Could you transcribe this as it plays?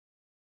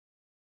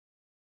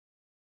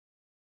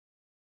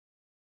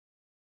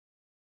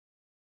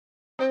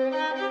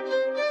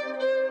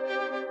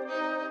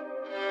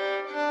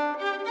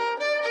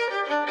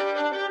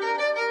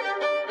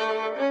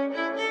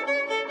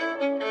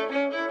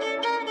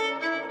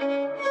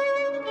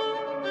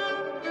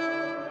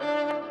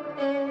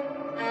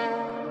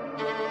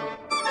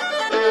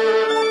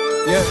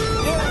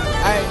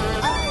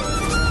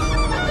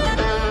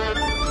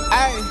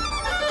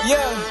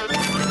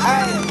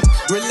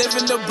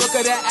Reliving the book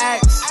of the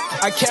acts.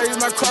 I carry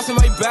my cross on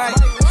my back.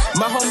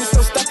 My homies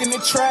still stuck in the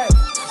trap.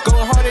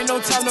 Going hard, ain't no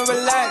time to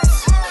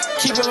relax.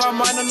 Keeping my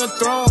mind on the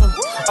throne.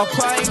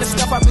 Applying the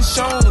stuff I've been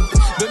shown.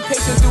 Been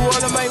patient through all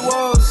of my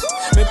woes.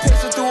 Been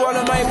patient through all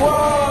of my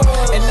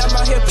woes. And I'm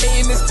out here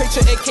painting this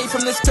picture. It came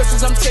from the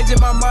scriptures. I'm changing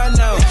my mind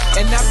now.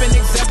 And I've been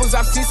examples.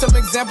 I've seen some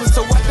examples.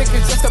 So I think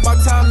it's just about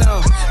time now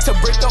to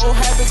break the old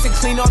habits and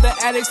clean all the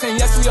addicts. And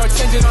yes, we are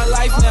changing our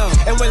life now.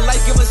 And when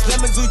life gives us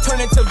lemons, we turn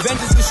it to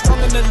vengeance. We're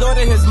strong in the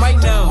Lord and His might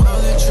now.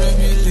 All the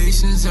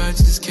tribulations, I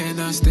just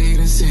cannot stay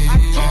the same.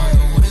 All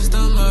the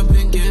wisdom I've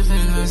been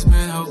given has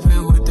been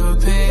helping with the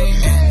pain.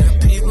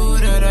 And the people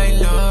that I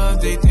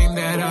love, they think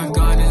that I've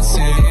gone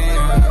insane.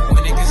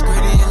 When it gets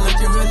gritty and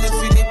looking real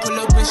iffy, they pull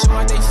up and show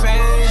out they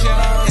face,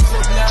 yeah. It's the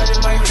blood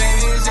in my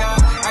veins, yeah.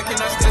 I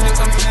cannot stand to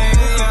complain,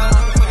 yeah.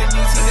 Put it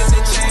in heat as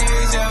a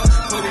change, yeah.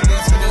 Put it in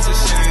heat as a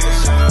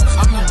shame, yeah.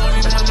 I'm the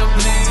only one to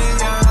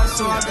blame, yeah.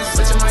 So I've been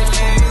switching my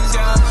lanes,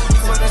 yeah.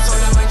 Before that's all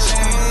in my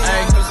chain,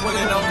 yeah.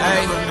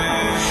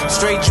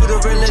 Straight true to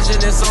religion,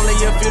 it's only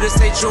a few to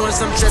stay true and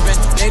some tripping.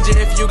 Danger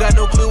if you got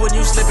no clue when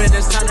you slipping.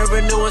 It's time to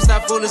renew and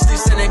stop foolishly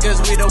sinning, cause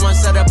we the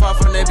ones set apart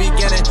from the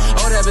beginning.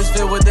 Oh, that is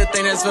filled with the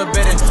thing that's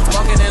forbidden.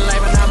 Walking in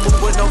life and I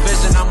move with no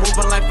vision. I'm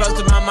moving like felt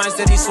to my mind,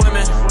 steady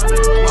swimming.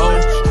 Oh.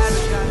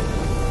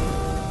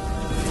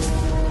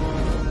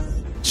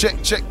 Check.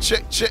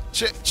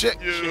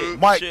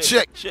 Mic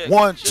check.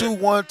 1 2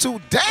 1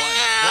 2.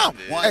 Damn!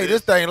 Hey,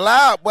 this thing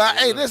loud, boy.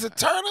 Hey, listen,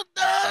 turn it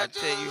down. I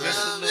tell you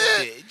just a little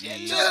bit.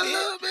 Just a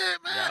little bit,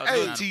 man.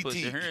 Hey, TT. Put the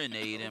hearing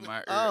in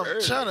my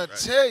I'm trying to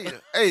tell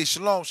you. Hey,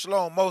 shalom.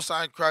 Most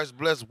High in Christ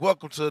bless.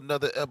 Welcome to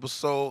another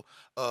episode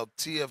of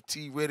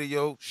TFT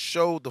Radio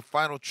Show, the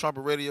Final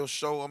Trumpet Radio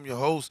Show. I'm your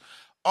host,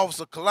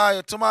 Officer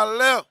Kolayah. To my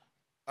left,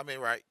 I mean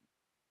right.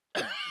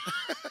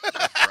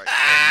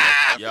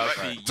 Y'all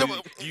see,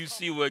 you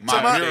see what to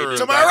my right.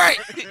 To my right.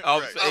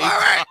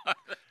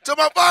 To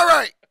my far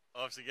right.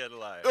 Officer get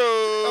alive.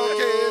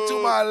 Okay,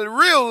 to my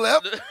real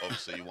left.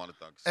 Officer, you want to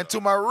talk? And to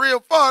my real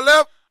far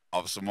left,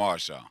 Officer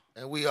Marshall.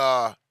 And we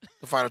are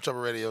the Final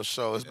Trumpet Radio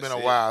Show. It's been a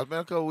while. It's been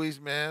a couple weeks,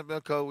 man. A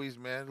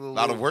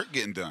lot of work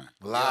getting done.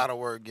 A lot of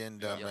work getting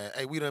done, man.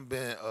 Hey, we done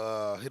been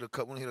hit a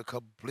couple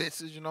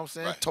blitzes, you know what I'm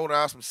saying? Right. Told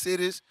out some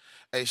cities.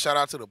 Hey, shout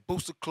out to the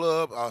Booster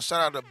Club.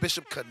 Shout out to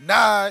Bishop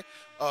Kanai,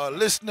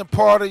 listening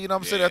party. You know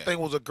what I'm saying? That thing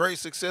was a great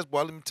success.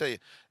 Boy, let me tell you,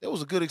 it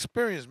was a good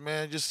experience,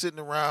 man. Just sitting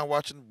around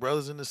watching the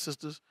brothers and the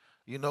sisters.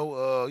 You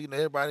know,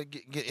 everybody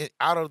get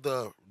out of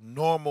the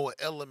normal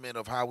element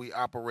of how we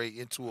operate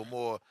into a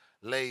more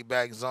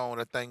laid-back zone.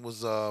 That thing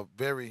was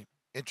very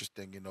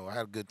interesting. You know, I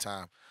had a good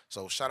time.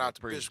 So shout out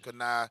to Bishop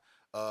Kanai.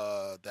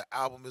 The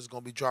album is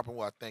gonna be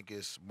dropping. I think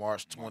it's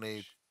March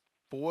 24th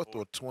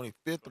or 25th.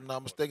 If I'm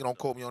not mistaken. Don't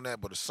quote me on that,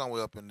 but it's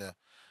somewhere up in there.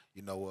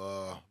 You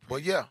know,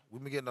 but yeah,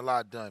 we've been getting a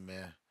lot done,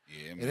 man.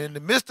 Yeah, man. And in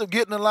the midst of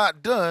getting a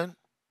lot done,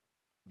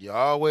 you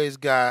always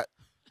got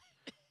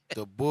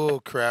the bull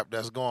crap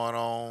that's going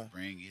on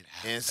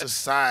in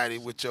society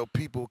with your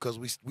people, because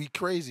we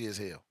crazy as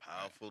hell.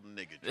 Powerful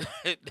nigga.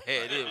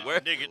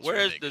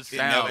 Where's the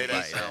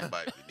sound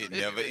bite? It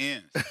never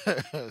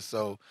ends.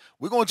 So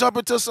we're going to jump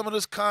into some of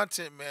this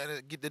content, man,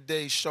 and get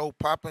today's show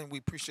popping. We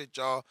appreciate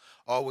y'all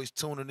always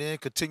tuning in.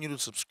 Continue to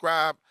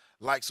subscribe,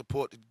 like,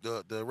 support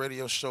the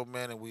radio show,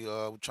 man, and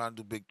we're trying to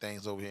do big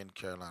things over here in the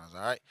Carolinas, all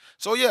right?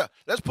 So, yeah,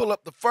 let's pull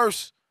up the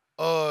first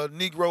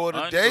Negro of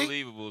the day.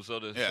 Unbelievable. So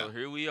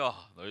here we are.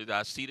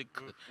 I see the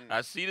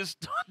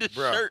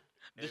shirt.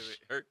 The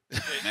shirt.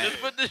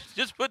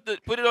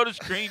 Put it on the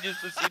screen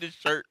just to see the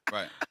shirt.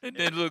 Right. And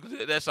then look,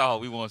 that's all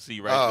we want to see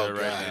right there,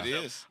 right now.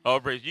 It is. Oh,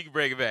 Brace, you can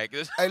bring it back.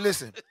 Hey,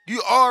 listen,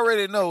 you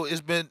already know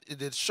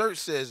the shirt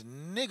says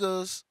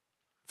niggas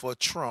for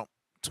Trump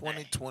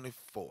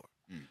 2024.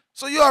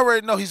 So you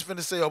already know he's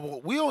finna say,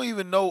 we don't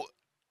even know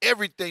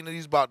everything that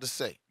he's about to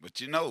say. But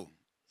you know,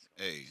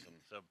 hey.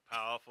 Some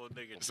powerful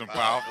niggas. Some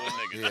powerful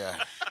niggas.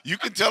 Yeah. You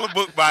can tell a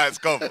book by its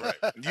cover. Right?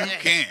 You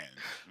can.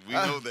 We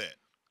know that.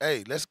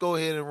 Hey, let's go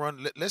ahead and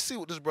run. Let's see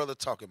what this brother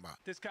talking about.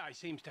 This guy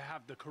seems to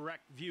have the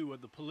correct view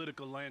of the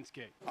political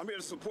landscape. I'm here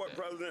to support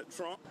President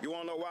Trump. You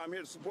want to know why I'm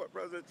here to support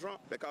President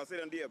Trump? Because they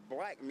done did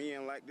black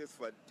men like this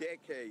for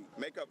decades.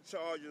 Make up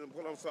charges and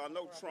put them, so I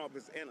know Trump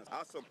is innocent.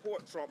 I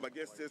support Trump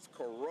against this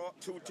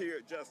corrupt,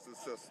 two-tiered justice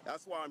system.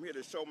 That's why I'm here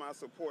to show my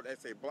support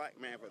as a black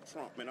man for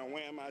Trump. And I'm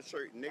wearing my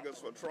shirt, Niggas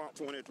for Trump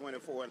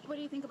 2024. What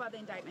do you think about the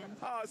indictment?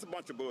 Oh, it's a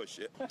bunch of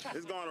bullshit.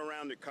 It's going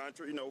around the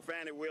country. You know,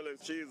 Fannie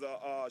Willis, she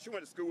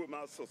went to school with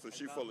my sister.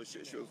 She full of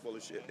shit. She was full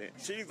of shit then.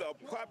 She's a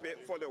puppet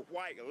for the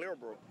white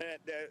liberal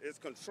that is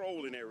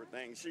controlling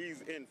everything.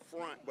 She's in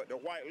front, but the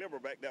white liberal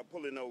back there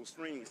pulling those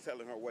strings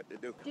telling her what to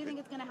do. Do you think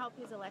it's going to help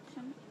his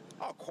election?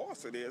 Of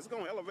course it is. It's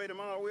going to elevate him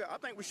all the way. I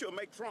think we should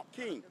make Trump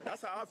king.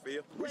 That's how I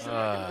feel. We should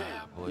make him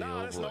king. Boy, No,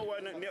 oh that's boy.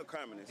 nowhere near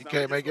communist. You No,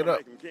 can't we make just it gonna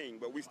up. Make him king,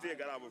 but we still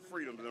got our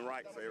freedoms and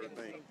rights and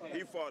everything.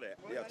 He for that.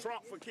 Yeah,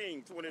 Trump for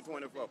king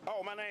 2024.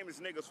 Oh, my name is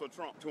Niggas for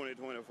Trump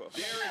 2024.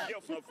 Derek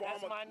Gibson, a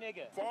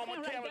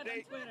former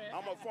candidate.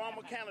 I'm a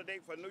former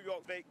candidate for New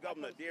York State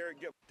Governor. Derek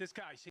Gibson. This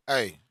guy.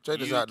 Hey, check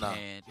this You out now.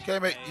 can't You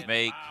can't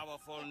make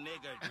Powerful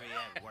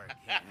niggardry at work.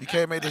 you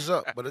can't make this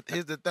up. But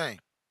here's the thing.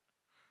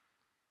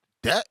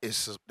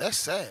 That's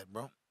sad,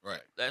 bro.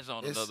 Right. That's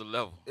on It's- another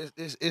level.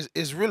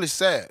 It's really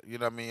sad. You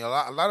know what I mean? A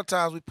lot of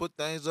times we put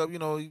things up,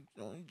 you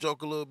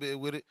joke a little bit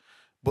with it,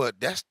 but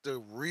that's the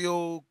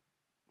real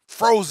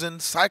frozen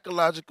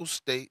psychological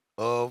state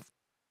of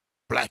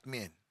black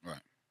men.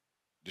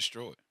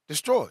 Destroyed.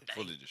 Destroyed.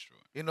 Fully destroyed.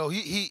 You know,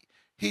 he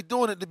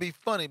doing it to be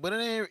funny, but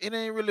it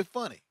ain't really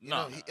funny. You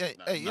know, it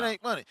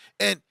ain't funny.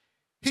 And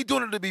he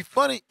doing it to be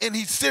funny, and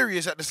he's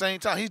serious at the same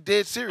time. He's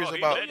dead serious Oh, he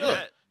about meant it.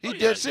 that. He's Oh,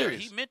 dead yeah,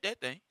 serious. He meant that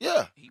thing.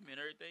 Yeah. He meant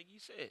everything he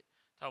said.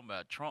 Talking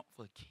about Trump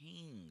for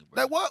king,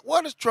 bro. Like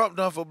what has Trump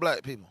done for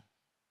black people?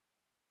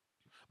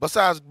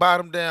 Besides buy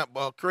them down,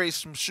 create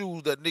some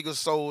shoes that niggas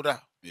sold out.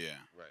 Yeah.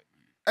 Right.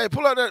 Hey,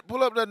 pull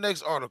up that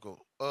next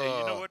article. Hey,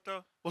 you know what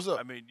though? What's up?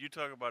 I mean, you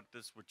talk about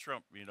this with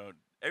Trump. You know,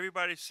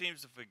 everybody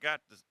seems to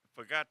forgot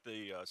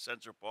the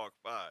Central Park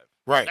 5.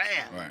 Right.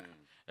 Damn. Right.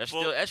 That's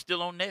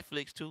still on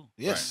Netflix too.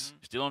 Yes.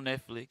 Still on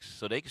Netflix,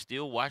 so they can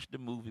still watch the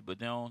movie,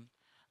 but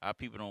our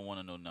people don't want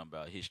to know nothing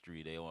about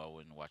history. They all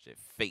wouldn't watch that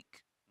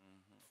fake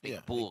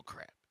bull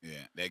crap. Yeah.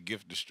 That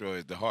gift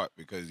destroys the heart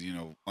because,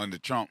 under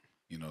Trump,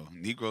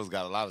 Negroes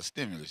got a lot of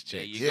stimulus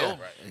checks. There you go. Right.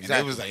 And Exactly.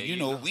 they was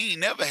like, we ain't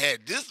never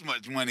had this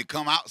much money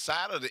come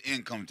outside of the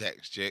income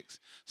tax checks.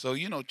 So,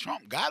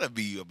 Trump got to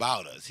be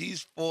about us.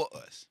 He's for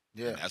us.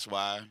 Yeah. And that's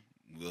why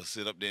we'll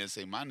sit up there and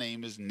say, my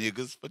name is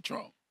Niggas for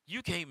Trump.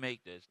 You can't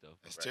make that stuff.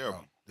 That's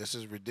terrible. This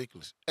is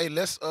ridiculous. Hey,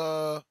 let's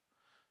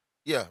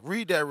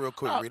read that real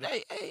quick, Oh, Rita.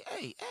 hey,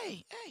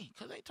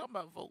 because they talking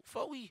about vote.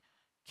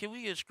 Can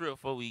we get a script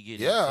before we get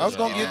Yeah, I was into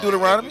gonna that? get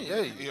Deuteronomy.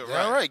 Hey, Yeah,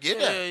 yeah, all right, get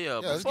that. Yeah.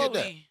 let's get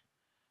that.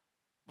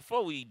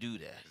 Before we do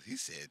that, He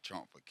said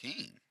Trump for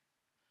king.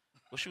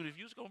 well, shoot, if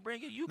you was gonna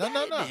bring it, you No, got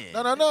no, it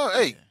no, then. no.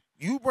 Hey,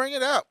 you bring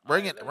it out.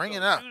 Bring All right, it let's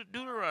go. out.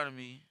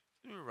 Deuteronomy,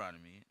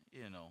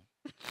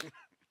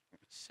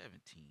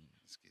 17.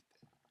 Let's get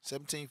that.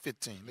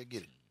 17:15. Let's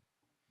get it.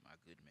 My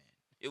good man.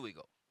 Here we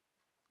go.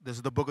 This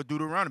is the book of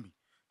Deuteronomy,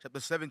 chapter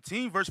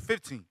 17, verse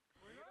 15.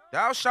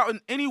 Thou shalt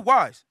in any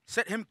wise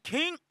set him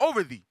king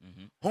over thee,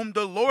 whom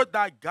the Lord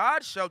thy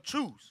God shall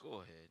choose.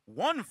 Go ahead.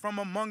 One from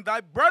among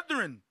thy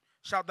brethren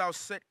shalt thou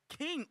set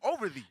king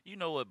over thee. You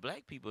know what?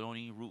 Black people don't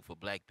even root for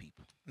black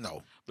people.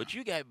 No. But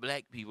you got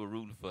black people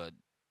rooting for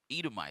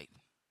Edomite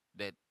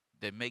that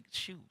make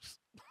shoes.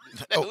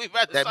 Oh, We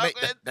about to talk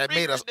that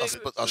made freak a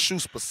ridiculous. shoe The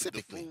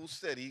specifically. fool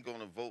said he's going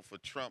to vote for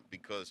Trump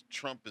because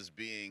Trump is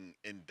being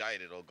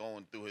indicted or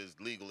going through his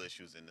legal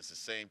issues, and it's the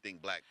same thing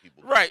black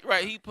people do.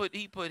 Right. He put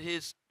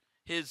his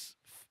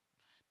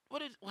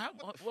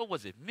what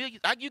was it? Millions.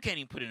 You can't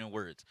even put it in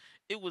words.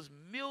 It was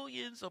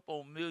millions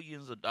upon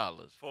millions of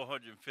dollars.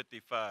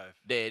 455.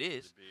 There it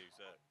is. To be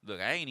exact.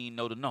 Look, I ain't even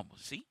know the number.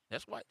 See,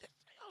 that's why.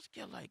 Y'all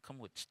scared like come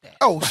with stats.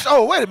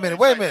 Oh, wait a minute.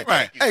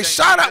 Right. Hey,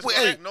 shout out.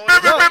 Hey, No,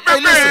 hey,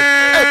 listen.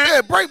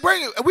 Hey,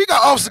 bring it. We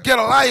got Officer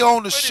Kolayah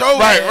on the show.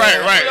 Right,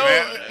 man. man.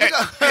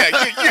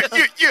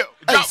 Yeah.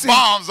 Drop see-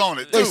 bombs on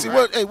it, too. Hey, see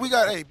what? Hey, we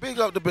got. Hey, big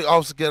up the big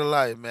Officer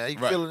Kolayah, man. He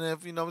Right. filling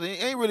in. He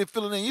ain't really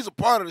filling in. He's a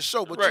part of the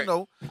show, but Right.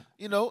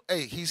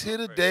 Hey, he's here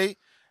today,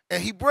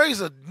 and he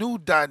brings a new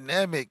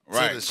dynamic to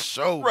Right. the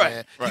show, Right.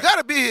 man. Right. You got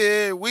to be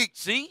here every week.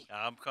 See,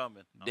 I'm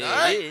coming. there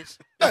right. it is.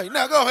 Hey,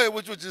 now go ahead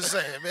with what you're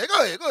saying, man.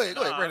 Go ahead.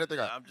 Bring that thing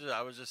out.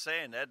 I was just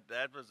saying that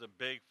was a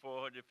big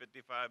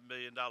 $455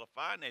 million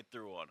fine they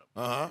threw on him.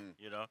 Uh-huh.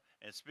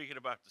 And speaking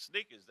about the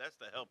sneakers, that's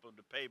to help him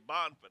to pay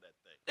bond for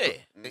that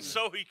thing. Yeah.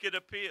 So he could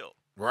appeal.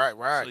 Right.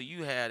 So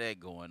you had that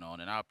going on,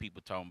 and our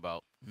people talking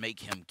about make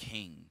him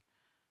king,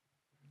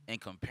 and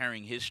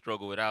comparing his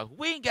struggle with ours.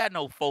 We ain't got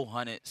no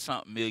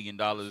 $400-something million.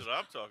 That's what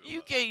I'm talking You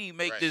about. can't even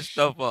make Right. this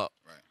stuff up.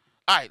 Right.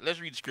 All right, let's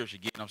read the scripture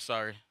again. I'm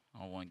sorry. I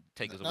don't want to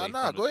take us away.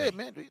 No, from go the ahead,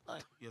 thing.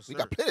 man. Yes, We sir.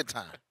 got plenty of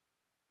time.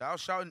 Thou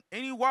shalt in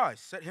any wise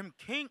set him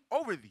king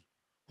over thee,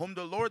 whom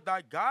the Lord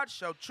thy God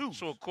shall choose.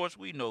 So, of course,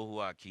 we know who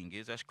our king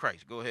is. That's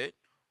Christ. Go ahead.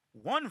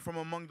 One from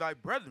among thy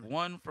brethren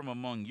One from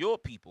among your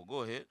people. Go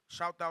ahead.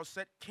 shalt thou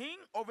set king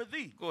over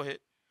thee. Go ahead.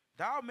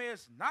 Thou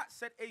mayest not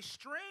set a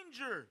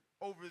stranger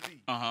over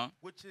thee, Uh-huh.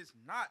 which is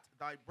not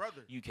thy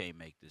brother. You can't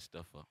make this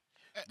stuff up.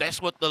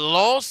 That's what the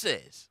law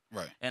says.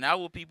 Right. And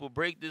our people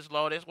break this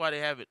law. That's why they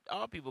have it.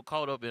 Our people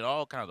caught up in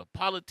all kinds of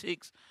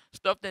politics,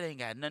 stuff that ain't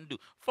got nothing to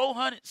do.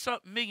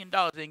 $400-something million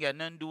ain't got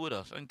nothing to do with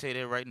us. I can tell you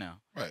that right now.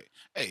 Right.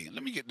 Hey,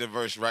 let me get the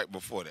verse right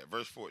before that,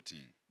 verse 14.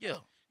 Yeah.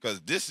 Because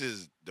this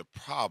is the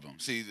problem.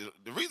 See,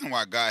 the reason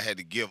why God had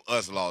to give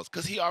us laws,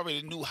 because he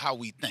already knew how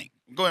we think.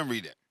 Go ahead and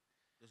read that.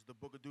 This is the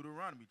book of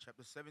Deuteronomy,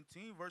 chapter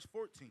 17, verse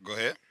 14. Go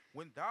ahead.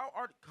 When thou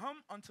art come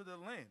unto the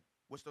land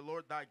which the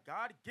Lord thy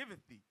God giveth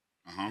thee,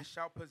 Uh-huh. and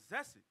shalt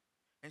possess it,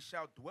 and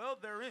shall dwell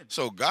therein.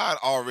 So God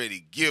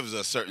already gives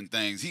us certain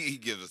things. He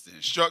gives us the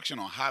instruction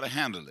on how to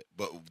handle it.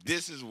 But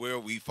this is where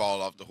we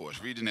fall off the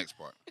horse. Read the next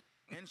part.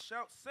 And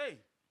shalt say,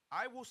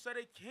 I will set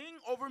a king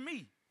over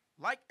me,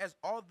 like as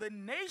all the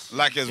nations.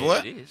 Like as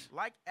what?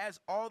 Like as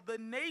all the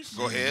nations.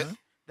 Go ahead.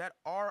 That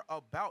are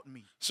about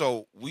me.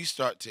 So we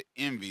start to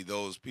envy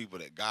those people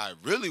that God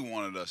really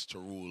wanted us to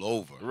rule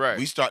over. Right.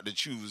 We start to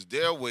choose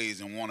their ways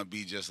and want to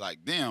be just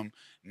like them.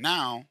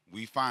 Now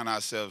we find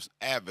ourselves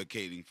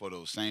advocating for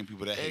those same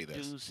people that hate us.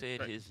 That dude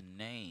said his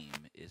name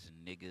is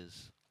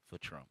niggas for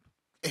Trump.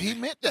 He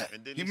meant that.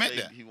 And then He meant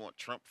that. He want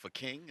Trump for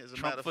king, as a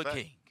Trump matter for of fact.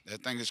 king.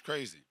 That thing is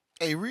crazy.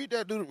 Hey, read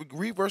that, dude.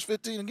 Read verse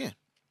 15 again.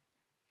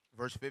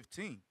 Verse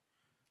 15.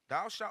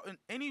 Thou shalt in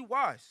any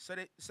wise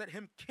set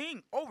him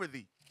king over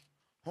thee,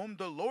 whom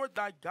the Lord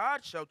thy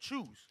God shall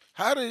choose.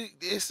 How did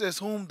it says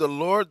whom the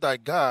Lord thy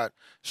God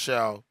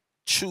shall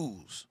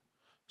choose?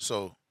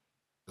 So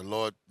the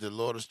Lord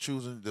is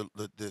choosing.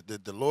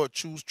 The Lord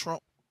choose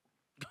Trump.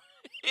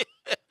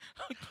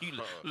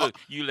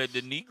 You let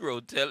the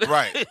Negro tell it.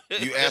 Right.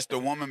 You ask the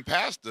woman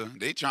pastor,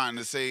 they trying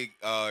to say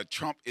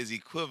Trump is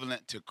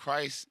equivalent to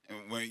Christ.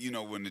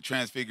 When the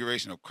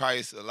transfiguration of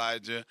Christ,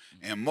 Elijah,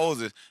 and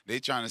Moses, they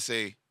trying to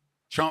say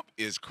Trump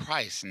is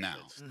Christ now.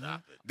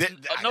 Stop it.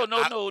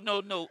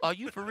 No. Are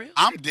you for real?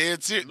 I'm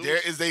dead serious. There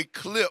is a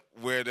clip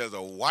where there's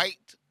a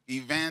white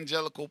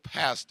evangelical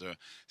pastor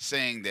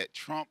saying that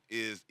Trump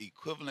is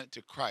equivalent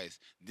to Christ.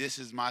 This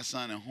is my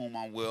son in whom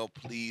I'm well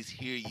pleased.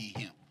 Hear ye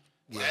him.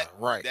 Yeah,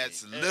 right.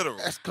 That's literal.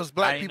 That's because I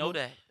black ain't people. know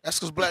that. That's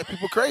because black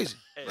people crazy.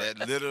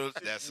 That literal.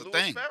 That's the Louis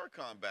thing.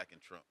 Farrakhan backing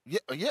Trump. Yeah,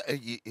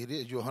 it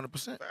is. You're 100%.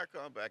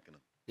 Farrakhan backing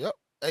him. Yep.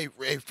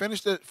 Hey, finish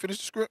the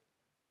script.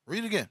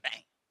 Read it again.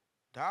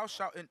 Thou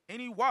shalt in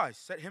any wise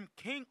set him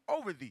king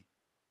over thee,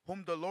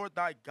 whom the Lord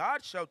thy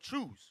God shall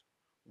choose,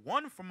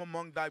 one from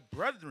among thy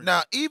brethren.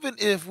 Now, even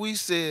if we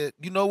said,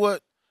 you know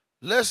what,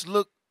 let's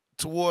look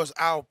towards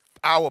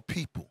our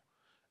people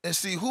and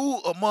see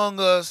who among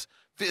us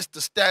fits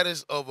the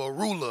status of a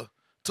ruler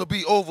to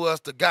be over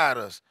us, to guide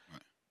us.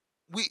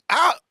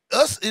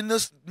 Us in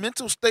this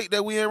mental state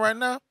that we in right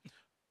now,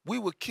 we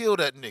would kill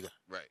that nigga.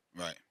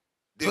 Right.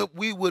 But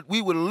we would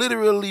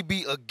literally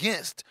be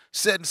against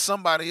setting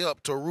somebody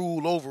up to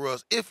rule over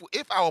us if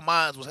our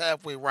minds was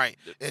halfway right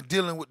and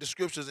dealing with the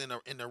scriptures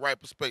in the right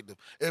perspective.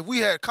 If we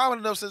had common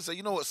enough sense to say,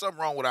 you know what, something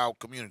wrong with our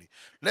community.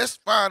 Let's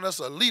find us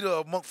a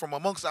leader from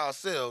amongst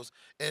ourselves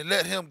and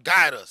let him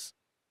guide us.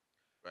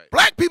 Right.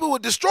 Black people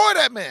would destroy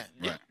that man.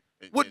 Right.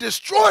 Would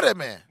destroy that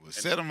man. We'll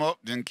set him up,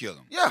 then kill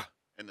him. Yeah.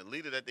 And the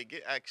leader that they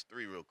get, Acts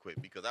 3 real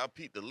quick, because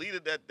the leader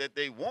that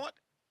they want,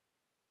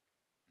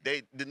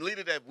 the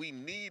leader that we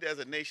need as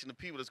a nation of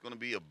people that's going to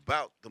be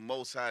about the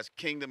Most High's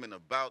kingdom and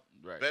about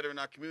bettering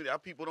our community. Our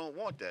people don't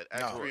want that.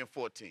 Acts 3 and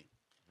 14.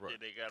 Right.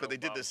 Because they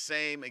did the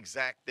same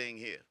exact thing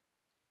here.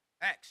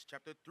 Acts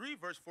chapter 3,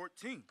 verse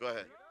 14. Go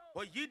ahead.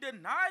 But ye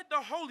denied the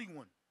Holy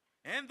One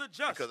and the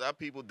just. Because our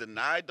people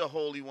denied the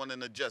Holy One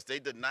and the just. They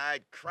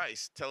denied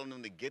Christ, telling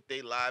them to get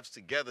their lives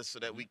together so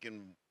that we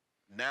can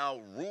now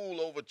rule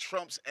over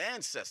Trump's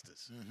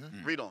ancestors.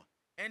 Mm-hmm. Read on.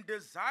 And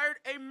desired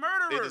a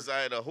murderer. They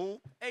desired a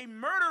who? A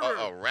murderer.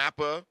 A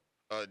rapper,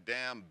 a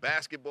damn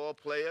basketball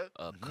player.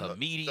 A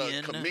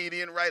comedian. A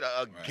comedian, right?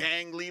 A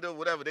gang leader,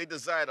 whatever. They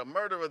desired a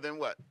murderer, then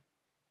what?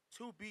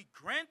 To be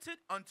granted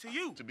unto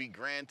you. To be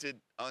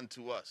granted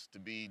unto us. To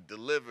be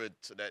delivered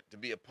to that, to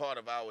be a part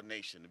of our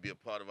nation, to be a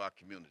part of our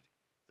community.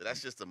 So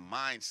that's just the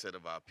mindset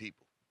of our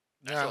people.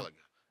 That's all I got.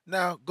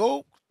 Now,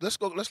 let's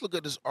look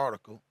at this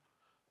article.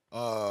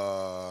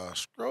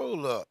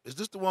 Scroll up. Is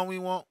this the one we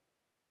want?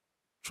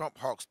 Trump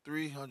hawks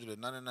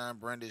 399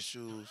 branded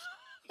shoes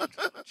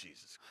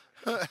Jesus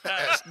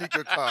at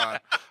SneakerCon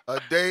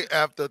a day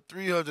after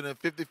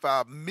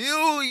 355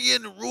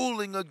 million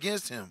ruling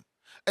against him.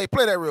 Hey,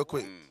 play that real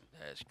quick.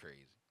 That's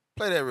crazy.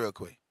 Play that real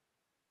quick.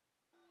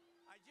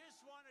 I just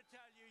want to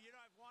tell you,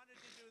 I've wanted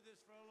to do this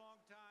for a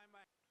long time.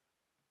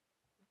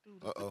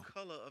 Dude, look the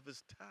color of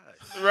his tie.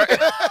 Right.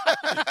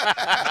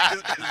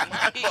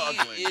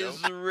 He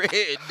is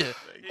red.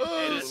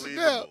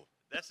 Unbelievable.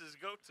 That's his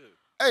go-to.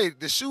 Hey,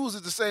 the shoes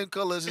is the same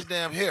color as his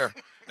damn hair.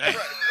 right.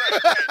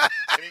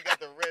 And he got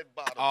the red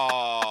bottom.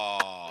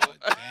 Oh,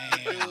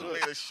 damn. Dude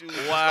made a shoe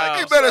Wow.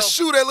 He better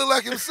shoe that look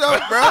like himself,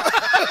 bro.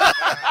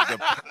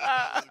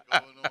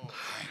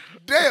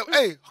 Damn,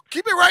 hey,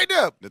 keep it right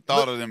there. The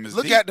thought of them is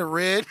Look deep. at the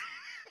red,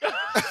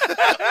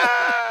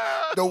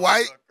 the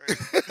white,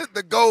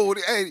 the gold.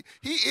 Hey,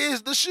 he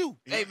is the shoe.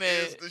 Hey,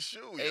 man. Is the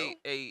shoe, yo.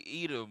 Hey,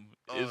 Edom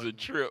is a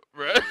trip,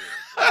 bro.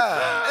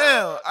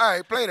 Damn. All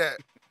right, play that.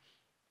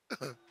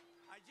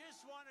 I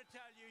just want to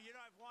tell you,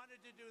 I've wanted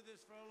to do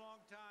this for a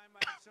long time.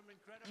 I have some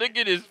incredible. Look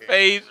at his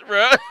face,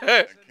 bro.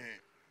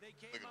 They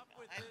came up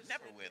with I this.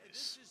 never and wear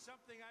this. This is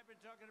something I've been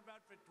talking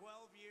about for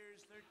 12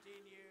 years, 13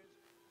 years,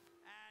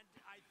 and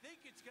I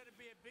think it's going to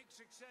be a big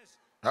success.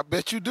 I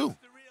bet you do.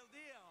 That's the real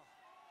deal.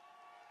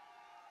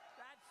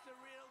 That's the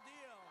real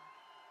deal.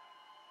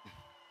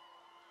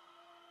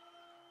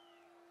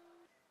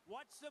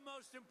 What's the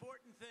most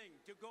important thing?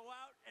 To go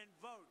out and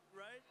vote,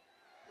 right?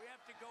 We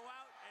have to go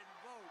out and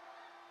vote.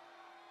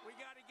 We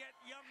got to get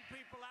young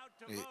people out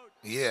to vote.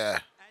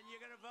 Yeah. And you're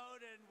going to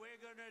vote, and we're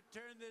going to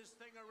turn this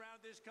thing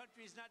around. This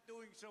country's not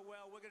doing so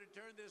well. We're going to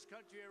turn this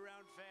country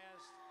around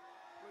fast.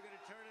 We're going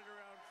to turn it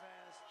around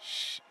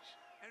fast.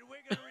 And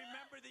we're going to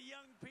remember the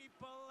young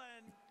people.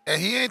 And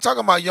he ain't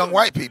talking about young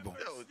white people.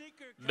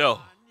 No.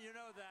 You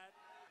know that.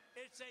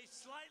 It's a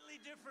slightly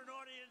different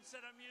audience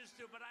than I'm used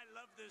to, but I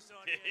love this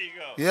audience. There you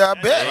go. Yeah, I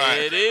bet.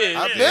 It is.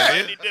 I bet.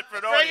 Any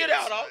different Bring it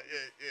audience. out,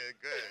 Yeah,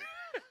 good.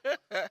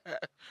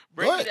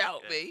 Bring it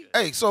out, baby.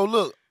 Hey, so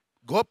look,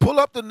 go pull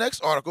up the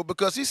next article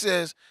because he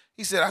said,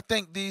 I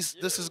think this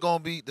is going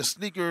to be the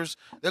sneakers.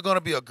 They're going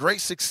to be a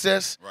great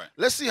success. Right.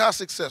 Let's see how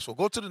successful.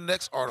 Go to the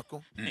next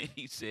article.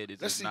 He said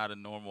Let's it's see. not a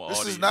normal This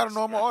audience. is not a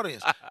normal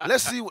audience.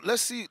 Let's see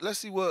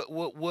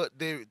what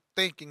their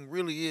thinking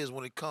really is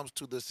when it comes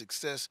to the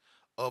success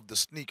of the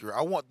sneaker.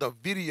 I want the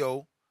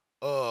video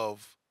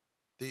of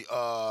the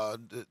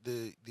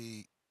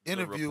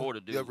interview. reporter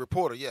dude. The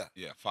reporter, yeah.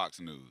 Yeah, Fox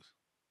News.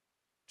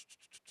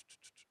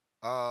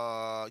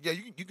 Yeah,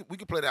 we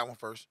can play that one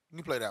first. You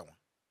can play that one.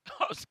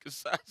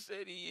 Because I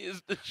said he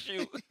is the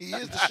shoe. He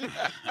is the shoe.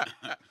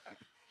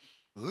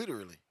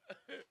 Literally.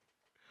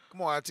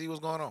 Come on, IT, what's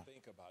going on?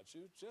 Think about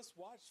you. Just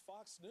watch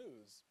Fox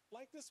News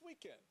like this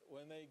weekend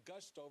when they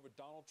gushed over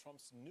Donald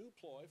Trump's new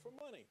ploy for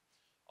money.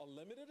 A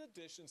limited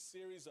edition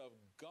series of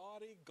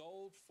gaudy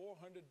gold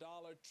 $400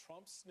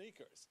 Trump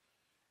sneakers.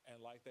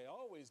 And like they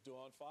always do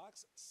on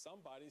Fox,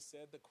 somebody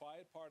said the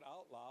quiet part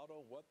out loud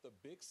on what the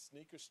big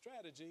sneaker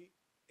strategy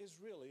is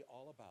really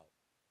all about.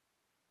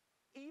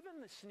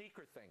 Even the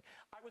sneaker thing.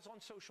 I was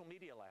on social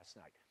media last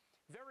night.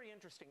 Very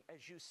interesting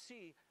as you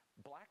see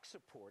black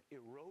support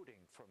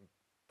eroding from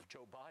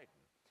Joe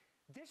Biden.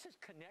 This is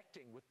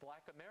connecting with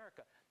black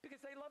America because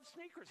they love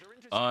sneakers. They're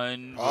into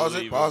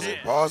Pause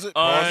it.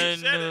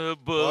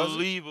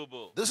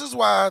 Unbelievable. This is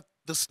why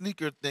the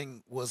sneaker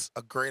thing was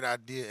a great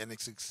idea and a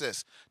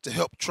success to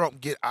help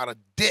Trump get out of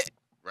debt.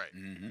 Right.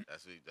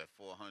 That's that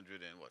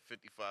 400 and what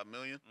 55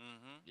 million.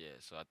 Yeah,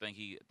 so I think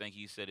he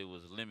said it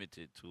was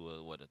limited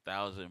to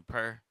 1,000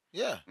 per.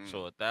 Yeah.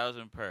 So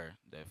 1,000 per.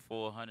 That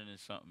 400 and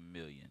something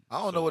million.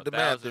 I don't know what the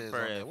math 1,000 is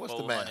per on that. at What's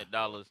the math?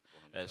 $400.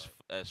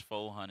 That's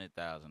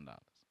 $400,000.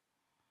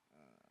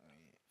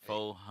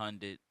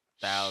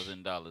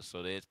 $400,000.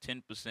 So there's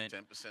 10%.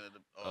 10%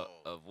 Oh.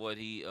 Of what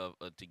he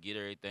to get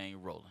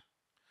everything rolling.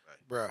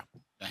 Bruh.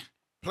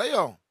 Play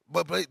on.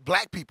 But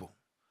black people.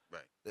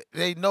 Right.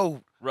 They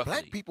know Roughly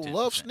black people 10%.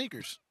 love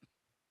sneakers.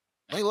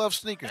 They love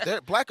sneakers.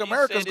 Black He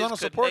America's said going to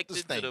it's support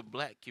this connected thing. to the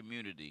black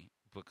community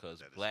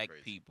because black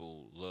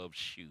people love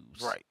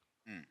shoes. Right.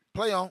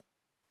 Play on.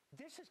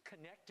 This is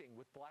connecting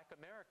with black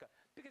America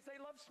because they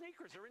love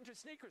sneakers. They're into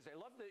sneakers. They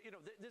love this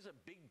is a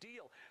big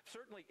deal,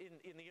 certainly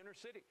in the inner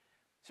city.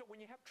 So when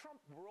you have Trump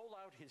roll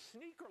out his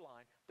sneaker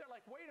line, they're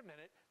like, wait a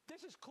minute,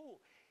 this is cool.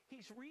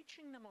 He's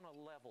reaching them on a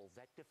level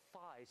that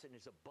defies and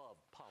is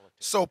above politics.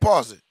 So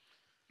pause it.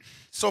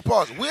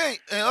 We ain't,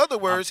 in other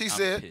words, he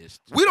said,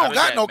 pissed. we How don't did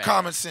got that no matter?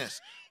 common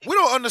sense. We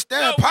don't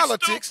understand No, we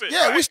politics. stupid,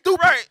 Yeah, we right,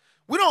 stupid. right.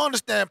 We don't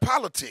understand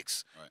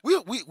politics.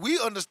 We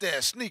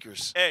understand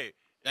sneakers. Hey,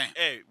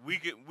 we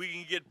can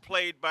get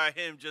played by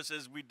him just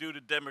as we do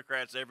the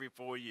Democrats every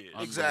 4 years.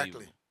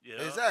 Exactly. You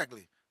know?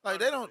 Exactly. Like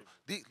they don't.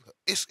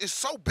 It's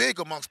so big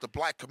amongst the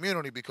black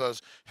community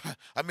because,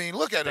 I mean,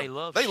 look at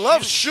them. They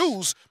love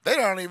shoes. They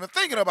aren't even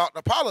thinking about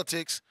the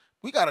politics.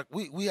 We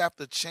have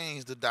to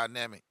change the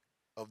dynamic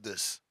of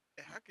this.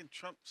 How can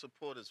Trump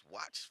supporters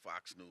watch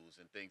Fox News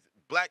and things?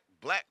 Black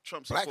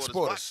Trump supporters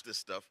watch this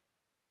stuff,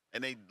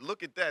 and they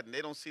look at that and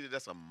they don't see that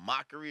that's a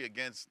mockery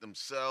against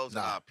themselves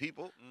and our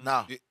people.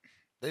 Nah,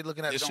 they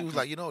looking at the shoes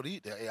like,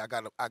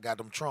 I got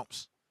them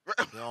Trumps. You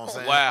know what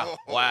I'm saying?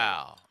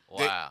 Wow.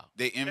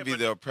 They envy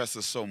the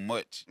oppressor so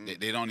much that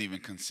they don't even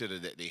consider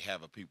that they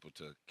have a people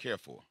to care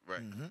for.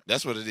 Right.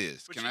 That's what it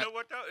is. But you know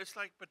what though? It's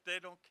like, but they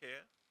don't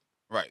care.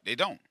 Right. They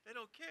don't. They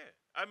don't care.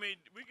 I mean,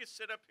 we can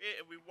sit up here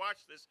and we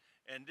watch this,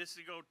 and this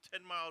will go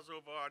 10 miles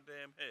over our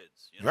damn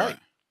heads. You know?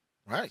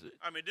 Right.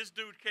 I mean, this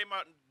dude came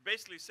out and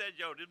basically said,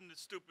 "Yo, them the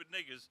stupid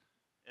niggas."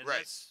 And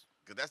Right.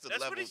 Because that's the That's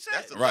level. what he said.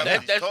 That's the Right.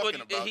 level That's he's what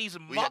talking about. he's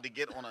we had to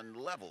get on a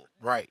level.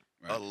 Right.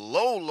 A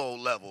low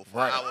level for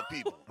Right. our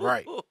people.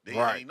 Right.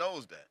 He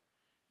knows that.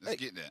 Let's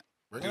get that.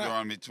 Bring it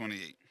Deuteronomy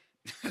 28.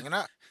 Bring it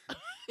out.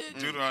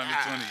 Deuteronomy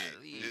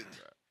 28.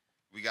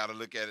 We got to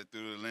look at it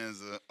through the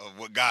lens of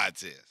what God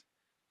says.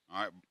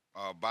 All right.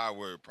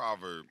 Byword,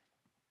 proverb.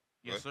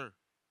 Yes, sir.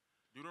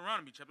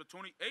 Deuteronomy chapter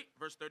 28,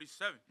 verse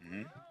 37.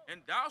 Mm-hmm.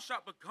 And thou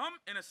shalt become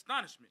an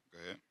astonishment, Go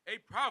ahead. a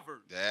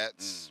proverb.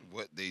 That's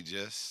what they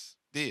just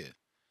did.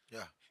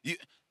 Yeah.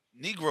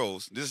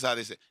 Negroes, this is how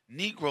they say,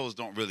 Negroes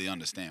don't really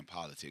understand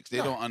politics. They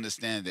don't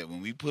understand that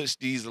when we push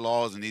these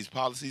laws and these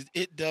policies,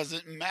 it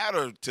doesn't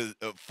matter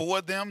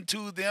for them,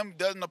 to them,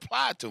 doesn't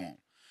apply to them.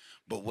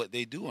 But what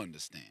they do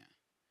understand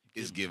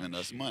is giving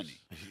us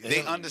money.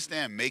 They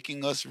understand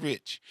making us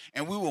rich.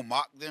 And we will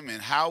mock them in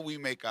how we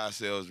make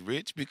ourselves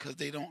rich because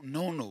they don't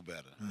know no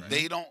better.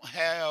 They don't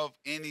have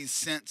any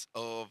sense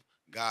of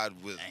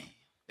God wisdom.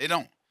 They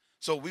don't.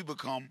 So we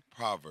become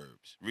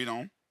proverbs. Read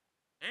on.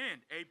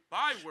 And a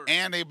byword.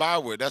 And a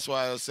byword. That's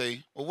why I'll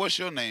say, well, what's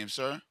your name,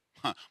 sir?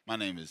 Huh, my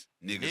name is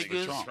Niggas,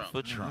 Niggas for Trump.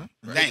 for Trump.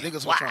 Right.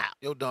 Niggas for Trump.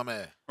 Yo, dumb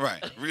ass.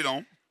 Right. Read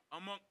on.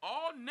 Among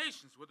all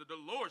nations, whither the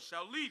Lord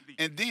shall lead thee.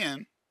 And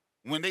then,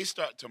 when they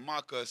start to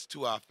mock us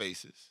to our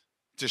faces,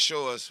 to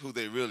show us who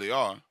they really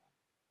are,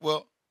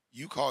 well,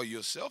 you call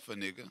yourself a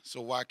nigga,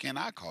 so why can't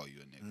I call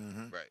you a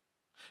nigga? Right.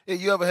 Hey,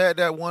 you ever had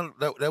that one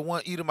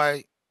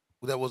Edomite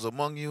that was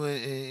among you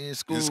in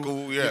school? In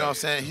school, yeah. You know what I'm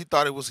saying? He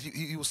thought it was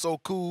he was so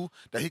cool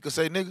that he could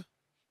say nigga.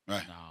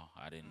 Right. No,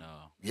 I didn't know.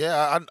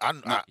 Yeah,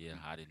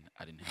 I didn't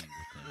hang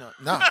with them.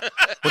 No,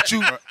 but you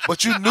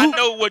knew. I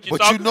know what you're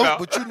talking about.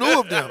 But you knew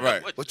of them.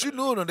 Right. But you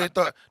knew of them. They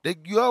thought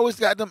you always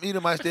got them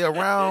Edomites. They're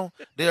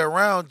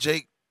around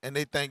Jake, and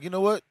they think, you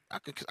know what? I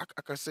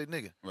could say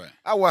nigga. Right.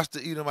 I watched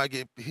the Edomite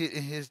get hit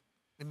in his.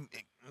 I'm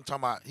talking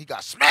about he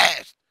got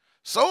smashed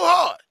so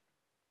hard.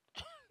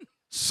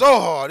 So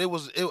hard.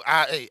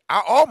 I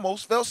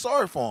almost felt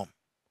sorry for him.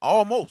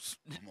 Almost.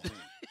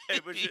 Hey,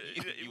 but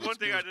one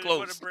thing I didn't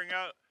want to bring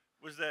out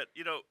was that,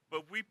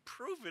 but we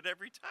prove it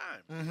every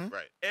time. Mm-hmm.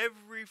 Right.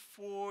 Every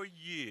 4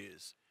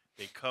 years,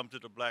 they come to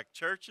the black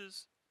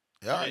churches.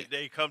 Yeah.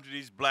 They come to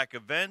these black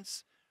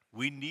events.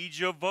 We need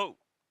your vote.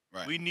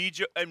 Right. We need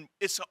your, and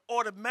it's an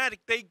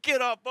automatic. They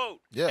get our vote.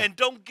 Yeah. And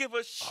don't give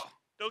us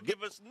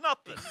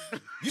nothing.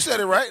 You said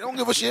it right. Don't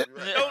give a shit.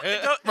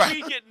 Right.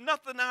 We get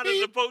nothing out of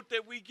the vote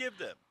that we give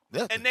them.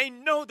 Nothing. And they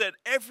know that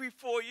every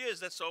 4 years,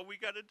 that's all we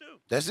got to do.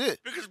 That's it.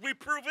 Because we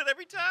prove it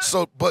every time.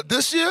 So, but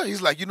this year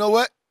he's like, you know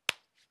what?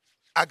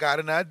 I got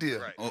an idea.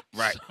 Right. Oh,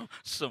 right.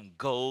 Some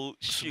gold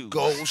shoes.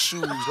 Gold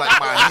shoes like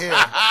my hair. You know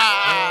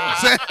what I'm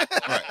saying?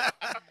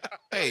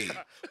 Hey,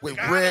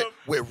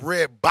 with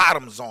red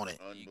bottoms on it.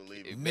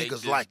 Unbelievable.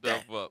 Niggas like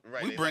that.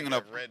 Right. We they bringing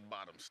like up that red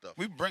bottom stuff.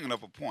 We bringing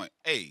up a point.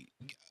 Hey,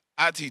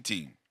 IT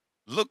team,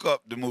 look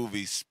up the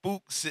movie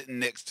Spook Sitting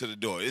Next to the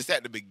Door. It's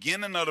at the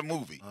beginning of the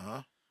movie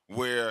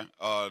where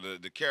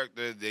the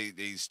character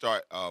they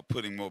start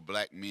putting more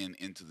black men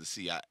into the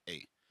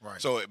CIA. Right.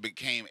 So it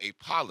became a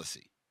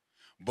policy.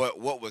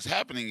 But what was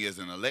happening is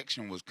an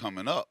election was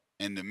coming up,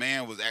 and the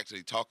man was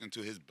actually talking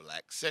to his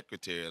black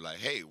secretary, like,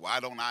 "Hey,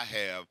 why don't I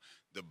have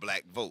the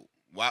black vote?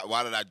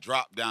 Why did I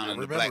drop down in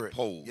the black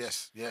polls?"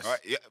 Yes. All right,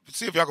 yeah.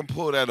 See if y'all can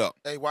pull that up.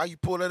 Hey, while you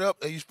pull that up,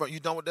 you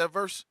done with that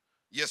verse?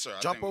 Yes, sir.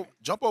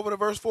 Jump over to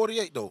verse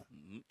 48 though.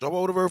 Jump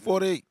over to verse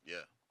 48.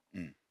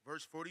 Yeah.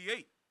 Verse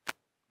 48.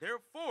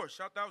 Therefore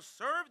shalt thou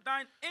serve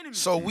thine enemies.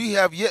 So we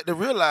have yet to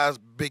realize,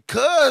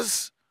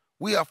 because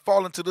we have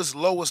fallen to this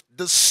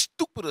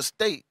stupidest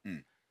state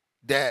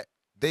that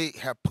they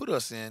have put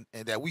us in,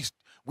 and that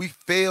we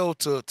fail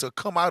to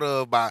come out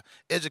of by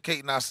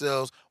educating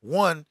ourselves,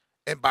 one,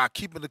 and by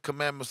keeping the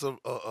commandments of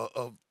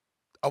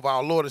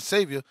our Lord and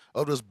Savior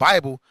of this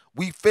Bible.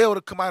 We fail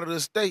to come out of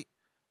this state.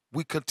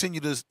 We continue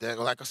this,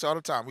 like I say all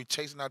the time, we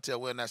chasing our tail.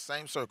 We're in that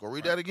same circle.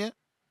 Read that again.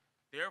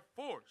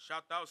 Therefore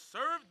shalt thou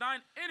serve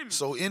thine enemies.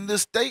 So in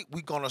this state,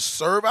 we're going to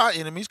serve our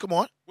enemies. Come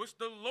on. Which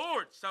the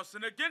Lord shall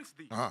send against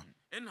thee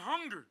in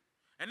hunger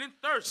and in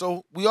thirst.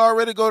 So we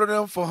already go to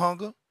them for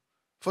hunger,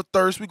 for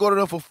thirst. We go to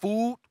them for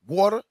food,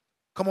 water.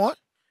 Come on.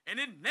 And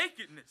in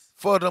nakedness.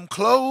 For them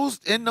clothes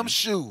and them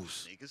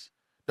shoes. Sneakers.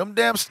 Them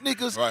damn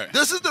sneakers. Right.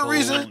 This is the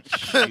reason.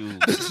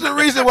 This is the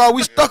reason why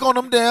we stuck on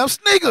them damn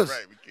sneakers.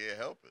 Right. We can't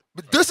help it.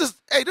 But this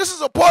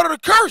is a part of the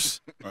curse.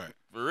 Right.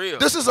 For real.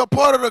 This is a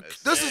part of the.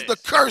 This is the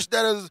curse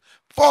that is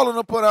falling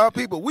upon our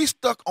people. We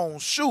stuck on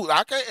shoes.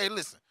 I can't. Hey,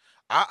 listen.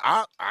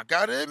 I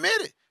gotta admit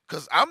it,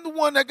 cause I'm the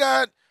one that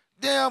got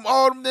damn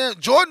all them damn.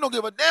 Jordan don't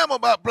give a damn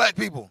about black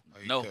people.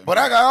 No. But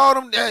I got all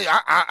them. Hey,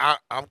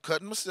 I'm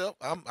cutting myself.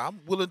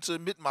 I'm willing to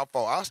admit my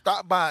fault. I'll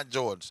stop buying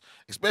Jordans,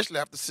 especially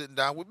after sitting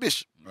down with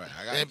Bishop. Right.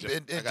 And I got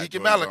Deacon Jordans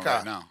on Malachi.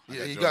 right now.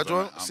 Yeah, you got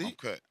Jordan. I'm See,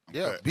 cut. I'm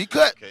yeah, cut. be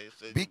cut. Okay,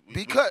 so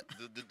Be cut.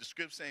 The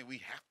script saying we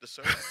have to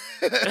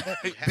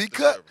serve. Be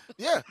cut.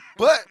 Yeah,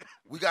 but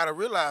we gotta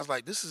realize,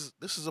 like, this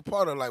is a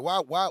part of, like,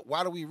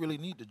 why do we really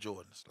need the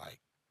Jordans? Like,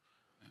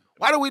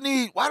 why do we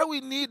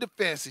need the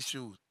fancy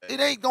shoes? It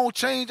ain't gonna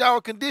change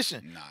our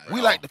condition. Nah,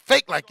 We like to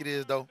fake like it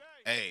is though.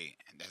 Hey,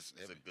 that's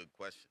a good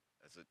question.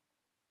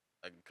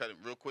 I can cut it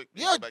real quick.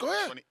 Yeah, back go to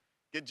ahead. 20.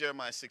 Get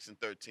Jeremiah 6 and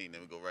 13, then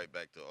we go right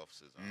back to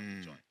officers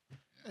joint.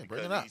 Hey,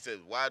 bring it Because up. he says,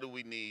 why do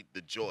we need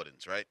the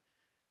Jordans, right?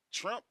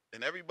 Trump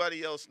and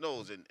everybody else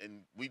knows, and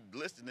we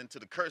listening to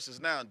the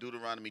curses now in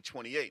Deuteronomy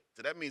 28.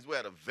 So that means we're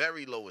at a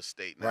very low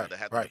estate now to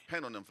have to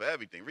depend on them for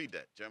everything. Read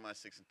that, Jeremiah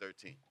 6 and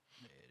 13.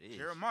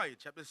 Jeremiah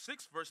chapter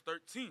 6, verse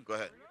 13. Go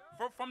ahead.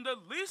 For from the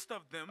least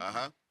of them,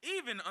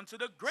 even unto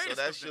the So greatest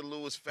that's of them. your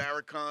Louis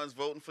Farrakhan's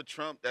voting for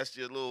Trump. That's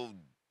your little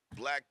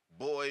black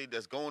boy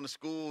that's going to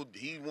school.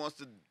 He wants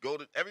to go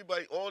to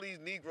everybody. All these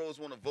Negroes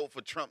want to vote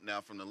for Trump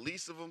now, from the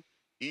least of them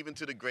even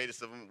to the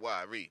greatest of them.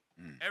 Why? Read.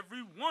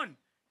 Every one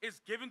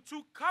is given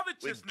to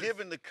covetousness. We're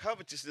given the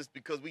covetousness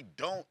because we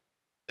don't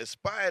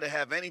aspire to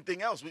have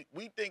anything else.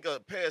 We think a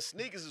pair of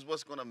sneakers is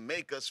what's going to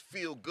make us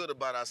feel good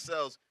about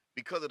ourselves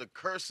because of the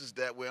curses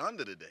that we're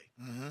under today.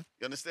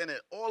 You understand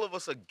that all of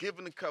us are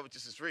given the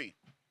covetousness. Read.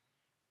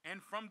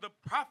 and from the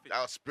prophets,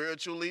 our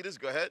spiritual leaders,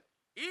 go ahead,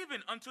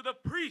 even unto the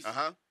priests,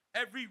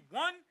 every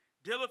one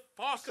dealeth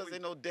falsely. Because they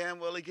know damn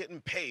well they're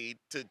getting paid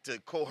to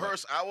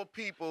coerce our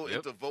people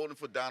into voting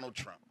for Donald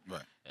Trump.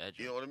 Right.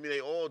 You know what I mean?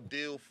 They all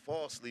deal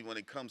falsely when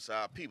it comes to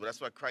our people.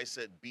 That's why Christ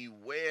said,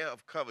 beware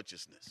of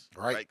covetousness.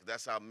 Right.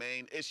 That's our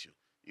main issue.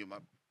 You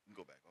might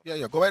go back.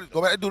 Yeah. Go back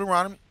to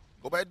Deuteronomy.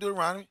 Go back to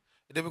Deuteronomy.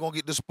 And then we're going to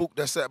get the spook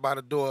that sat by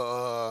the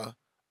door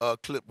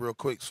clip real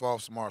quick.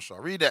 False Marshall.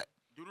 Read that.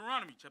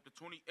 Deuteronomy chapter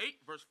 28,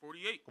 verse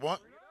 48. Come on.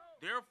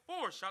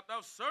 Therefore shalt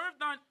thou serve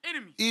thine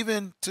enemies.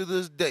 Even to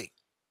this day.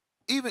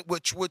 Even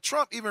with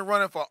Trump even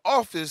running for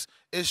office,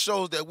 it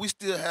shows that we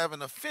still have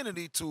an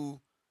affinity to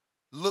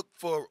look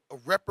for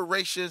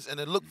reparations and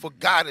to look for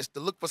guidance, to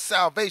look for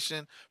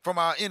salvation from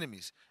our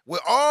enemies.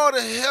 With all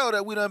the hell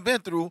that we done been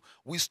through,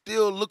 we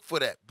still look for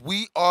that.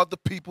 We are the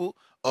people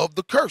of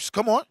the curse.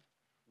 Come on.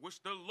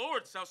 Which the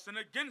Lord shall send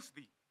against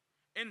thee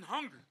in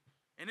hunger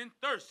and in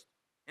thirst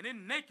and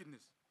in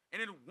nakedness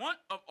and in want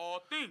of all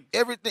things.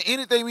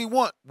 Anything we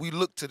want, we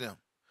look to them.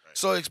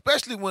 So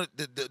especially when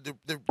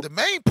the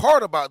main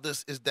part about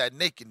this is that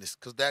nakedness,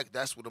 because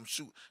that's what them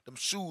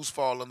shoes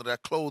fall under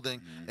that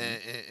clothing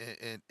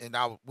and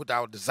with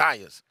our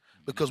desires.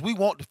 Because we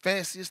want the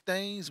fanciest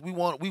things, we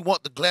want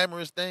the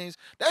glamorous things.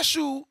 That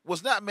shoe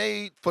was not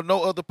made for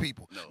no other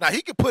people. No. Now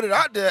he can put it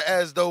out there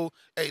as though,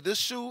 hey, this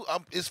shoe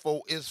is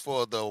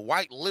for the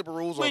white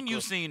liberals. When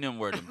you seen them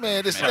wear them?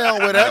 Man, this man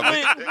wear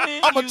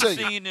that. I'm gonna tell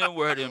you. Seen them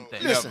wear them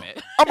things? Listen,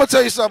 I'm gonna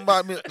tell you something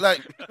about me.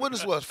 Like when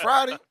this was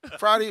Friday,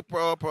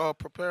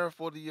 preparing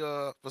for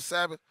the for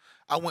Sabbath.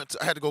 I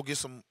had to go get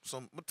some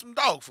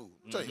dog food.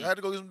 I tell you, I had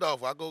to go get some dog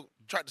food. I go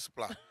Tractor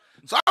Supply.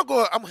 So I'll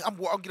go. I'm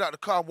get out of the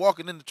car. I'm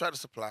walking in the Tractor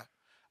Supply.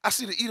 I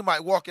see the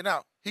Edomite walking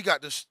out. He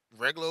got this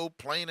regular old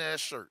plain ass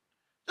shirt,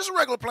 just a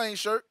regular plain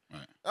shirt.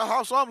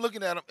 Right. So I'm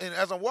looking at him, and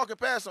as I'm walking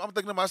past him, I'm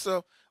thinking to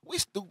myself, "We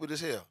stupid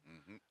as hell."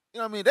 You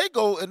know what I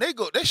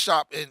mean? They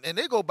shop and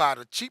they go buy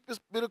the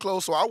cheapest bit of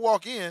clothes. So I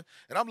walk in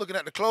and I'm looking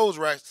at the clothes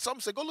rack. Some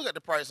say, go look at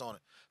the price on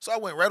it. So I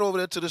went right over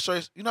there to the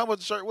shirt. You know how much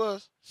the shirt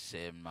was?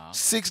 $6,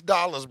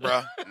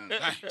 bro.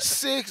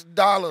 $6,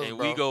 and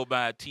bro. we go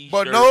buy a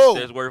T-shirt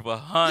that's worth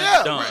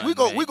 $100.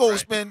 Yeah, we go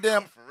spend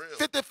damn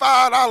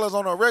 $55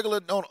 on a regular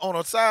on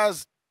a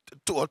size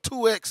to a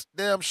 2X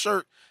damn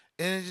shirt,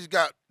 and it just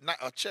got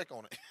a check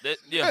on it.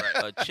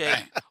 A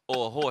check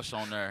or a horse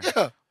on there.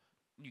 Yeah.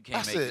 You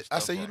can't I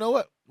said, you know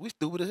what? We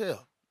stupid as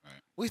hell.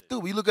 Right. We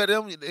stupid. You look at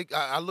them.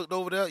 I looked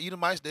over there.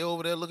 Edomites, they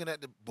over there looking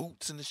at the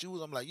boots and the shoes.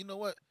 I'm like, you know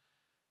what?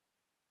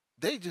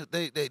 They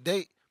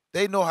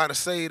know how to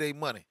save their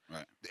money.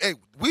 Right. Hey,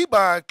 we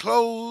buying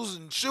clothes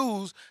and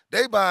shoes.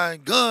 They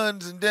buying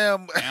guns and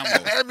damn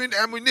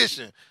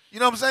ammunition. You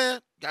know what I'm saying?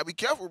 Gotta be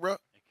careful, bro.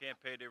 They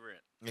can't pay their rent.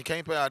 They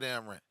can't pay our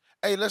damn rent.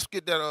 Hey, let's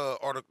get that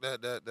article,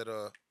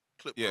 that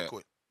clip real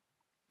quick.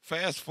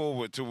 Fast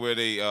forward to where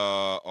they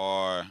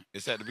are.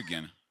 It's at the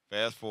beginning.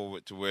 Fast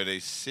forward to where they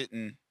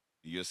sitting.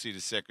 You'll see the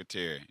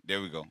secretary.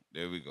 There we go.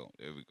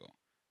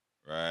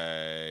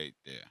 Right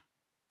there.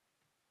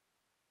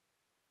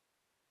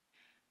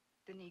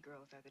 The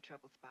Negroes are the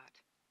trouble spot.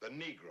 The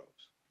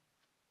Negroes.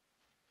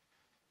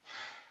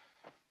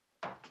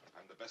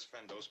 I'm the best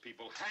friend those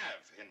people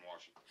have in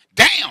Washington.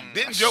 Damn!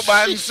 Didn't Joe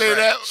Biden say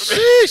that?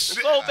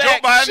 Sheesh. Go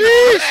back. Joe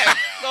Biden.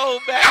 Go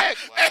back.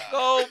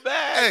 Go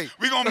back. Hey,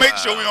 we're going to make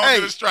sure we don't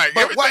get a strike.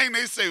 Everything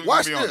they say, we're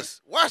going to be on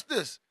it. Watch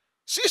this.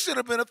 She should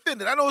have been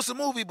offended. I know it's a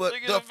movie, but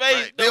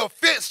the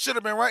offense should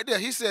have been right there.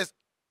 He says,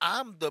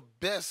 I'm the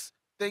best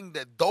thing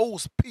that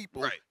those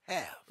people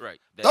have. Right.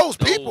 Those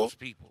people?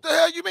 The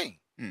hell you mean?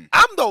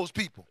 I'm those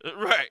people.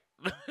 Right.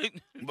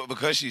 But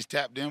because she's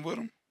tapped in with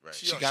him, right.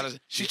 She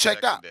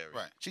checked out.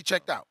 Right. She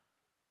checked out.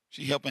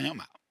 She helping him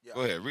out. Yeah.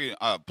 Go ahead. Read.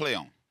 Play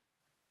on.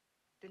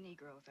 The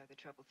Negroes are the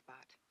trouble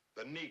spot.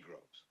 The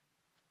Negroes.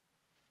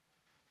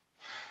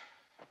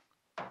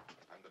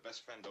 I'm the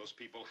best friend those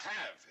people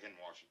have in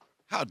Washington.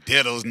 How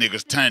dare those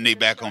niggas turn their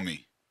back on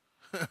me?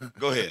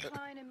 Go ahead.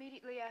 Decline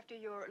immediately after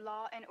your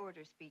law and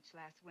order speech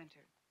last winter.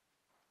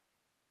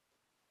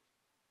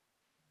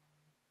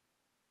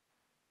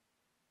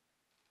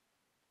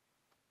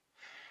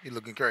 He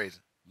looking crazy.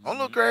 Don't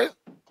look crazy.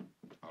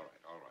 All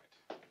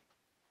right.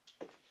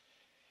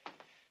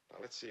 Now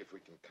let's see if we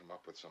can come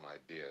up with some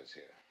ideas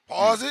here.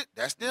 Pause it.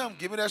 That's them.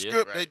 Give me that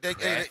script. Right.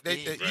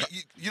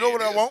 You know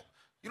what I want?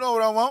 You know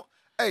what I want?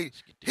 Hey,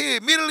 he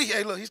immediately.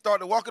 Hey, look, he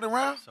started walking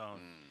around.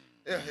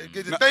 Yeah,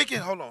 get to thinking.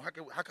 Hold on.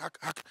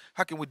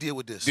 How can we deal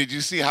with this? Did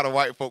you see how the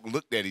white folk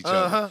looked at each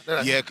other?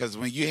 Yeah, because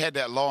when you had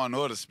that law and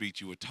order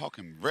speech, you were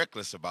talking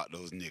reckless about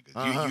those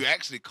niggas. You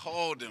actually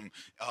called them,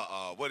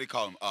 what do you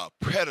call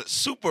them?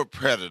 Super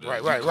predators.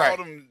 Right. You called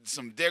them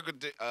some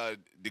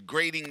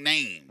degrading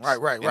names.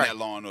 Right. In that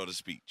law and order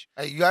speech.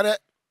 Hey, you got that?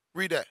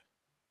 Read that.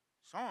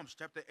 Psalms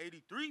chapter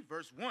 83,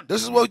 verse 1.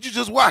 This is what you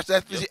just watched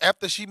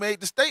after she made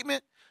the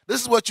statement.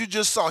 This is what you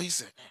just saw. He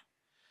said,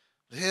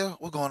 the hell,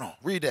 what's going on?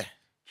 Read that.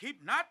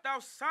 Keep not thou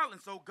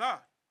silence, O God.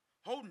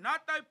 Hold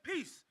not thy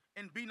peace,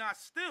 and be not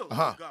still,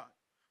 O God.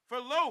 For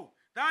lo,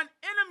 thine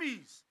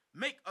enemies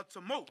make a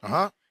tumult,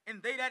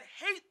 and they that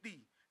hate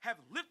thee have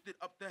lifted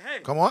up the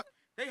head. Come on.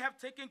 They have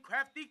taken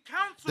crafty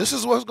counsel. This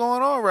is what's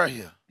going on right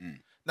here.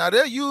 Now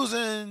they're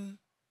using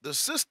the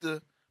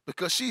sister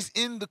because she's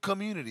in the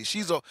community.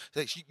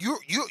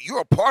 You're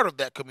a part of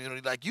that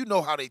community. Like, you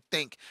know how they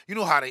think, you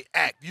know how they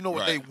act, you know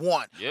what they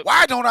want. Yep.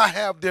 Why don't I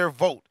have their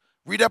vote?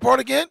 Read that part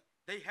again.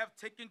 They have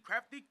taken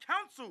crafty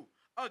counsel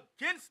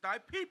against thy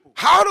people.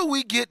 How do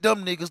we get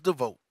them niggas to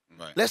vote?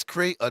 Right. Let's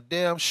create a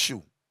damn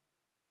shoe.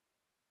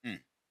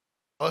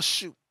 A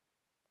shoe.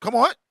 Come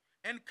on.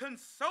 And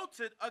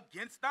consulted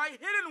against thy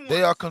hidden ones.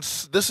 They are.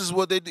 This is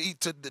what they do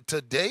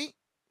today,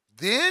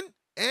 then,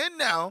 and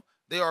now.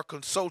 They are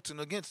consulting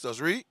against us.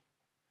 Read.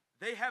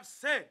 They have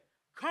said,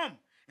 "Come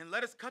and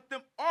let us cut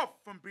them off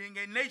from being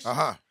a nation,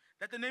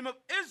 that the name of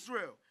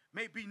Israel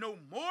may be no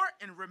more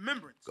in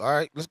remembrance." All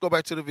right, let's go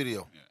back to the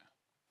video.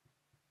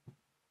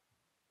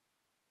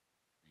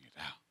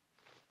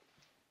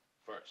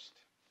 First,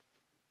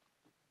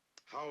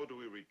 how do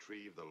we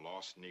retrieve the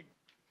lost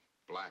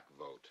black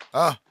vote?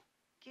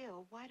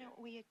 Gil, why don't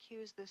we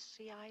accuse the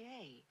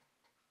CIA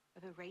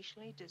of a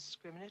racially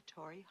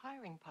discriminatory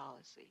hiring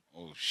policy?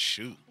 Oh,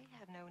 shoot. They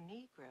have no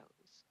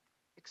Negroes,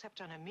 except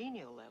on a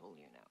menial level,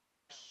 you know.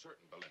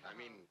 Certain, Belinda. I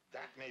mean,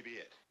 that may be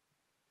it.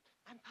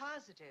 I'm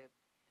positive,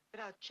 but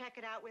I'll check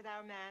it out with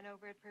our man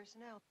over at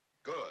Personnel.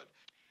 Good.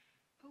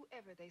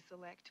 Whoever they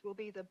select will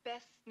be the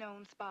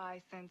best-known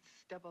spy since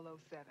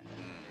 007.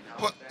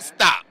 Well,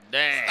 stop.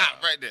 Damn.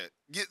 Stop right there.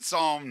 Get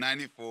Psalm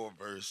 94,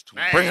 verse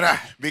 20. Bring it out.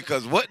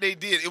 Because what they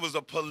did, it was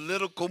a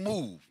political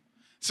move.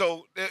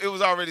 So it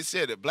was already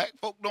said that black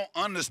folk don't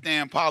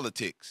understand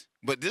politics.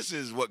 But this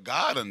is what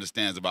God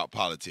understands about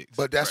politics.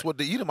 But that's what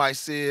the Edomites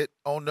said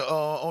on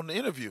the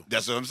interview.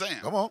 That's what I'm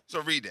saying. Come on.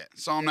 So read that.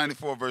 Psalm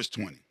 94, verse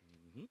 20.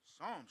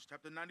 Psalms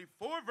chapter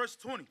 94, verse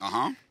 20.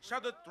 Uh-huh.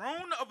 Shall the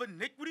throne of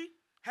iniquity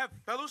have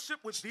fellowship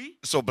with thee?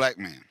 So, black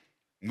man,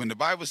 when the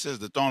Bible says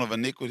the throne of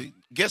iniquity,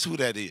 guess who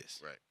that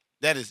is? Right.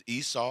 That is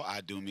Esau,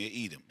 Idumea,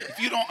 Edom. If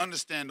you don't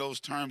understand those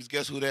terms,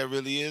 guess who that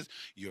really is?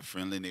 You're a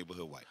friendly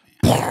neighborhood white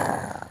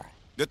man.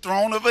 The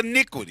throne of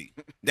iniquity,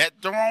 that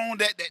throne,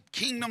 that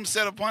kingdom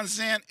set upon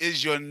sin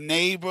is your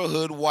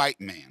neighborhood white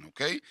man,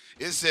 okay?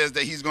 It says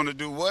that he's going to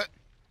do what?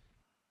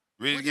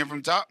 Read it again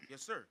from top.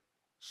 Yes, sir.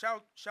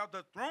 Shall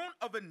the throne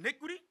of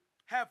iniquity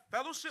have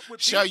fellowship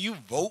with Shall thee? you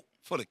vote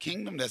for the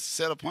kingdom that's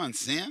set upon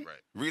sin?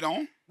 Right. Read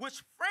on.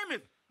 Which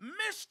frameth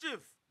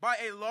mischief by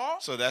a law?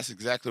 So that's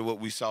exactly what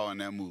we saw in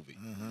that movie.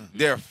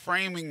 They're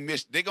framing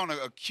they're going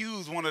to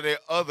accuse one of their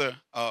other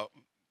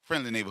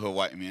friendly neighborhood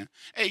white men.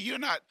 Hey, you're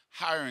not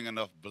hiring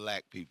enough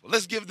black people.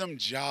 Let's give them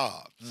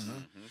jobs.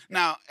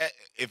 Now,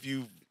 if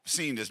you've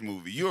seen this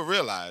movie, you'll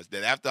realize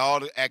that after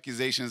all the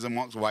accusations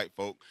amongst white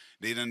folk,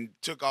 they're going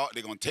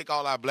to take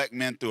all our black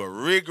men through a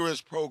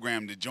rigorous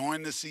program to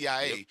join the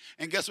CIA. Yep.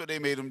 And guess what they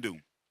made him do?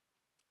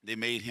 They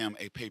made him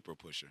a paper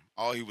pusher.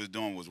 All he was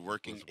doing was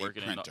working a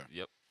printer.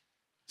 Yep.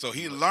 So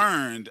he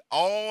learned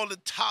all the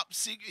top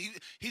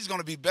secret. He's going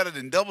to be better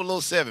than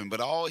 007,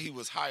 but all he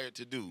was hired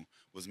to do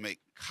was make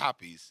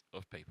copies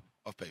of paper.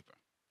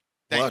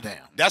 Well, damn.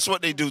 That's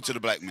what they do to the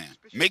black man.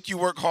 Make you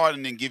work hard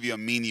and then give you a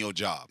menial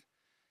job.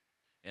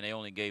 And they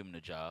only gave him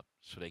the job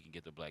so they can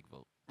get the black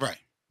vote. Right.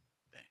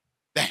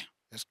 Damn.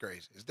 That's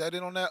crazy. Is that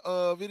it on that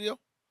video?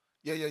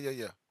 Yeah.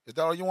 Is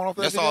that all you want off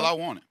that That's video? all I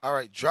wanted. All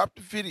right, drop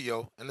the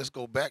video and let's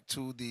go back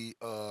to the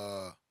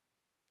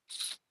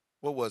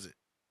what was it?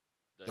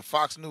 The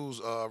Fox News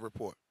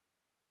report.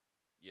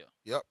 Yeah.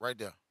 Yep, right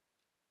there.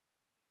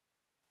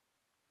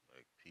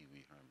 Like Pee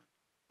Wee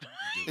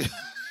Herman.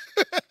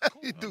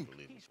 You do.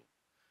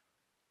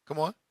 Come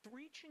on.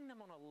 Reaching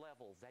them on a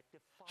level that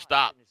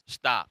defies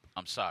Stop.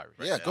 I'm sorry.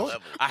 Yeah, go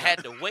ahead. I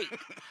had to wait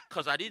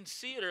because I didn't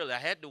see it earlier. I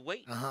had to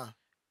wait.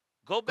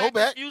 Go back.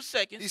 back a few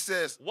seconds. He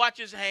says, watch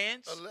his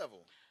hands. A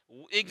level.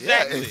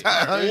 Exactly.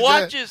 Yeah,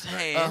 watch his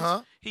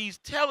hands. He's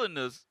telling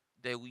us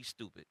that we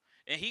stupid.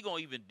 And he going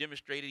to even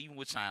demonstrate it even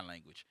with sign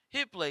language.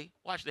 Hit play.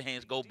 Watch the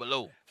hands go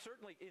below.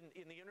 Certainly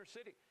in the inner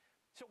city.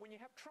 So when you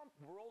have Trump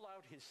roll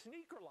out his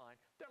sneaker line,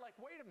 they're like,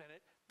 wait a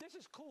minute, this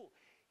is cool.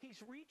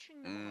 He's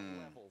reaching them on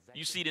a level that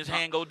You see this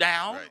hand go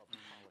down? Right.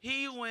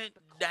 He went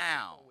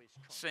down.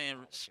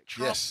 Saying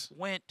Trump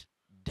went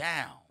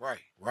down.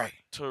 Right.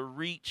 To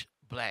reach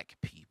black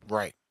people.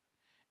 Right.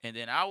 And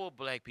then our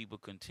black people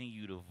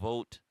continue to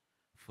vote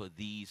for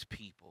these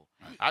people.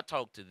 Right. I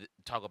talk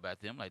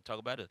about them like talk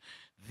about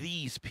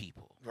these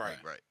people. Right.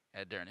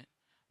 At Vernon.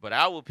 But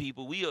our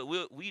people, we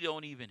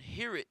don't even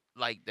hear it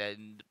like that.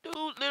 And the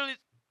dude literally,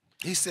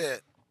 he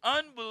said,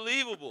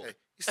 unbelievable.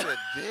 He said,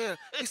 damn.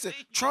 He said,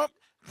 Trump,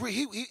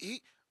 he's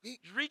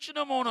reaching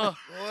them on a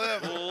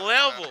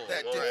level.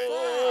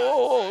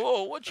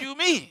 Oh, what you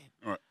mean?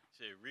 Right.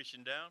 Say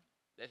reaching down.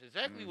 That's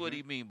exactly what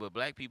he mean. But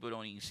black people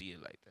don't even see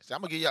it like that. So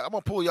I'm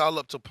gonna pull y'all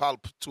up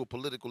to a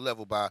political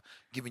level by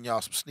giving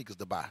y'all some sneakers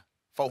to buy.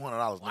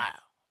 $400. Wow.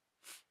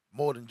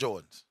 More than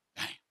Jordans.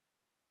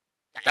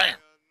 Damn.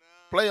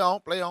 Play on.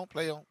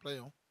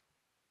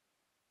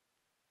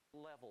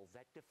 Level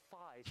that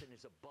defies and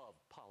is above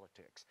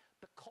politics.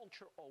 The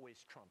culture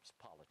always trumps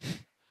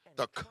politics.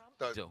 The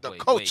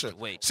culture.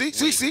 See.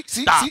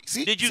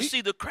 Did you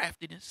see the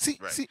craftiness? See.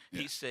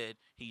 He said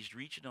he's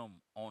reaching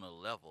them on a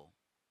level,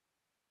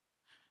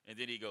 and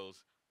then he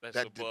goes, "That's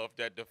That above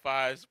that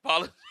defies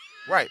policy."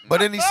 Right, but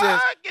then he says,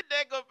 "Get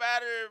that go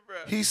out of here,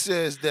 bro." he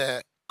says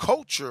that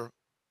culture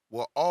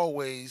will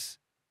always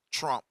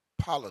trump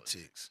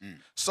politics.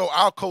 So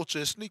our culture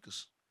is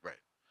sneakers. Right.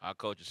 Our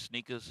culture is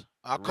sneakers.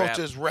 Our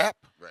culture is rap.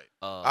 Right.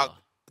 Our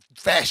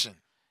fashion.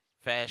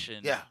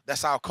 Fashion. Yeah,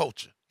 that's our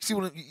culture.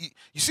 You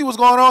see what's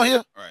going on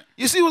here? Right.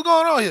 You see what's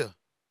going on here?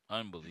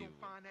 Unbelievable.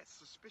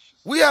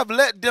 We have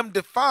let them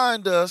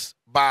define us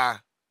by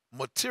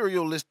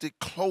materialistic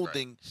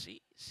clothing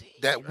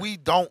that we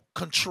don't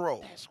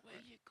control. That's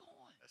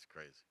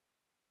crazy.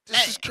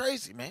 This is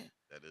crazy, man.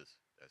 That's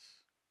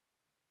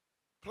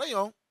Play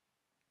on.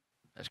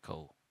 That's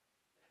cool.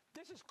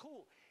 This is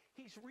cool.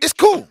 It's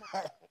cool.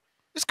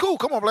 It's cool.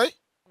 Come on, play.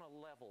 On a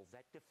level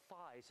that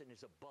defies and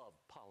is above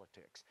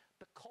politics.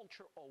 The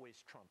culture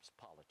always trumps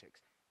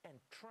politics. And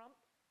Trump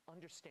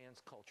understands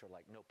culture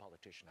like no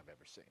politician I've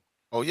ever seen.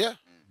 Oh, yeah?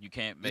 You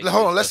can't make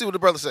Hold on. Let's see what the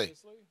brother say.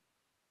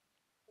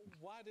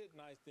 Why didn't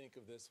I think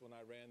of this when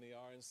I ran the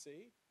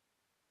RNC?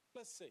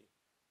 Let's see.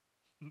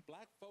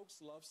 Black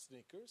folks love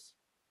sneakers,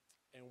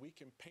 and we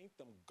can paint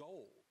them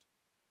gold.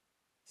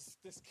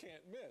 This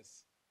can't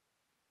miss.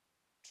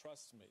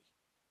 Trust me,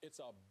 it's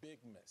a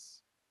big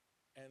miss.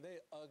 And they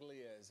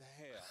ugly as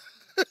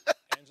hell.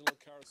 Angelo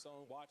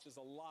Carasone watches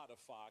a lot of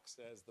Fox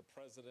as the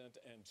president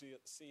and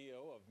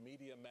CEO of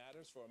Media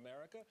Matters for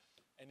America,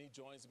 and he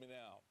joins me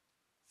now.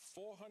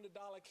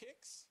 $400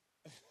 kicks?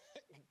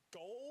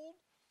 Gold?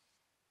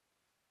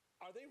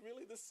 Are they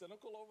really this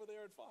cynical over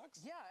there at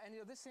Fox? Yeah, and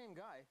this same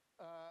guy,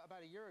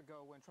 about a year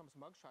ago when Trump's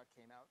mugshot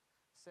came out,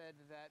 said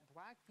that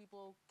black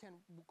people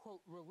can,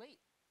 quote, relate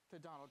to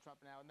Donald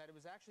Trump now, and that it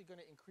was actually going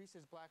to increase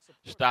his black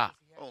support. Stop.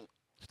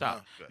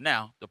 Stop.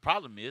 Now, the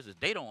problem is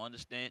they don't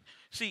understand.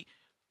 See,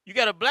 you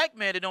got a black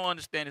man that don't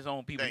understand his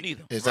own people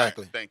neither.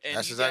 Exactly. Right.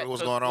 That's exactly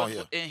what's going on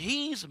here. And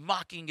he's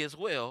mocking as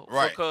well.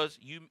 Right. Because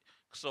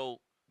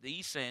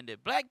he's saying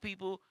that black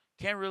people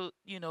can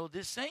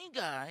this same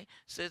guy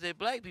says that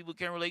black people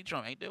can relate to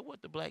Trump. Ain't that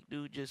what the black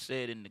dude just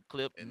said in the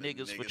clip,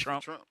 niggas for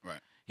Trump?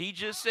 Right. He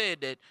just said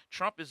that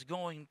Trump is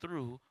going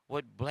through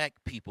what black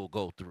people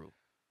go through.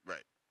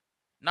 Right.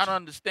 Not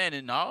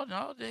understanding,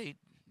 the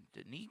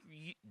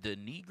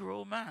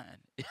Negro mind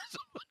is a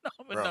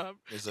phenomenon.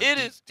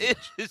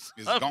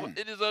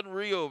 It is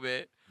unreal,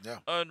 man. Yeah.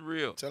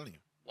 Unreal. I'm telling you.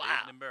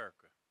 Wow. In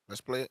America.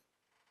 Let's play it.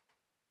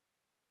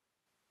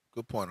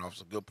 Good point,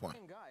 officer. Good point.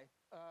 Same guy,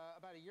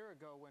 about a year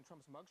ago when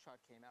Trump's mugshot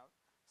came out,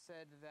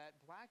 said that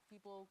black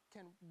people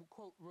can,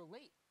 quote,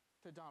 relate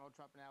to Donald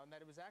Trump now, and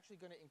that it was actually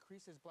going to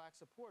increase his black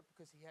support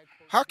because he had,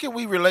 quote, How can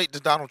we relate to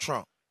Donald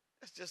Trump?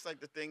 It's just like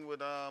the thing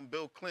with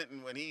Bill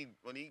Clinton when he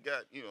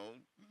got,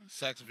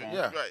 saxophone.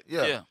 Yeah. Right.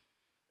 Yeah.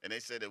 And they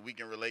said that we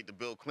can relate to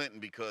Bill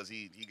Clinton because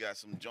he got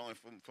some joint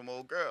from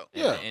old girl.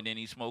 Yeah. And then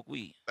he smoked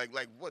weed.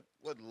 Like what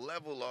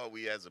level are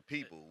we as a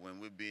people when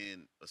we're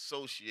being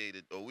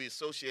associated, or we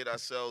associate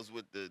ourselves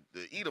with the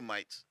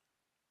Edomites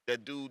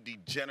that do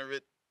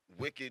degenerate,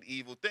 wicked,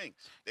 evil things?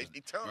 They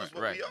telling us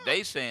what we are.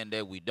 They saying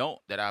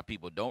that our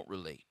people don't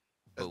relate.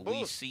 That's But we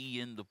bullshit. see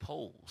in the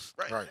polls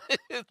Right.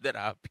 that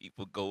our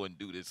people go and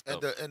do this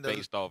stuff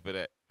based off of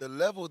that. The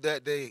level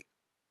that they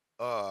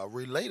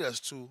relate us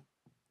to,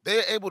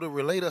 they're able to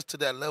relate us to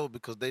that level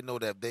because they know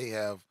that they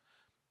have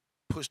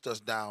pushed us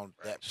down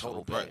that total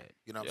So bad. bad.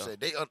 You know what Yeah. I'm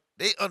saying?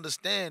 They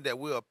understand that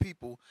we're a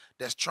people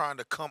that's trying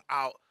to come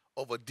out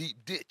of a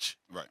deep ditch.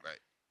 Right.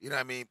 You know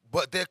what I mean?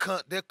 But they're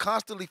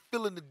constantly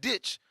filling the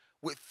ditch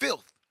with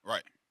filth.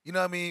 Right. You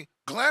know what I mean?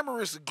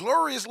 Glamorous,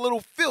 glorious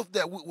little filth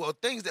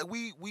things that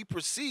we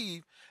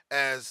perceive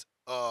as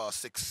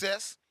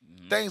success,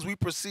 things we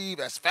perceive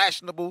as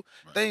fashionable,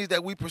 things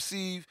that we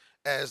perceive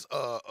as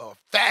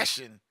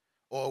fashion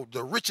or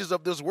the riches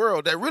of this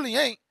world that really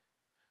ain't.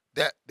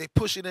 That they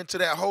push it into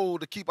that hole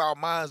to keep our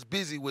minds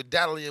busy with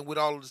daddling with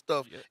all of the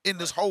stuff in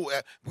this hole.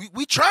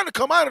 We trying to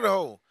come out of the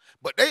hole,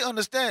 but they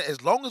understand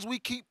as long as we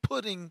keep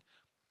putting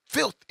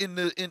filth in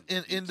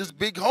this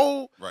big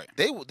hole, right?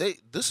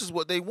 This is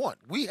what they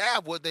want. We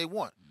have what they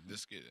want.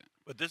 Let's get it.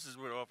 But this is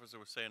what the officer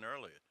was saying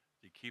earlier.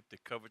 To keep the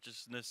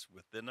covetousness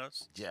within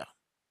us. Yeah.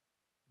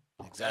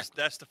 Exactly.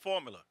 That's the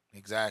formula.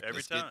 Exactly.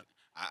 Every time.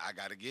 I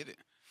got to get it.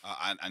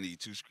 I need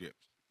two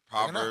scripts.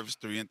 Proverbs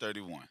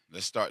 3:31.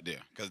 Let's start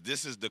there, because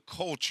this is the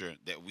culture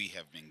that we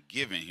have been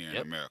given here in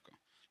America.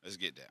 Let's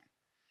get that,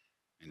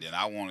 and then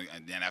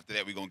and then after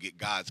that we're gonna get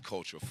God's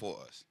culture for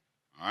us.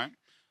 All right,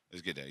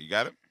 let's get that. You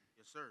got it?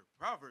 Yes, sir.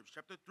 Proverbs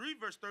chapter 3,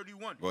 verse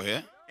 31. Go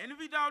ahead.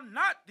 Envy thou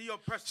not the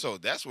oppressor. So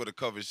that's where the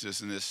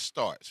covetousness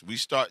starts. We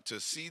start to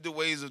see the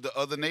ways of the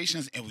other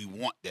nations, and we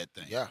want that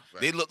thing. Yeah.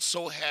 They look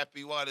so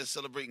happy while they're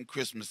celebrating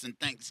Christmas and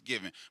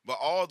Thanksgiving, but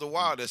all the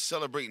while they're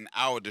celebrating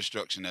our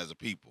destruction as a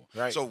people.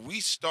 Right. So we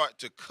start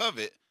to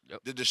covet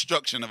the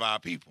destruction of our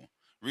people.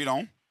 Read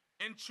on.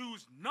 And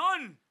choose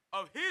none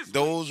of his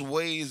Those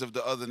ways of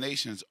the other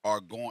nations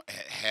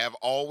have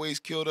always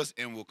killed us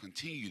and will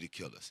continue to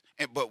kill us.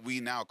 But we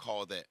now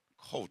call that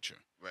culture.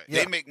 Right.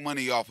 They make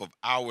money off of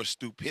our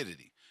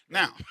stupidity.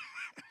 Now,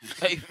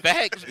 hey,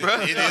 facts, bro.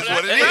 It is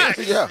what it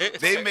is. Yeah.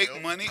 They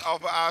make money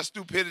off of our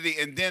stupidity,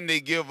 and then they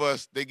give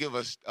us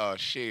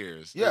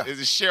shares. Yeah.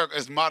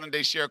 It's modern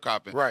day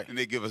sharecropping. Right. And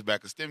they give us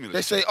back a stimulus.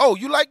 They say, "Oh,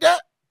 you like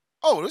that?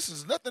 Oh, this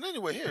is nothing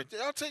anyway. Here,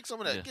 I'll take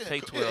some of that. Yeah,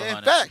 take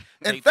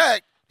In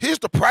fact, here's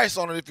the price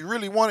on it. If you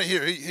really want it,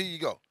 here you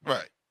go.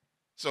 Right.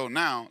 So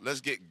now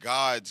let's get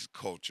God's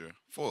culture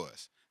for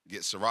us.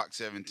 Get Sirach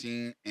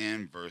 17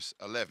 and verse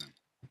 11.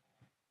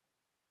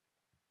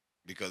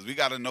 Because we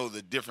got to know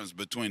the difference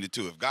between the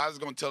two. If God is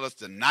going to tell us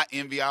to not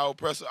envy our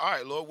oppressor, all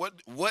right, Lord,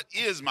 what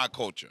is my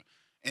culture?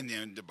 And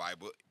then the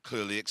Bible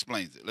clearly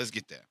explains it. Let's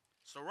get that.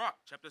 Sirach,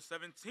 chapter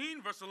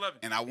 17, verse 11.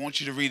 And I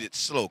want you to read it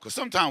slow, because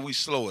sometimes we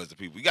slow as the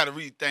people. We got to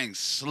read things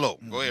slow.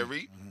 Go ahead,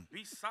 read.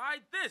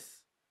 Beside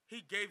this,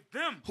 he gave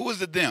them. Who is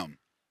the them?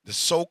 The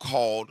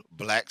so-called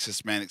blacks,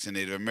 Hispanics, and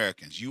Native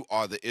Americans. You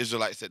are the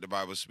Israelites that the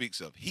Bible speaks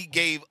of. He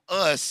gave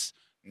us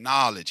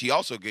knowledge. He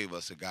also gave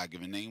us a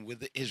God-given name with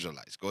the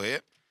Israelites. Go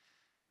ahead.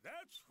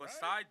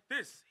 Beside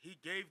this, he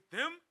gave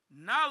them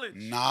knowledge.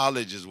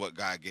 Knowledge is what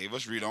God gave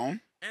us. Read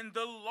on. And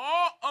the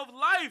law of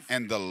life.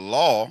 And the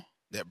law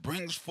that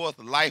brings forth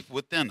life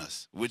within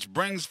us, which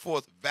brings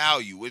forth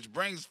value, which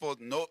brings forth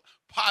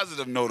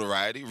positive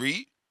notoriety.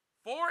 Read.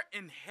 For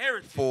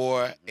inheritance.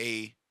 For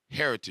a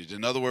heritage.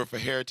 Another word for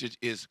heritage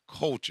is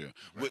culture.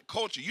 Right. With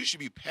culture, you should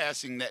be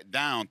passing that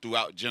down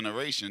throughout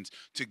generations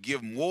to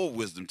give more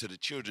wisdom to the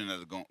children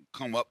that are going to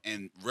come up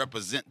and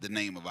represent the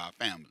name of our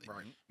family.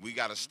 Right. We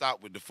got to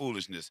stop with the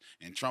foolishness,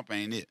 and Trump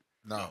ain't it.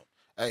 No.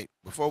 Hey,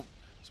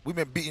 we've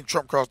been beating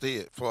Trump across the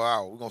head for an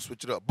hour. We're going to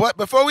switch it up. But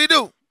before we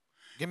do,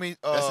 give me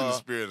that's in the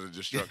spirit of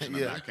destruction.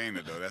 Yeah. Of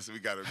Canaan, though. We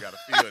gotta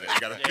feel that.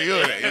 You gotta feel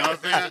that. You know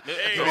what I'm saying?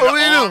 Hey, what we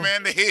do?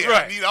 Man, the head.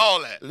 Right. I need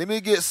all that. Let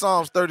me get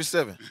Psalms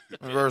 37,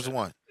 verse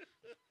 1.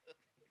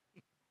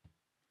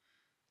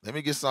 Let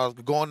me get Psalms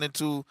going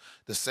into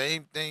the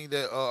same thing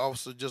that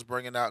also just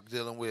bringing out,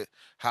 dealing with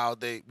how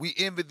we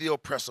envy the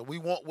oppressor. We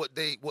want what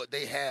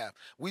they have.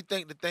 We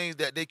think the things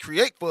that they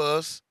create for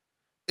us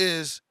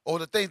or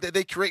the things that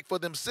they create for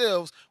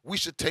themselves, we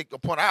should take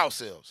upon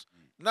ourselves.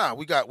 Nah,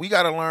 we got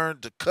to learn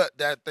to cut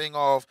that thing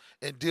off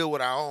and deal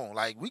with our own.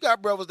 Like, we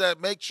got brothers that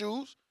make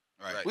shoes.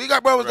 Right. We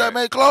got brothers that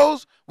make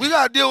clothes. We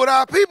got to deal with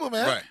our people,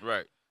 man.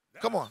 Right.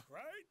 Come on.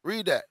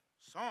 Read that.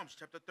 Psalms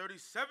chapter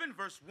 37,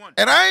 verse 1.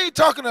 And I ain't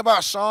talking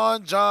about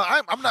Sean, John.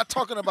 I'm not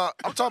talking about.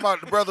 I'm talking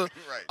about the brother.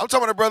 Right. I'm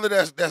talking about the brother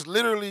that's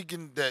literally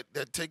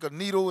that take a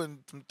needle and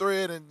some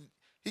thread and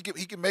he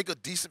can make a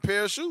decent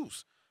pair of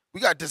shoes. We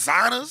got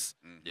designers.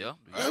 Yeah.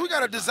 We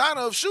got a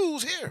designer of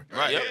shoes here.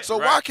 Right. Yeah. So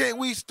why can't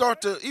we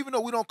start to, even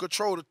though we don't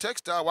control the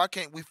textile, why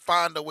can't we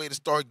find a way to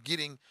start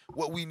getting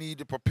what we need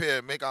to prepare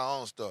and make our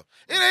own stuff?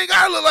 It ain't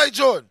got to look like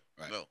Jordan.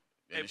 Right. No.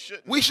 And it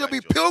shouldn't We look should like be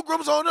Jordan.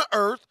 pilgrims on the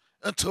earth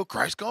until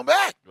Christ come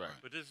back. Right.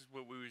 But this is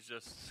what we was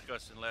just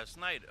discussing last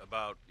night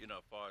about, as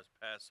far as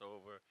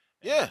Passover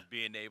and Yeah.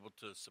 being able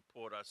to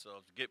support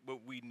ourselves, get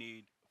what we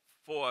need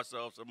for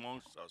ourselves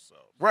amongst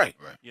ourselves. Right.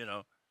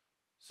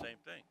 Same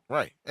thing.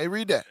 Right. Hey,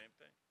 read that. Same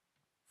thing.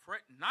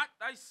 Fret not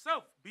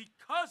thyself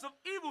because of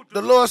evildoers.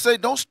 The Lord say,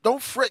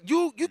 don't fret.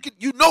 You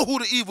know who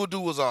the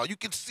evildoers are. You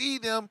can see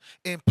them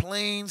in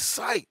plain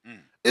sight.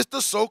 It's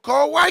the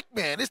so-called white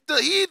man. It's the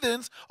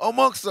heathens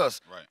amongst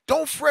us. Right.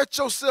 Don't fret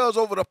yourselves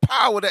over the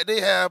power that they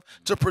have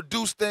to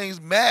produce things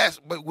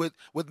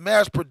with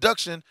mass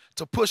production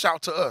to push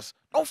out to us.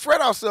 Don't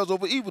fret ourselves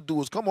over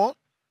evildoers. Come on.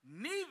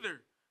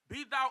 Neither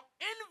be thou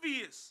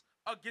envious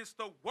against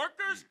the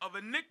workers of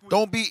iniquity.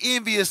 Don't be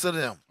envious of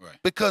them. Right.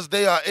 Because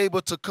they are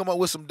able to come up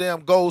with some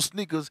damn gold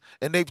sneakers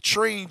and they've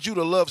trained you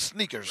to love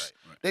sneakers.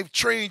 Right. They've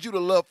trained you to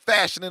love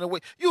fashion in a way.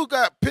 You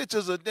got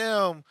pictures of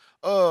damn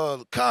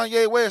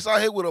Kanye West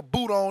out here with a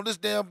boot on. This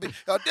damn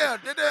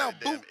damn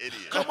boot idiot.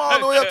 come all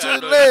the way up to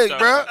his leg,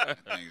 bro.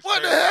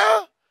 What the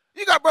hell?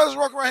 You got brothers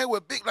walking around here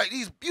with big like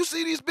these. You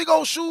see these big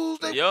old shoes?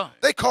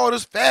 They call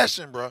this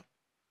fashion, bro.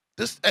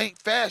 This ain't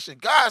fashion.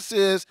 God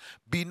says,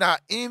 "Be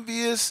not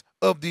envious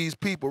of these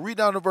people." Read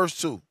down to verse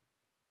 2.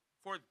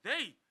 For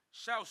they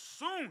shall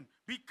soon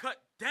be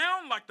cut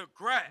down like the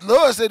grass.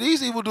 Lord said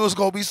these evildoers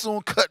gonna be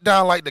soon cut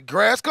down like the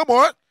grass. Come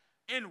on.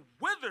 And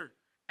wither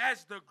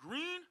as the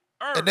green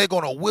herb. And they're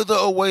gonna wither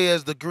away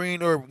as the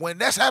green herb. When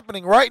that's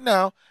happening right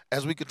now,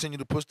 as we continue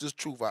to push this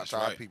truth out to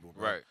our people,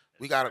 bro. Right.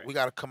 We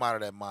gotta come out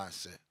of that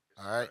mindset.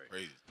 All right.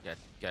 Crazy.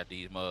 Got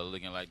these mother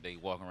looking like they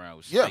walking around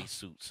with Yeah. space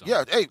suits on.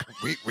 Yeah. Hey,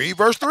 read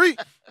verse 3.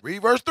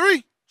 Read verse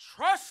 3.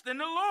 Trust in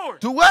the Lord.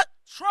 Do what?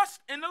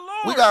 Trust in the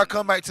Lord. We gotta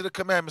come back to the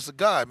commandments of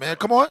God, man.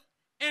 Come on.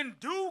 And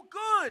do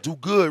good. Do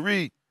good.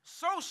 Read.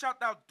 So shalt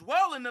thou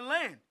dwell in the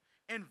land,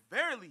 and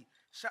verily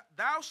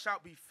thou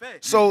shalt be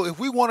fed. So if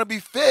we want to be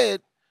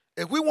fed,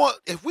 if we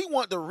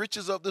want the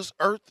riches of this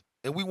earth,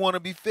 and we want to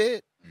be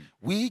fed,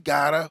 we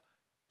gotta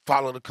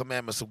follow the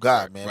commandments of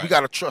God, man. We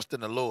gotta trust in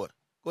the Lord.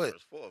 Go ahead.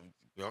 Verse 4.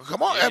 Yo,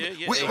 come on. Yeah, Hey,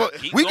 yeah, we yeah. we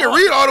Keep can going.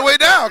 read all the way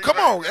down. Come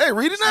on. Hey,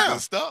 read it Some now.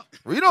 good stuff.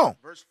 Read on.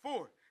 Verse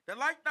 4.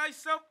 Delight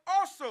thyself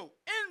also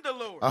in the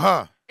Lord,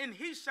 Uh-huh. and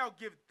he shall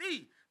give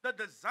thee the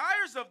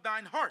desires of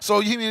thine heart. So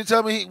you mean to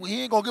tell me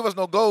he ain't gonna give us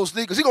no gold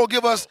sneakers? He gonna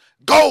give us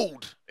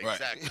gold.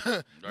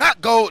 Exactly.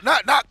 Not gold,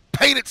 not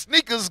painted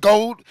sneakers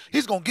gold.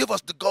 He's gonna give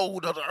us the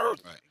gold of the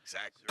earth. Right.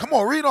 Exactly. Come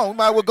on, read on. We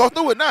might as well go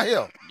through it now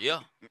here.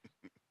 Yeah.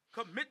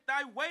 Commit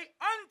thy way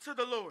unto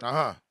the Lord.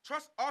 Uh-huh.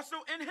 Trust also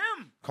in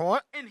him, Come on.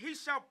 and he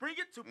shall bring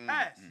it to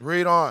pass.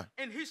 Read on.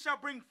 And he shall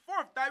bring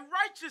forth thy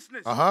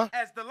righteousness Uh-huh.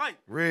 as the light,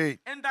 Read.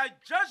 and thy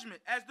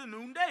judgment as the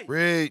noonday.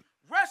 Read.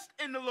 Rest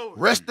in the Lord.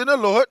 Rest in the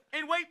Lord.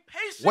 And wait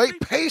patiently.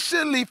 Wait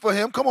patiently for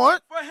him. Come on.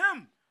 For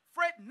him.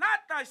 Fret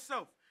not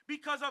thyself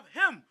because of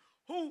him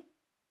who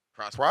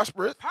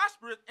Prospereth.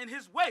 prospereth in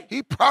his way.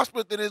 He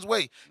prospereth in his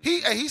way.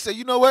 He said,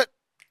 you know what?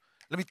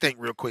 Let me think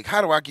real quick. How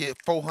do I get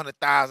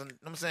 400,000? You know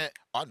what I'm saying?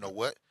 I know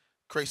what.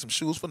 Create some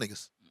shoes for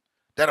niggas.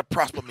 That'll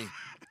prosper me. You know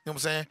what I'm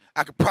saying?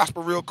 I can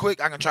prosper real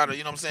quick. I can try to,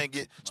 you know what I'm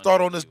saying,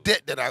 start on this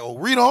debt that I owe.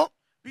 Read on.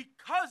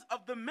 Because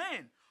of the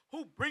man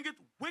who bringeth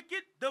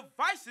wicked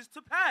devices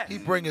to pass. He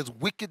bring his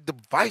wicked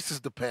devices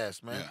to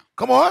pass, man. Yeah.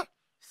 Come on.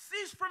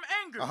 Cease from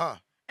anger. Uh-huh.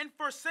 And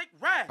forsake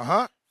wrath.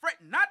 Uh-huh. Fret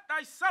not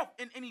thyself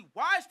in any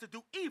wise to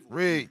do evil.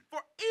 Read.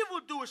 For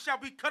evildoers shall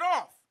be cut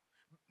off.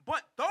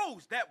 But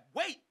those that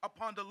wait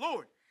upon the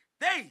Lord,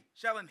 they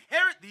shall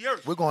inherit the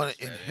earth. We're going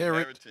to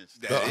inherit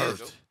the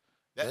earth.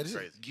 That's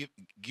crazy.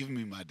 Give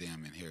me my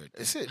damn inheritance.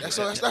 That's it.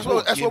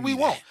 Right. That's what we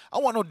want. I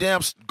want no damn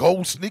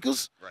gold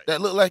sneakers Right.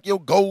 that look like your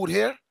gold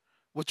hair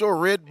with your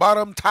red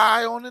bottom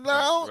tie on it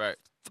now. Right.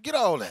 Forget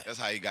all that. That's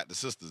how you got the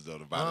sisters though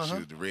to buy the Uh-huh.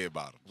 shoes, the red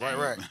bottom.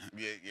 Right.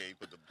 Yeah, you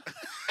put the.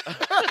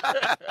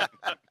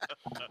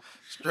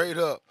 Straight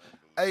up.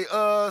 Hey,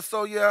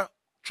 so yeah,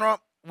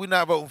 Trump, we're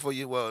not voting for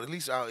you. Well, at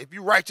least if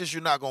you're righteous,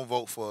 you're not gonna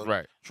vote for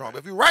Right. Trump.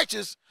 If you're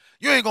righteous,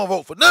 you ain't gonna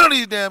vote for none of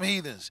these damn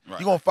heathens. Right.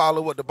 You're gonna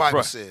follow what the Bible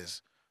Right.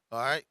 says. All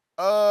right.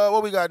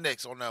 What we got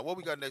next on that? What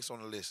we got next on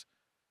the list?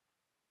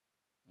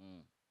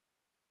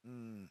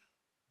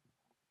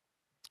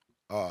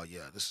 Oh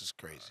yeah, this is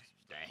crazy.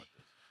 Dang.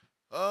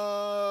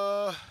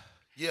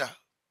 Yeah.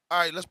 All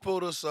right, let's pull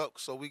this up.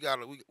 So we got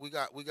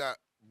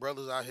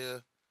brothers out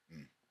here,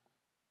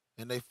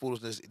 and they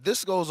foolishness.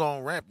 This goes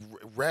on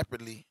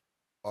rapidly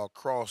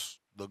across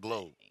the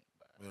globe,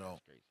 you know.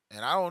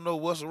 And I don't know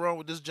what's wrong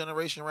with this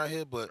generation right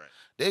here, but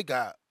they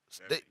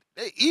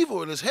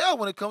evil as hell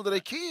when it comes to their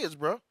kids,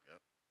 bro.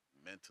 Yep.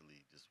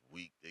 Mentally, just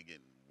weak. They're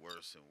getting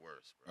worse and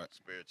worse, bro. Right.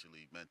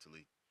 Spiritually,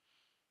 mentally.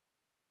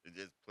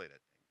 Just play that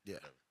thing. Yeah.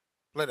 Whatever.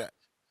 Play that.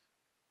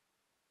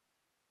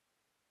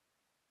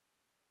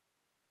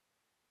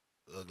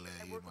 Ugly.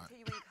 And we're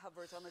continuing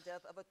coverage on the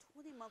death of a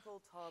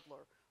 20-month-old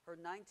toddler. Her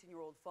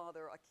 19-year-old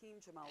father,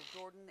 Akeem Jamal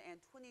Jordan, and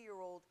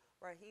 20-year-old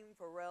Raheem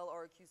Farrell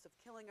are accused of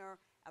killing her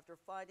after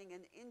fighting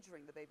and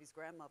injuring the baby's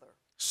grandmother.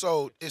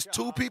 So it's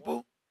two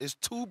people? It's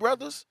two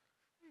brothers?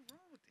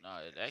 No,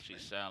 it actually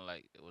sounded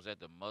like was that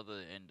the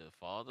mother and the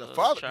father. The of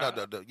father, child?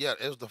 no, yeah,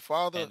 it was the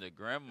father and the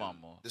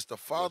grandmama. It's the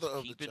father was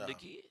of the keeping child. the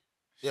kid.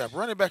 Yeah,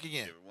 run it back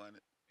again.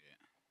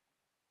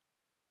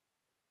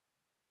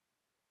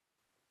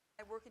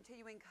 And we're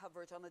continuing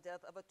coverage on the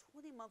death of a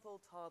 20-month-old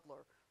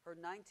toddler. Her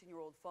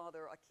 19-year-old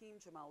father,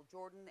 Akeem Jamal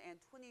Jordan, and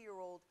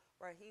 20-year-old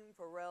Raheem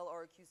Farrell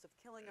are accused of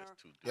killing her.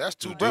 Yeah, that's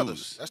two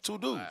brothers. That's two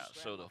dudes. Wow,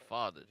 so the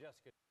father.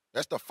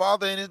 That's the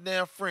father and his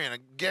damn friend, I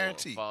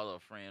guarantee. Father, a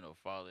friend, or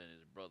father and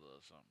his brother or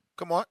something.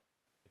 Come on.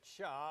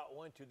 Shah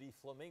went to the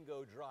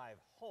Flamingo Drive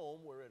home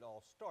where it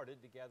all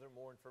started to gather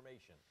more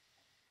information.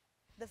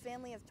 The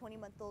family of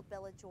 20-month-old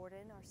Bella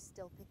Jordan are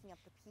still picking up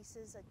the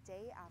pieces a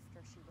day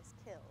after she was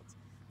killed.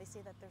 They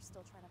say that they're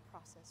still trying to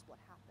process what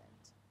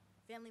happened.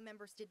 Family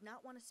members did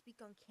not want to speak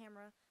on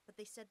camera, but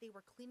they said they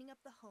were cleaning up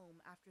the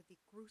home after the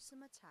gruesome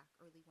attack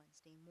early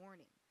Wednesday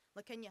morning.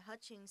 LaKenya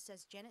Hutchings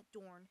says Janet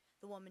Dorn,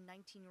 the woman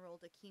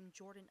 19-year-old Akeem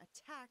Jordan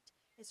attacked,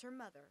 is her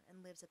mother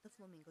and lives at the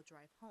Flamingo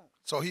Drive home.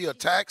 So he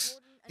attacks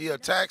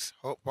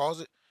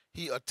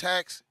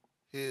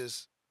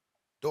his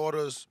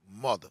daughter's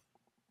mother.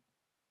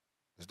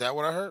 Is that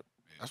what I heard?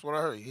 Yeah. That's what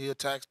I heard. He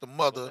attacks the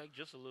mother.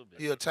 Just a little bit.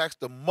 He attacks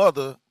the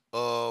mother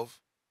of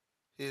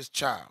his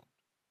child.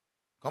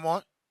 Come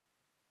on.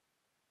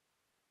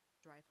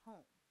 Drive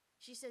home.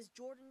 She says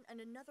Jordan and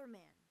another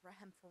man,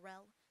 Raheem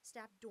Farrell,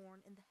 stabbed Dorn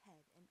in the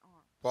head and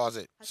arm. Pause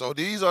it. So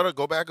these are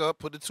go back up.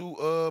 Put the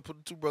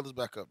two brothers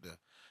back up there.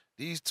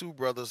 These two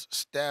brothers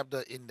stabbed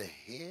her in the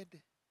head.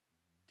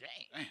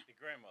 Dang. The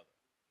grandmother.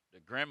 The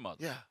grandmother.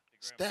 Yeah.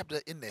 Stabbed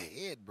her in the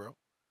head, bro.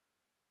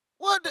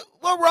 What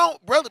wrong,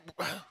 brother?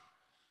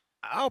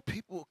 Our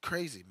people are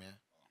crazy, man.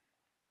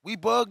 We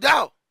bugged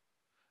out.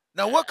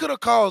 Now, what could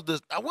have caused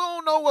this? We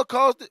don't know what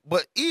caused it,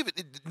 but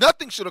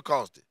nothing should have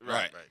caused it.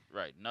 Right.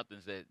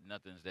 Nothing's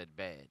that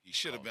bad. He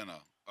should have been a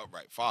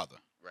upright father.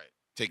 Right.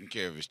 Taking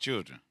care of his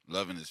children,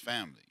 loving his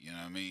family. You know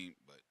what I mean?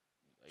 But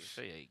like you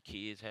say, hey,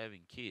 kids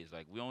having kids.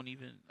 Like we don't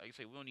even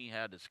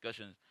have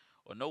discussions,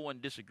 or no one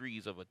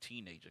disagrees of a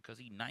teenager because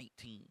he's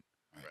 19.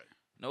 Right.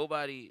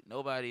 Nobody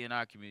in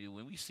our community,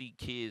 when we see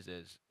kids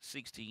as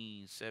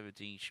 16,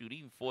 17, shoot,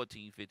 even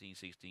 14, 15,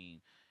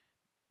 16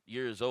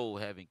 years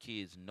old having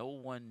kids, no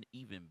one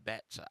even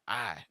bats an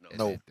eye at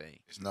that thing.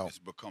 It's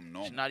become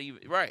normal. It's not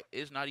even right.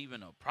 It's not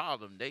even a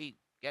problem. They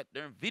got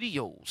their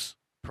videos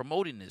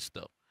promoting this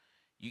stuff.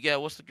 You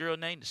got, what's the girl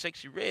name? The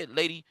Sexy Red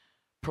lady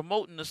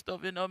promoting the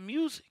stuff in her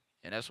music,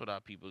 and that's what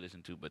our people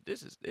listen to. But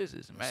this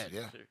is magic.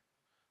 Yeah.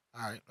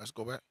 All right, let's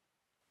go back.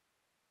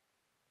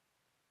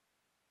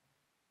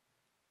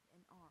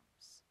 In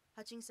arms.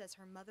 Hutchings says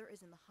her mother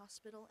is in the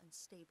hospital and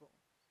stable.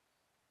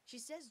 She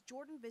says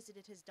Jordan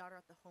visited his daughter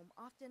at the home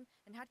often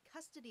and had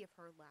custody of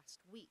her last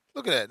week.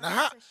 Look at that.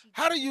 Now,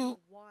 how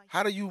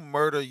do you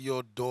murder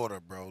your daughter,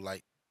 bro?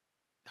 Like,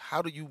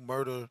 how do you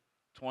murder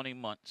 20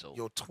 months old?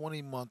 Your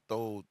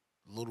 20-month-old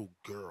little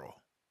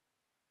girl.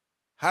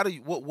 How do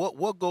you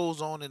what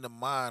goes on in the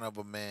mind of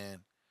a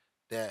man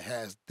that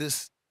has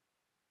this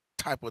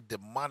type of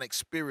demonic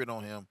spirit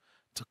on him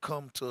to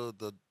come to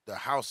the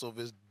house of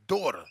his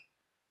daughter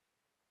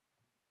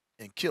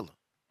and kill her?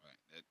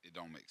 Right. It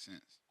don't make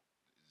sense.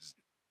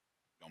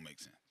 Don't make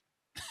sense.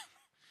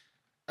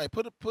 Hey,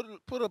 put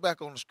her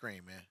back on the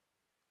screen, man.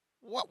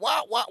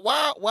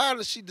 Why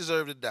does she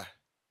deserve to die?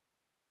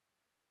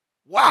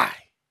 Why?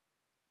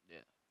 Yeah,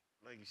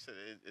 like you said,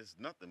 it's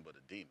nothing but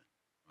a demon.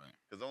 Right.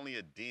 Because only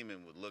a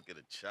demon would look at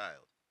a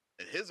child,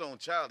 and his own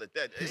child at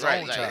that. His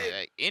own child,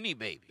 like any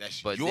baby.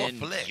 That's but your then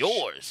flesh.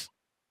 Yours.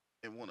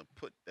 And want to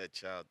put that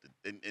child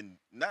and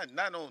not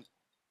on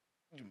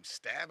you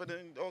stab it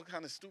and all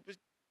kind of stupid.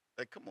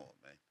 Like, come on,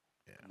 man.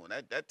 Yeah. Come on,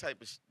 that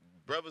type of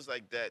brothers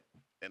like that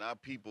and our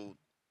people.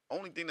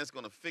 Only thing that's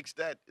gonna fix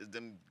that is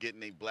them getting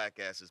their black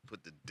asses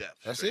put to death.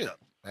 That's straight it. Up.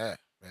 Yeah.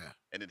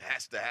 And it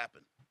has to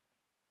happen.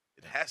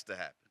 It has to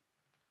happen.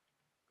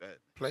 Go ahead.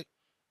 Play.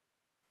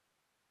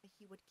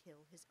 He would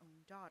kill his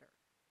own daughter.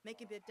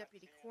 Macon-Bibb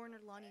Deputy Coroner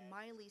Lonnie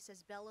Miley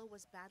says Bella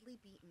was badly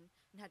beaten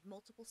and had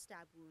multiple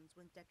stab wounds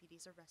when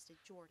deputies arrested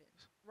Jordan.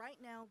 Right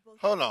now, both.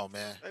 Hold on,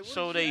 man. Hey,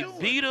 So they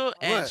beat her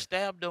and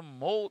stabbed her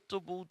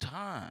multiple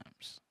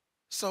times.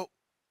 So,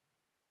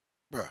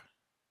 bruh,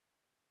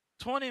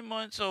 20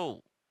 months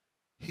old.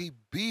 He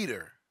beat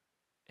her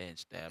and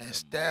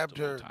stabbed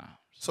her. Times.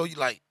 So you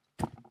like,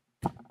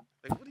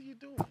 what are you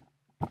doing?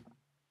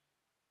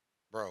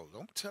 Bro,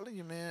 I'm telling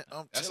you, man.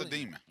 That's a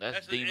demon.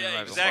 That's demon.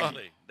 Yeah,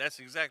 exactly. That's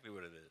exactly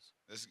what it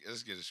is.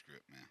 Let's get a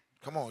script, man.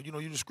 Come on, you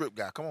the script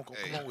guy. Come on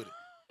with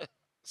it.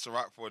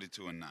 Sirach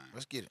 42:9.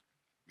 Let's get it.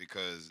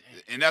 Because,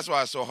 and that's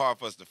why it's so hard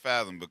for us to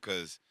fathom,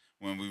 because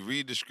when we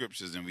read the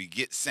scriptures and we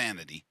get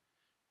sanity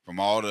from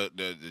all the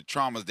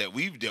traumas that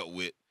we've dealt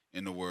with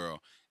in the world,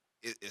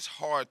 it's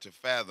hard to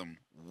fathom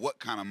what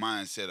kind of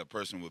mindset a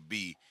person would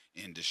be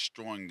in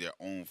destroying their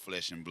own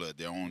flesh and blood,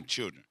 their own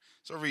children.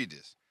 So read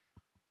this.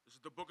 This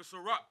is the book of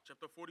Sirach,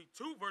 chapter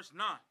 42, verse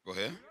 9. Go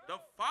ahead. The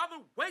father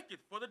waketh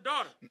for the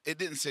daughter. It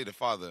didn't say the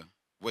father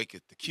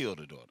waketh to kill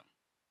the daughter.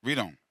 Read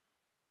on.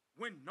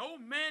 When no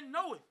man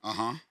knoweth,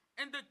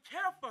 and the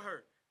care for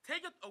her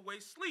taketh away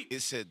sleep.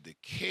 It said the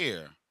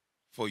care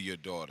for your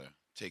daughter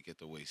taketh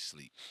away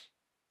sleep.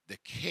 The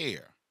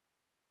care.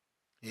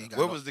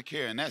 Where was the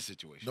care in that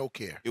situation? No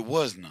care. It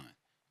was none.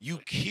 You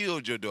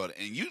killed your daughter.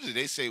 And usually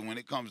they say when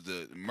it comes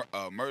to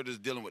murders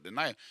dealing with the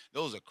knife,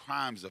 those are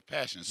crimes of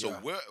passion. So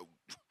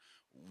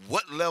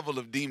what level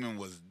of demon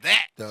was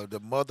that? The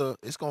mother,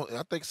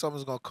 I think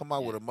something's gonna come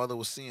out where the mother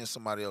was seeing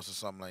somebody else or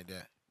something like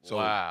that. So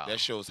that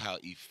shows how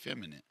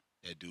effeminate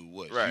that dude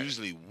was. Right.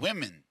 Usually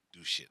women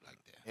do shit like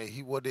that.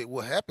 Hey,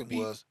 what happened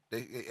was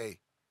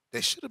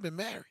they should have been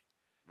married.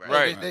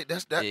 Right.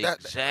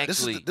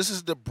 Exactly. This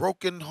is the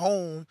broken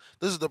home.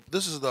 This is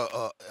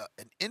the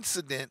an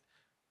incident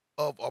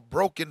of a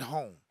broken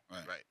home.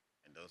 Right.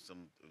 And those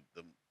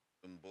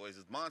them boys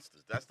is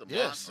monsters. That's the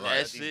monsters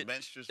that these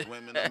menstruous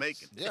women are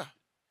making. Yeah.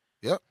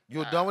 Yep.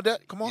 You done with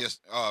that? Come on. Yes.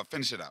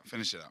 Finish it out.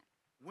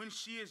 When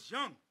she is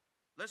young,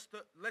 lest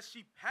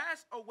she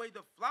pass away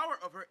the flower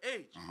of her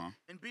age,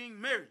 and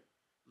being married,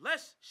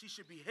 lest she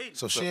should be hated.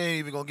 So she ain't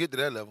even gonna get to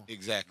that level.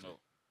 Exactly. No.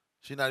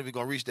 She's not even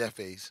gonna reach that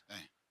phase. Dang.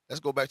 Let's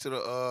go back to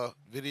the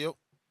video.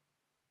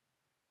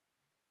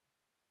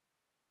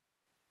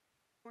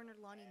 Coroner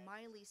Lonnie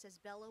Miley says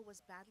Bella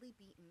was badly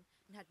beaten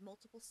and had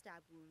multiple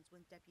stab wounds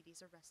when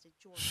deputies arrested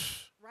Jordan.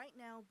 Right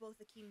now, both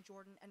Akeem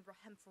Jordan and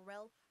Rahem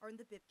Farrell are in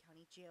the Bibb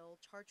County Jail,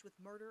 charged with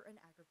murder and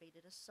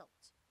aggravated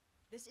assault.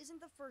 This isn't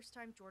the first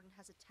time Jordan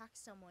has attacked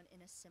someone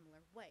in a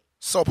similar way.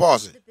 So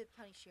pause it. The Bibb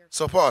County Sheriff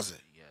So pause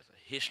it. He has a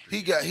history.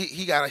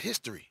 He got a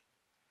history.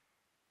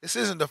 This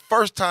isn't the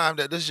first time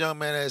that this young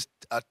man has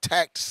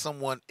attacked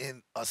someone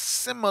in a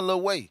similar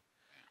way.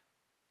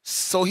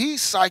 So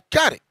he's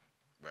psychotic.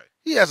 Right.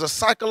 He has a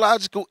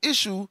psychological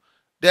issue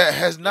that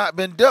has not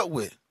been dealt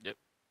with. Yep.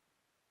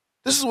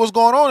 This is what's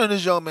going on in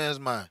this young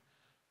man's mind.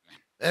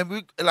 And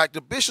we, like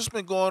the bishop's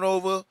been going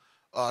over,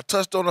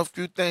 touched on a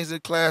few things in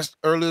class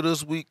earlier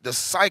this week, the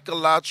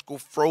psychological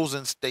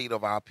frozen state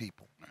of our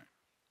people.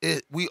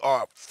 Right. We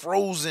are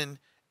frozen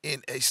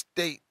in a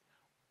state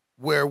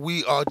where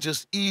we are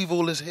just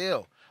evil as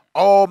hell.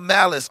 All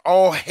malice,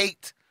 all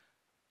hate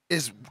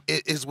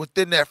is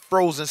within that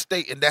frozen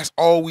state, and that's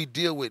all we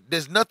deal with.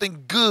 There's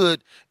nothing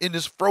good in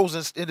this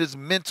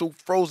mental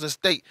frozen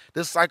state,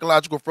 this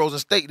psychological frozen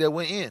state that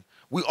we're in.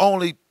 We're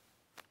a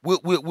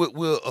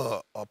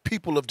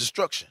people of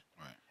destruction.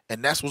 Right.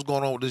 And that's what's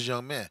going on with this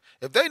young man.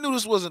 If they knew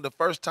this wasn't the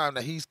first time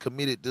that he's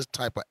committed this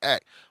type of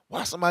act,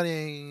 why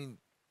somebody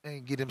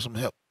ain't get him some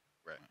help?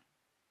 Right.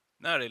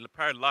 No, they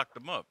probably locked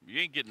him up. You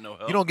ain't getting no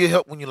help. You don't get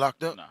help when you're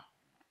locked up. No.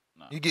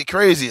 You get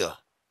crazier.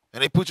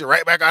 And they put you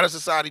right back out of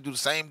society, do the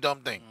same dumb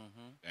thing.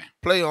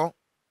 Play on.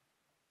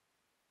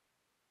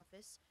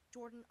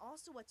 Jordan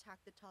also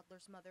attacked the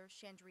toddler's mother,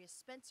 Chandria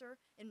Spencer,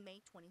 in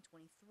May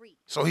 2023.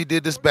 So he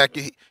did this back.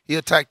 He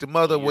attacked the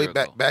mother way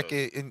back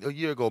in a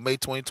year ago, May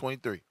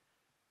 2023.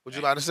 Would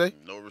you like to say?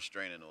 No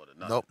restraining order.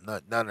 Nope,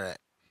 none of that.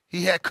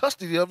 He had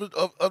custody of the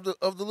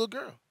little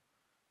girl.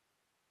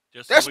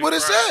 Just That's what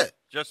it said.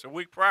 Just a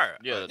week prior.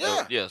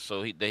 Yeah.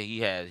 So they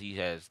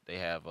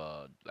have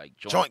like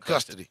joint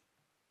custody.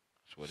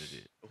 That's what it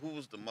is. Who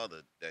was the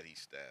mother that he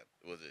stabbed?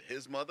 Was it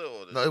his mother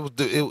or the? No,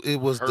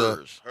 it was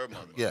hers. Her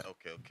mother. Yeah.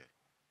 Okay.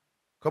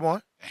 Come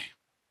on.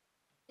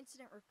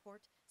 Incident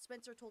report.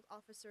 Spencer told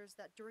officers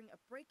that during a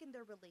break in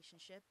their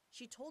relationship,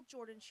 she told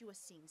Jordan she was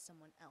seeing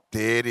someone else.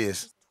 There it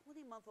is. His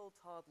 20-month-old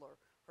toddler,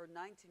 her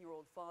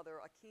 19-year-old father,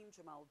 Akeem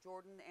Jamal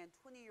Jordan, and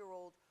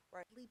 20-year-old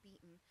Riley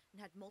beaten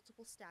and had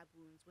multiple stab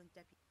wounds when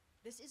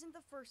This isn't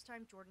the first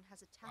time Jordan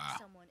has attacked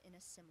someone in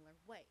a similar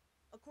way.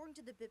 According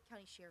to the Bibb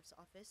County Sheriff's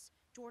Office,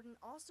 Jordan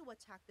also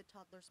attacked the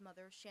toddler's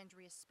mother,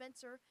 Chandria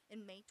Spencer,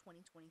 in May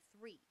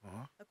 2023.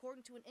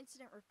 According to an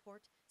incident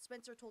report,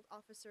 Spencer told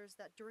officers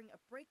that during a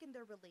break in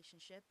their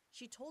relationship,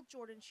 she told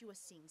Jordan she was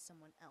seeing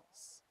someone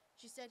else.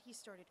 She said he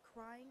started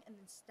crying and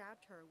then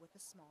stabbed her with a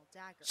small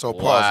dagger. So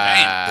pause.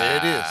 There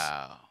it is.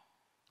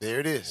 There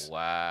it is.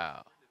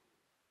 Wow.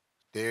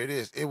 There it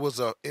is. It was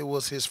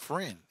his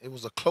friend. It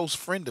was a close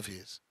friend of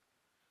his.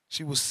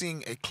 She was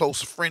seeing a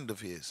close friend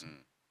of his.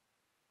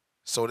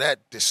 So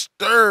that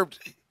disturbed,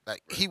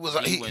 like he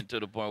went to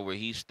the point where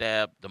he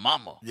stabbed the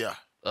mama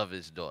of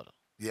his daughter.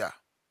 Yeah.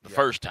 The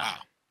first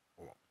time.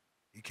 Wow.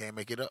 You can't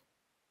make it up.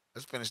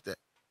 Let's finish that.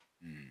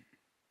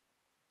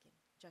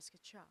 Jessica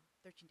Cha,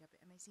 13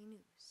 WMAZ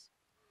News.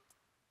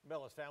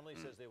 Bella's family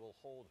says they will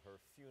hold her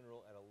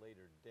funeral at a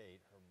later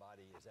date. Her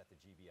body is at the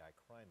GBI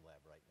crime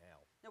lab right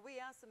now. Now, we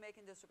asked the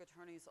Macon District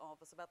Attorney's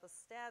Office about the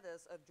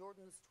status of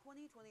Jordan's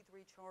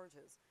 2023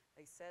 charges.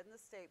 They said in the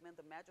statement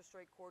the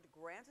magistrate court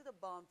granted a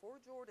bond for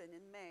Jordan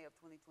in May of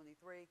 2023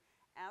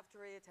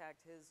 after he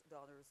attacked his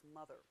daughter's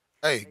mother.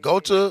 Hey,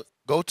 go to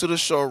the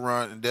show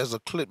run, and there's a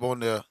clip on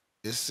there.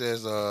 It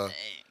says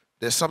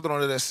there's something on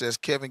there that says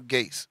Kevin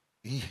Gates.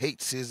 He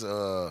hates his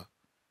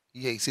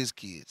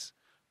kids.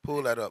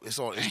 Pull that up. It's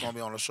gonna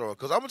be on the show.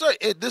 Because I'm gonna tell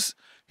you, this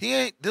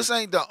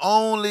ain't the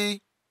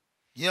only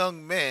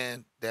young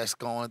man that's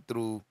going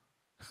through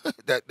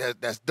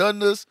that's done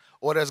this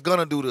or that's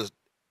gonna do this.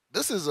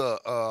 This is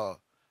a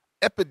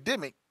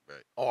epidemic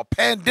or a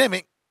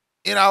pandemic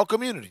in our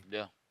community.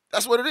 Yeah.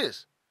 That's what it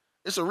is.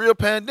 It's a real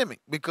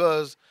pandemic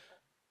because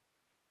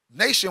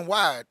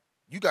nationwide,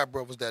 you got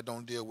brothers that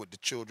don't deal with the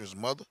children's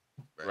mother.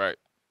 Right.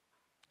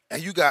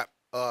 And you got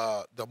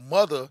the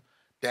mother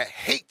that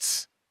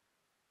hates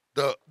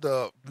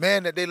the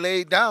man that they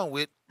laid down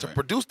with to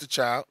produce the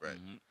child. Right.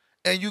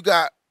 And you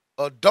got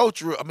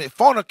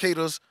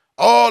fornicators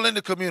all in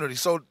the community.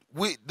 So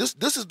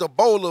this is the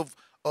bowl of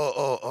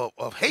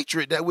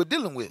hatred that we're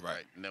dealing with.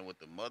 Right. And then what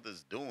the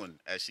mother's doing,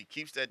 as she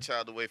keeps that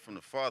child away from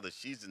the father,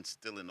 she's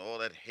instilling all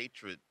that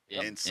hatred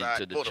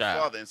inside into the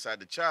child. father, inside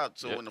the child.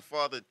 So when the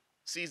father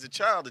sees the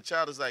child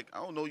is like, I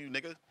don't know you,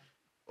 nigga.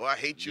 Or I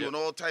hate you and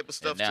all type of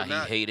stuff. And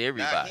now so he hate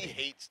everybody. Now he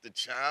hates the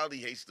child.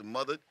 He hates the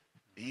mother.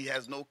 He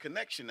has no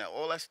connection now.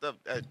 All that stuff,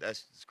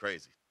 that's just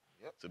crazy.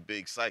 Yep. It's a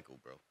big cycle,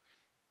 bro.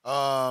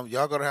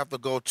 Y'all gonna have to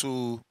go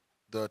to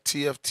the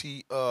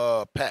TFT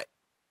pack.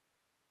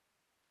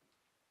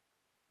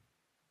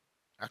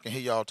 I can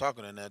hear y'all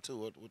talking in there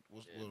too.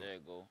 There you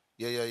go.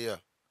 Yeah.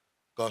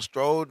 Go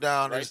stroll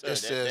down. Right it there.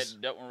 says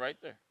that one right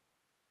there.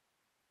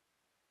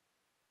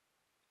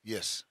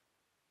 yes.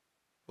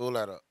 Pull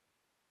that up.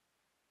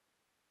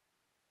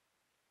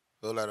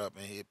 Pull that up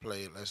and hit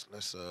play.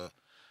 Let's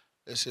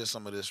hear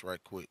some of this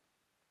right quick.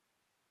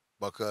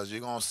 Because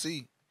you're gonna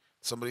see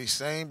some of these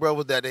same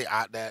brothers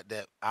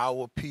that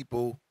our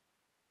people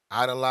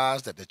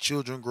idolize, that the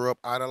children grew up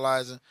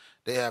idolizing,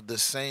 they have the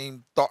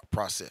same thought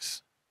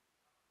process.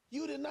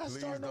 You did not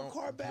start no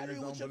car battery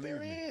with your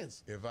bare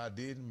hands. If I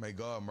didn't, may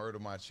God murder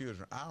my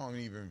children.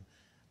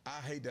 I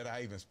hate that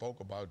I even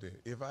spoke about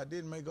that. If I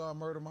didn't, may God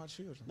murder my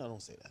children. No,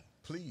 don't say that.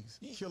 Please,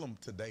 kill them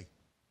today.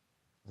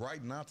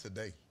 Right now,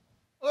 today.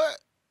 What?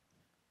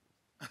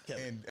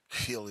 And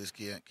Kill his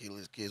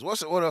kids.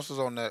 What else is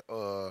on that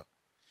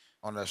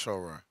show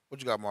run? What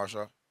you got,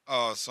 Marshawn?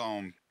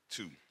 Psalm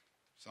 2.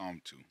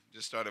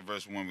 Just start at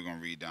verse 1. We're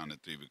gonna read down to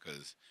 3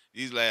 because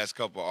these last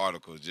couple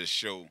articles just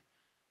show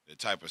the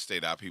type of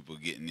state our people are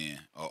getting in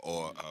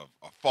or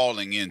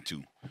falling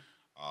into.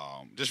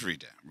 Just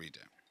read that.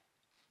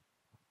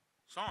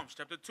 Psalms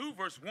chapter 2,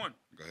 verse 1.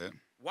 Go ahead.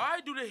 Why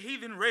do the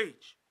heathen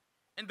rage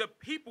and the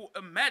people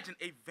imagine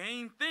a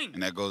vain thing?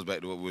 And that goes back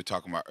to what we were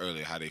talking about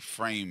earlier, how they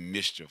frame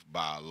mischief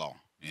by a law.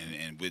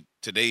 And with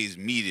today's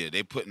media,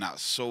 they're putting out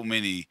so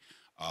many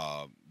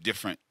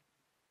different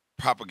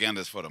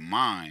propagandas for the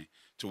mind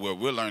to where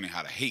we're learning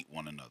how to hate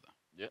one another.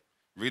 Yep.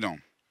 Read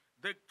on.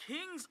 The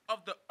kings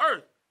of the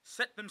earth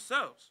set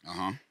themselves,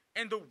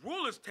 and the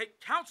rulers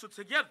take counsel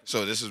together.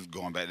 So this is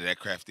going back to that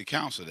crafty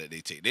counsel that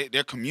they take.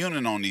 They're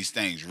communing on these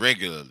things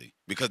regularly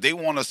because they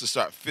want us to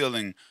start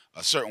feeling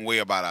a certain way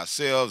about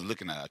ourselves,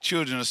 looking at our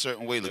children a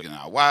certain way, looking at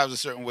our wives a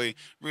certain way.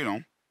 Read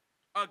on.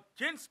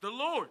 Against the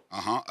Lord.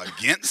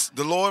 Against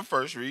the Lord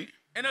first, read.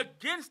 And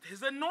against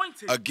his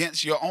anointed.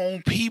 Against your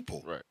own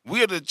people. Right.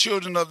 We are the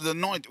children of the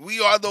anointed. We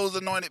are those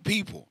anointed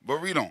people.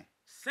 But read on.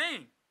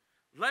 Saying,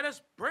 let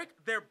us break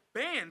their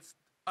bands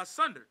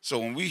asunder. So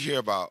when we hear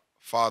about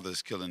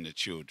fathers killing their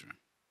children,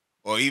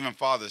 or even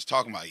fathers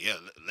talking about, yeah,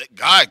 let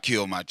God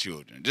kill my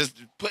children,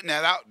 just putting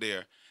that out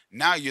there,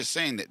 now you're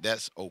saying that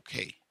that's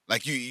okay.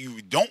 Like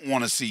you don't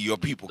want to see your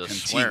people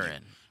continue.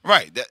 Swearing.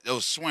 Right,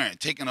 those swearing,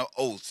 taking an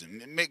oath,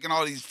 and making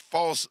all these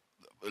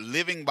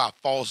living by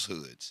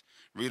falsehoods.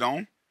 Read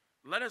on.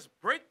 Let us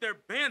break their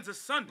bands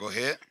asunder. Go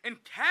ahead. And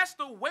cast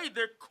away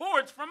their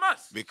cords from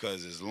us.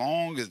 Because as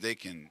long as they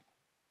can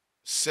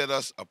set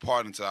us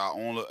apart into our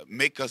own,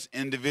 make us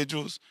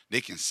individuals,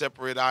 they can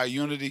separate our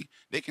unity,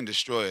 they can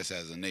destroy us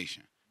as a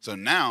nation. So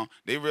now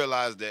they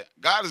realize that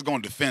God is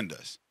going to defend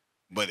us.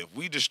 But if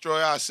we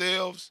destroy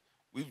ourselves,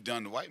 we've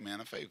done the white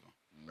man a favor.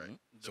 Right.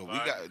 So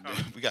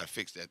we got to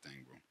fix that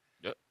thing, bro.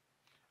 Yep.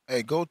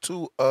 Hey, go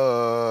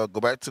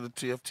back to the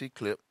TFT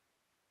clip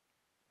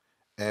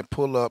and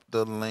pull up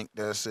the link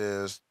that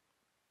says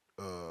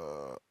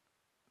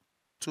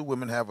 2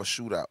 women have a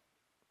shootout.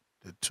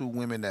 The 2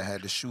 women that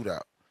had the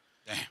shootout.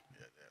 Damn. Yeah,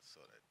 I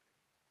saw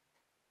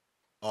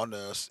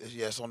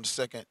that. It's on the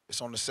second.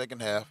 It's on the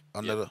second half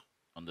under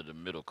the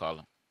middle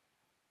column.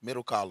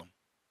 Middle column.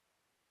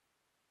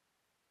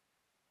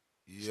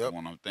 Yep. The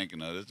one I'm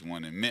thinking of. This is the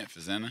one in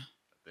Memphis, isn't it?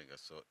 I think I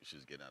saw it. She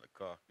was getting out of the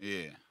car.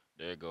 Yeah.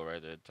 There you go,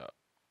 right there at the top.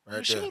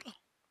 Right there.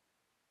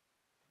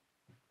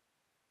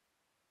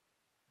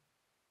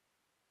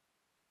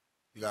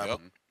 You got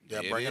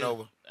to bring it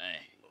over.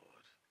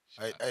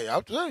 Dang. Hey,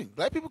 I'm telling you,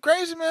 black people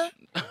crazy, man.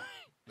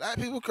 Black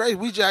people crazy.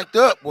 We jacked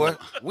up, boy.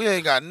 We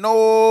ain't got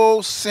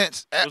no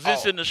sense at all. Was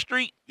this in the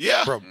street?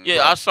 Yeah.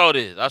 Yeah, I saw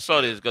this.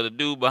 Because the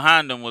dude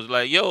behind them was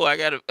like, yo, I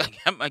got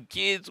my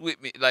kids with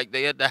me. Like,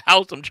 they at the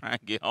house. I'm trying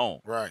to get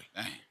home. Right.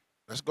 Dang.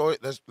 Let's go.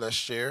 Let's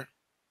share.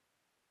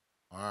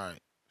 All right.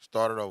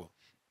 Start it over.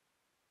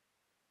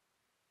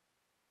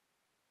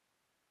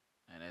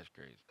 Man, that's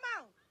crazy.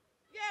 Come on.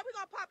 Yeah, we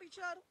gonna pop each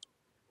other.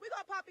 We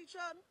gonna pop each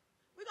other.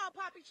 We gonna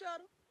pop each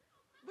other.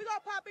 We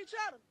gonna pop each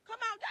other. Come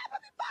on, y'all let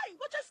me fight.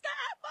 What you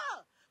scared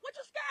for? What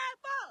you scared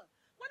for?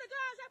 Where the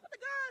guns at? Put the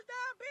guns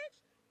down, bitch.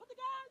 Put the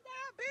guns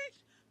down, bitch.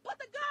 Put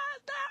the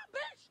guns down,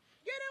 bitch.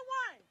 Get in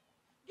one.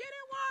 Get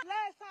in one.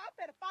 Last time, I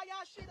better fire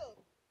y'all shit up.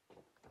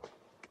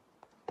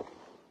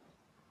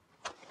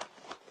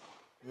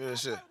 Yeah,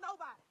 shit.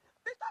 Nobody.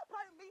 Bitch, don't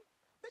play with me.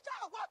 Bitch,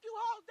 I'll walk you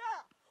hoes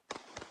down.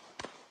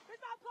 Bitch,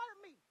 don't play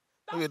with me.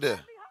 Look at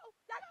that.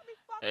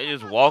 They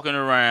just walking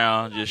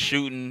around, just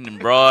shooting in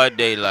broad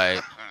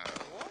daylight.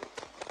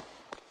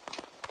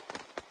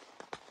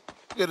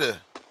 Look at that.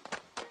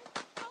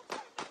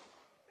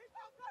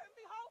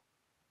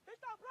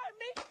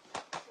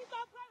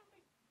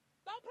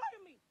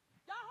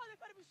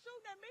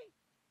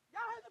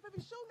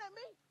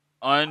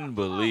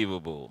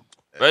 Unbelievable.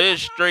 But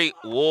it's straight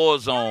war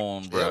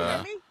zone,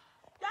 bro.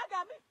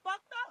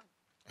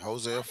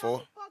 Hosea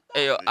 4.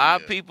 Hey, our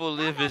people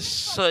live in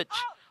such.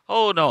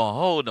 Hold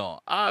on.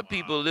 Our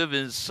people live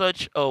in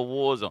such a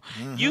war zone.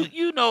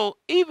 You know,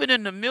 even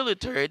in the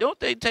military, don't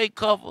they take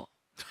cover?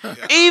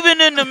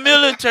 Even in the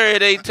military,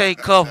 they take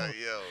cover.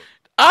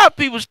 Our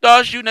people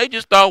start shooting. They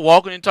just start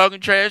walking and talking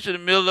trash in the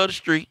middle of the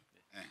street.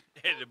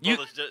 And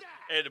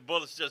the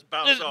bullets just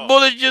bounce off.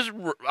 Bullets just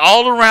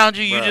all around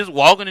you. You just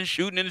walking and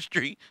shooting in the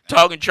street,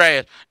 talking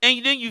trash,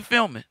 and then you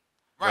film it.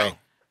 Right.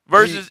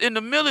 Versus in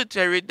the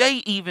military, they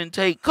even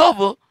take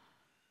cover.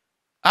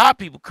 Our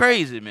people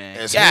crazy, man.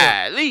 As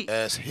Golly. hell.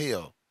 As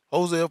hell.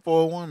 Hosea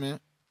 4:1,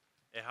 man.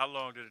 And how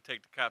long did it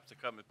take the cops to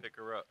come and pick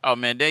her up? Oh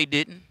man, they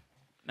didn't.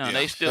 No,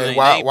 they still Hey, ain't.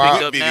 while- They while-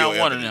 picked up now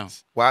one of them.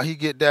 While he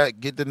get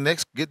the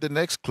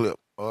next clip.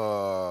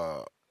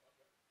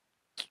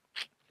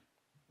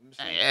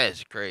 Hey,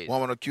 that's crazy.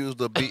 Woman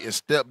accused of beating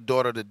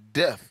stepdaughter to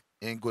death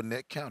in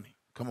Gwinnett County.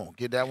 Come on,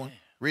 get that one.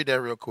 Read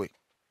that real quick.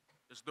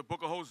 It's the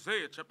book of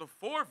Hosea, chapter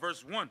 4,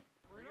 verse 1.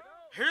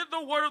 Hear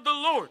the word of the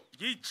Lord,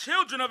 ye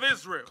children of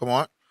Israel. Come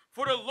on.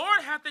 For the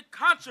Lord hath a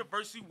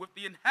controversy with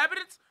the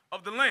inhabitants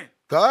of the land.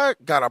 God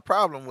got a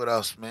problem with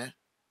us, man.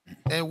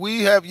 And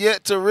we have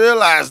yet to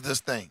realize this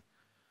thing.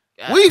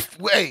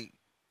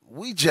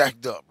 We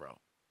jacked up, bro.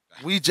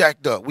 We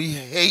jacked up. We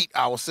hate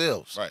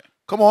ourselves. Right.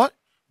 Come on.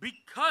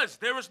 Because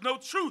there is no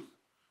truth,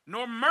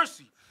 nor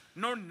mercy,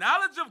 nor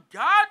knowledge of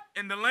God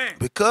in the land.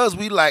 Because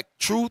we lack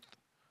truth,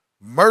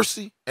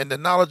 mercy and the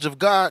knowledge of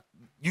God,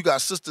 you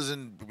got sisters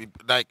in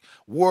like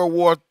World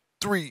War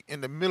III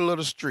in the middle of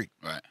the street.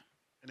 Right.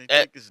 And they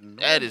think it's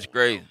That is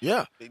crazy.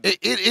 Yeah. They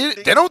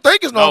don't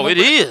think it's normal. No, it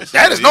is.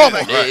 That is normal.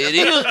 It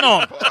is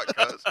normal.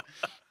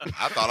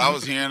 I thought I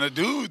was hearing a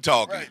dude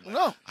talking. Right.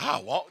 No.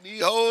 I walk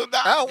these hoes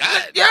down.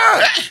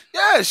 Yeah.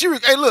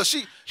 Hey, look,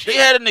 she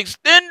had an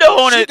extender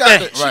on it.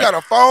 She got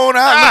a phone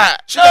out.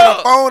 She got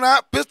a phone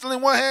out, pistol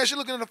in one hand. She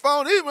looking at the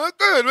phone. He was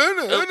good, man.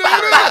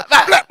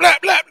 Blah, blah,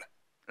 blah.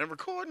 And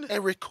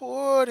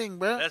recording,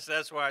 bro.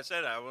 That's why I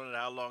said I wondered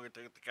how long it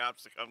took the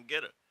cops to come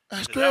get her.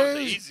 That's 'Cause that was the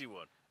crazy. easy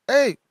one.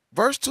 Hey,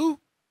 verse 2.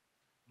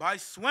 By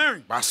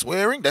swearing. By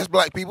swearing. That's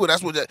black people.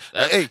 That's what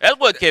That's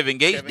what Kevin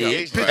Gates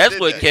did. That's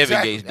what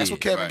Kevin Gates did. That's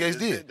what Kevin Gates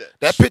did.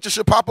 That picture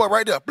should pop up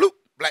right there. Bloop.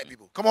 Black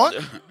people. Come on.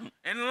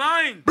 And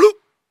lying. Bloop.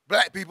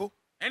 Black people.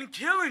 And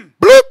killing.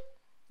 Bloop.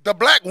 The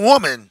black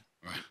woman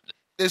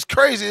is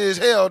crazy as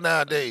hell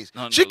nowadays.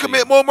 She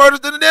commit more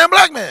murders than the damn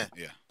black man.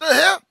 Yeah. The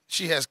hell?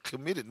 She has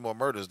committed more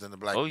murders than the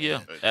black man. Oh,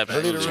 yeah.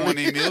 Absolutely.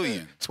 20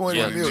 million. 20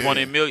 Yeah, million.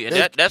 20 million.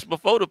 That's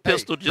before the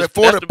pistol. That's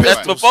Before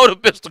the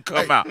pistol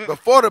come Hey, out.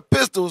 Before the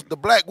pistols, the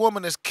black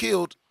woman has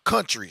killed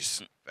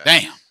countries.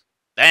 Damn.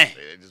 Dang.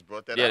 They just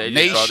brought that Yeah, out.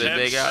 they just brought that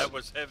Nations. thing out. That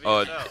was heavy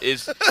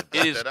as hell.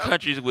 It is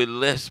countries with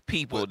less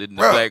people than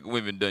the Bruh. black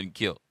women done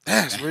killed.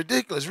 That's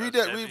ridiculous. Read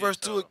that. Read verse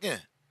 2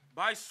 again.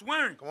 By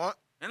swearing. Come on.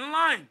 And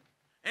lying.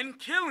 And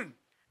killing.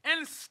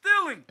 And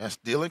stealing. And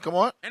stealing. Come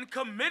on. And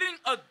committing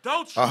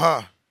adultery.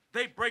 Uh-huh.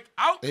 They break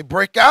out. They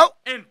break out.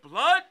 And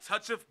blood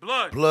toucheth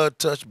blood. Blood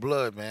touch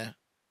blood, man.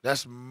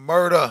 That's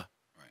murder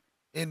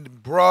in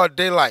broad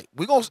daylight.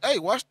 We gonna hey,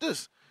 watch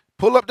this.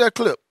 Pull up that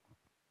clip.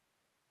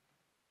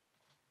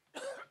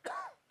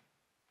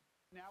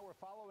 Now we're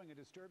following a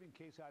disturbing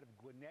case out of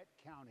Gwinnett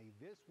County.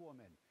 This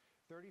woman,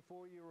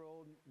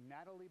 34-year-old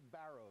Natalie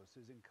Barros,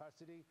 is in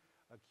custody,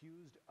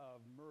 accused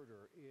of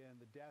murder in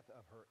the death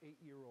of her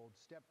 8-year-old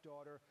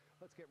stepdaughter.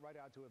 Let's get right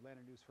out to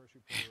Atlanta News First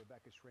reporter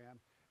Rebecca Schramm.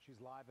 She's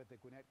live at the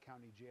Gwinnett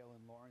County Jail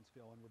in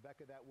Lawrenceville. And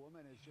Rebecca, that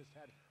woman has just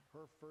had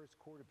her first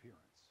court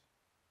appearance.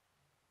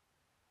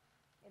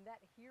 And that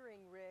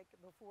hearing, Rick,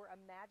 before a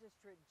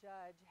magistrate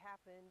judge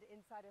happened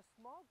inside a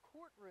small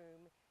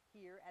courtroom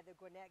here at the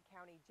Gwinnett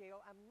County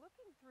Jail. I'm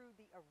looking through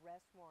the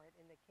arrest warrant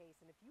in the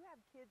case, and if you have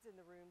kids in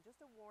the room,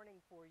 just a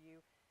warning for you,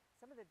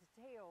 some of the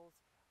details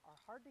are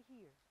hard to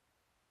hear.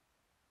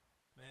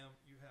 Ma'am,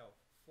 you have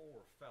 4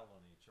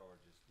 felony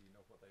charges. Do you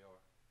know what they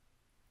are?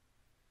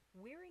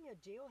 Wearing a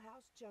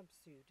jailhouse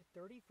jumpsuit,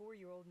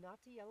 34-year-old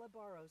Natiela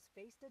Barros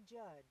faced a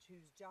judge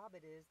whose job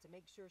it is to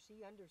make sure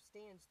she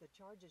understands the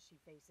charges she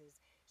faces.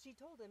 She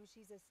told him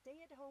she's a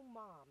stay-at-home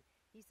mom.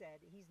 He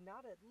said he's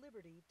not at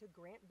liberty to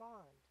grant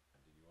bond.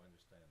 Do you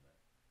understand that?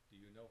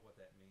 Do you know what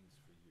that means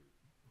for you?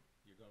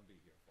 You're going to be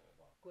here for a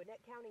while.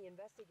 Gwinnett County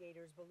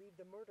investigators believe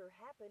the murder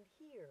happened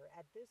here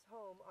at this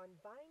home on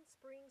Vine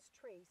Springs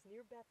Trace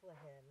near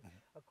Bethlehem.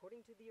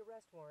 According to the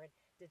arrest warrant,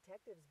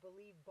 detectives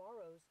believe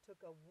Barros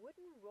took a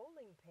wooden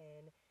rolling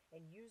pin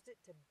and used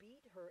it to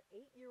beat her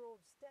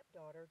 8-year-old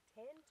stepdaughter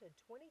 10 to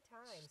 20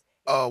 times.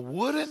 A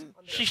wooden?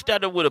 She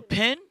started with a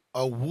pin?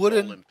 A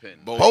wooden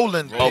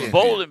Bowling pin. A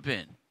bowling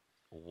pin.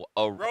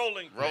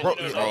 Rolling.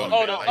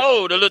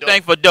 Oh, the little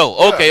thing for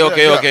dough. Okay. All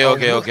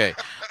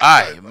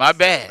right, my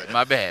bad.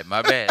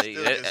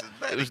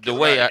 It was the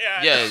way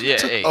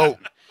hey. Oh,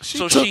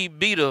 she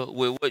beat her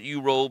with what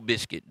you roll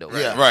biscuit though.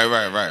 Yeah.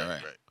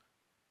 Right.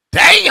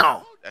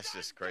 Damn. That's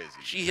just crazy.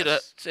 She hit her.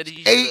 Said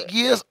 8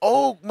 years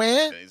old,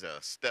 man. He's a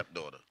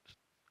stepdaughter.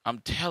 I'm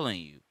telling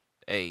you,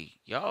 hey,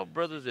 y'all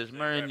brothers that's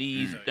marrying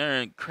these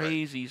darn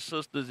crazy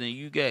sisters and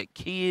you got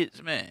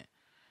kids, man.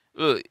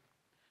 Look,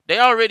 they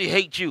already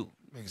hate you.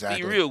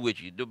 Exactly. Be real with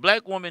you. The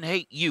black woman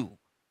hate you,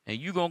 and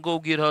you gonna go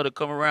get her to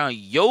come around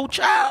your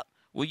child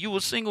when you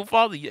a single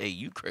father? Hey,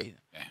 you crazy.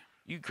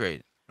 You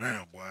crazy.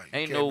 Damn, boy.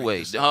 Ain't no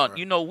way.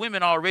 You know,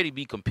 women already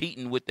be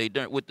competing with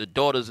the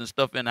daughters and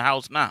stuff in the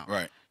house now.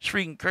 Right. It's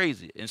freaking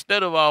crazy.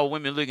 Instead of all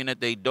women looking at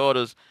their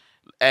daughters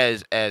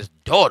as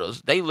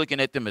daughters, they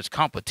looking at them as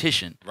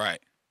competition.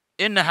 Right.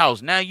 In the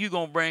house. Now you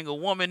gonna bring a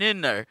woman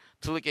in there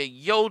to look at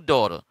your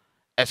daughter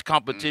as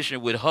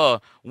competition with her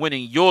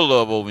winning your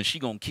love over, and she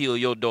gonna kill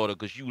your daughter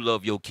because you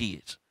love your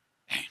kids.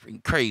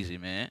 Freaking crazy,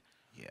 man.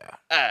 Yeah.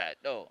 All right,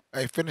 no.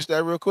 Hey, finish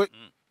that real quick.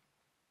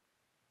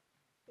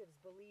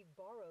 Believe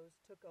Barros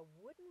took a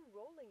wooden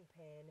rolling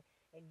pin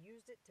and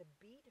used it to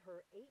beat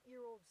her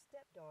 8-year-old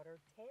stepdaughter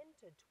 10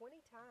 to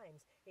 20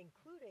 times,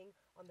 including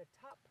on the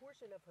top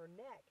portion of her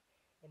neck,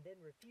 and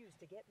then refused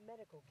to get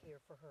medical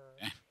care for her.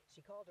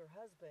 She called her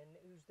husband,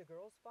 who's the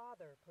girl's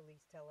father,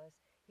 police tell us.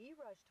 He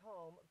rushed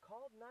home,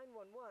 called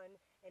 911,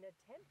 and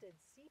attempted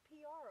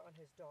CPR on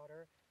his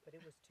daughter, but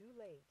it was too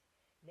late.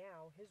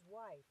 Now, his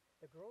wife,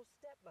 the girl's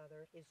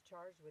stepmother, is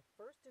charged with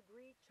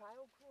first-degree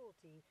child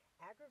cruelty,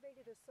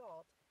 aggravated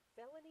assault,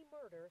 felony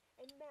murder,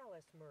 and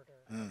malice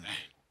murder.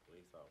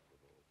 Police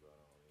officer was going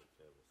on. He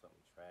said it was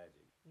something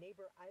tragic.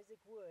 Neighbor Isaac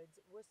Woods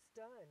was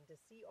stunned to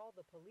see all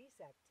the police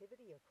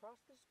activity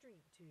across the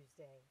street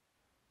Tuesday.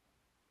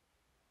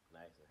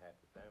 Nice and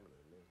happy family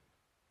to me.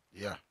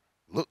 Yeah.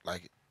 Looked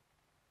like it.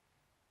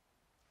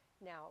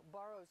 Now,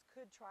 Barrows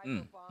could try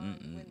for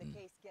bond when the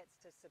case gets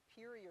to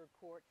Superior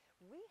Court.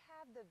 We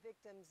have the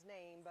victim's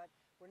name, but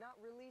we're not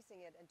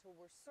releasing it until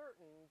we're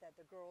certain that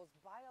the girl's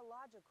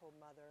biological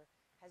mother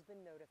has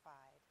been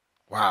notified.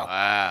 Wow.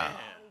 Wow.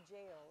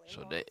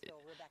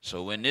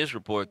 So when this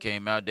report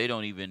came out, they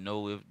don't even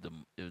know if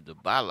the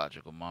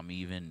biological mama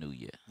even knew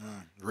yet.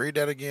 Read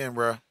that again,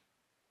 bro.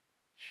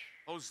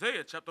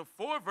 Hosea chapter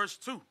 4, verse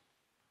 2.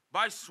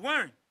 By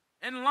swearing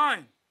and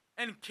lying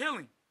and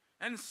killing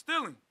and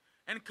stealing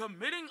and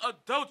committing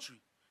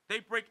adultery, they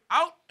break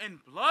out,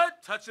 and blood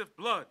toucheth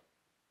blood.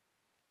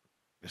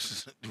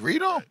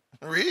 Read on.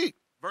 Read.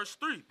 Verse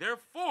 3.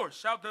 Therefore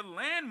shall the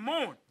land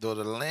mourn. Though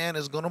the land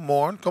is going to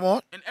mourn. Come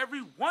on. And every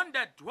one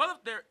that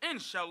dwelleth therein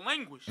shall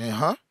languish.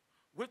 Uh-huh.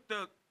 With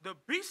the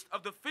beasts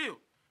of the field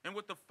and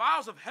with the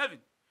fowls of heaven.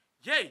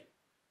 Yea,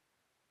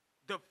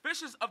 the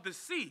fishes of the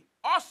sea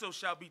also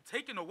shall be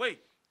taken away.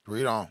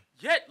 Read on.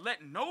 Yet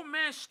let no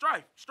man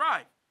strive,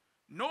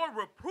 nor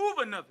reprove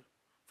another.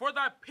 For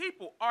thy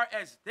people are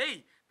as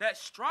they that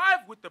strive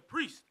with the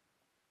priest.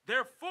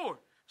 Therefore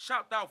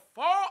shalt thou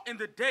fall in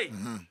the day,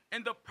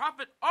 and the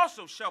prophet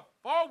also shall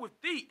fall with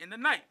thee in the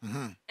night.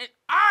 And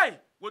I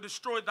will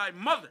destroy thy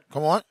mother.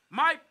 Come on.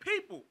 My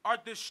people are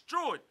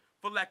destroyed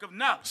for lack of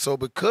knowledge. So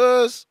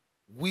because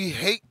we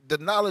hate the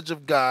knowledge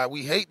of God,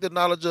 we hate the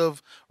knowledge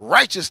of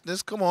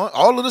righteousness. Come on.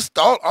 All of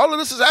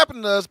this is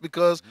happening to us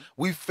because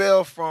we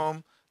fell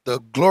from the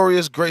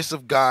glorious grace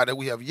of God, and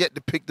we have yet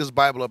to pick this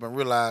Bible up and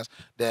realize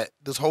that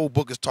this whole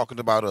book is talking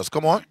about us.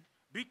 Come on.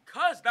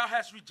 Because thou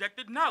hast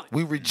rejected knowledge.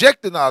 We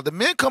rejected knowledge. The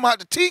men come out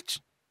to teach,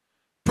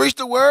 preach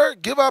the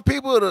word, give our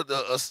people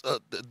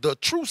the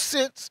true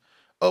sense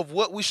of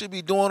what we should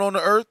be doing on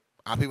the earth.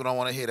 Our people don't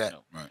want to hear that.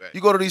 Right.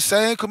 You go to these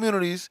same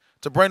communities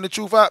to bring the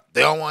truth out,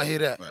 they don't want to hear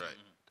that. Right.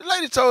 The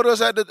lady told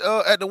us at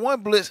the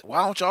one blitz,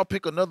 why don't y'all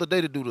pick another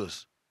day to do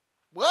this?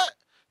 What?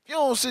 You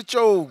don't sit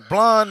your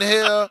blonde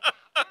hair,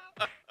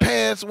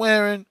 pants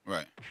wearing,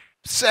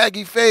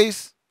 saggy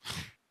face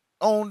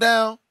on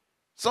down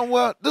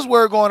somewhere. This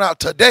word going out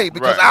today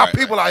because our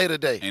people are here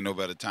today. Ain't no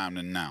better time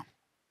than now.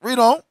 Read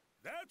on.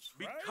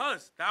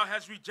 Because thou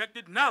hast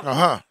rejected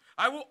knowledge.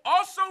 I will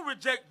also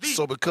reject thee.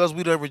 So because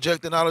we done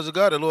reject the knowledge of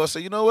God, the Lord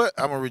said, you know what?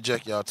 I'm going to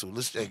reject y'all too.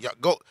 Let's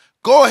y'all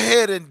go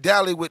ahead and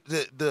dally with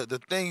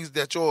the things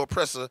that your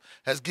oppressor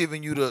has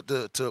given you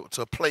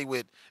to play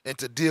with and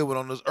to deal with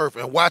on this earth,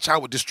 and watch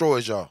how it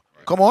destroys y'all.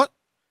 Right. Come on.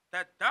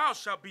 That thou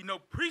shalt be no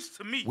priest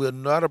to me.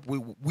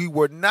 We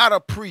were not a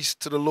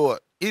priest to the Lord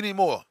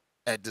anymore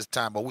at this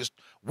time, but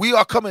we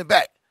are coming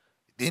back.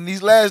 In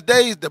these last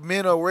days, the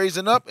men are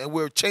raising up, and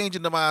we're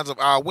changing the minds of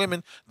our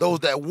women,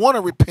 those that want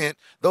to repent,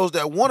 those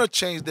that want to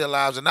change their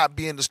lives and not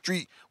be in the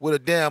street with a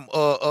damn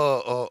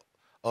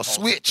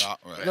switch.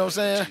 You know what I'm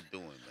saying?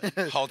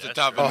 Halter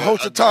top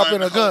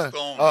and a gun.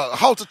 A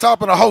halter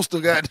top and a holster,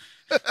 God.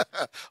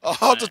 A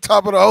halter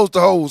top and a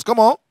holster hose. Come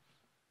on.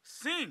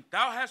 Seeing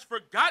thou hast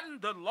forgotten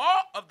the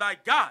law of thy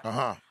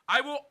God, I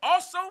will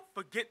also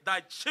forget thy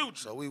children.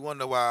 So we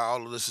wonder why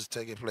all of this is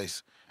taking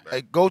place.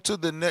 Hey, go to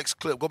the next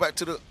clip. Go back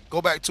to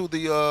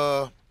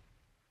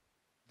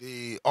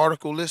the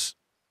article list.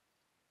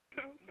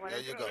 There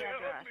you go.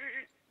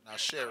 Now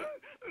share it.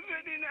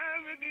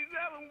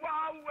 5957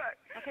 Wildwood.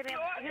 Okay, ma'am.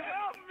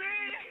 Help me.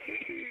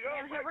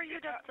 Ma'am, who were you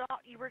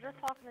you were just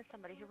talking to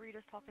somebody. Who were you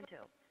just talking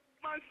to?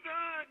 My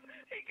son,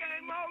 he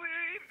came over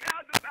here. He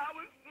found that I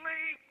was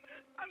asleep.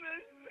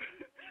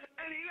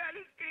 And he had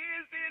his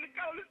kids in to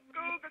go to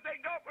school because they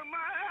go from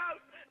my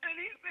house. And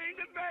he seen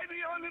the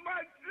baby on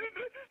my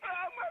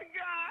oh my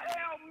God,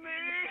 help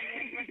me.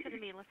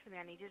 Listen to me.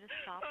 I need you to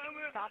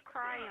stop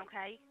crying,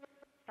 okay?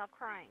 Stop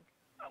crying.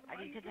 I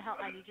need you to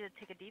help. I need you to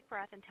take a deep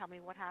breath and tell me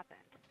what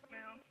happened.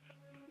 Ma'am,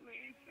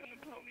 please send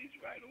the police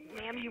right away.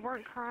 Ma'am, you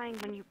weren't crying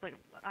when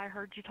I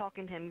heard you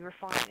talking to him. You were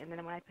fine, and then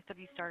when I picked up,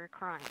 you started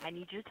crying. I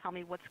need you to tell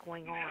me what's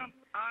going on.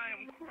 I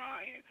am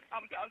crying. I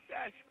was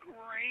outside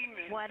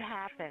screaming. What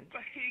happened?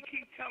 But he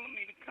keeps telling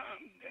me to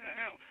calm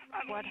down.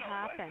 What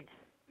happened?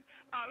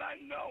 All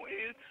I know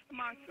is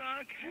my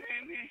son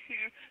came in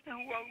here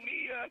and woke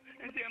me up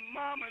and said,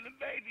 Mama, the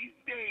baby's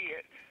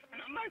dead. And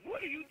I'm like,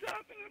 what are you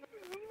talking about?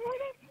 What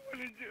I'm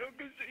going to do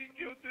because she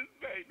killed this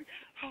baby.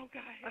 Oh,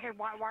 God. Okay,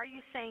 why are you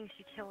saying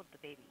she killed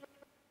the baby?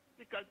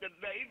 Because the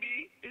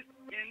baby is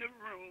in the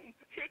room.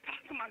 Here,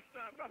 talk to my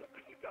son, brother.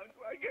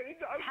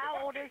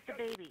 How old is the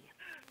baby?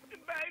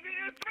 The baby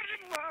is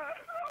 3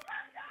 months. Oh,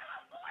 my God.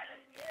 I'm going to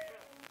jail.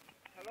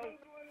 Hello?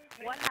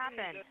 What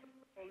happened?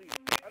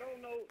 I don't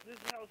know. This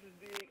house is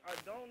big. I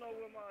don't know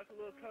where my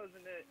little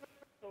cousin is.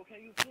 So can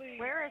you please?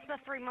 Where is the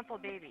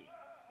 3-month-old baby?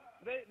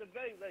 The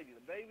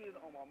baby is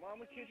on my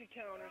mama's kitchen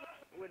counter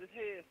with his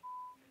head.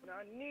 Now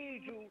I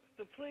need you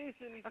to please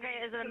send me. Okay,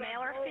 is it a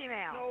male or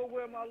female? Know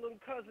where my little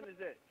cousin is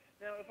at.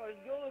 Now if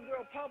your little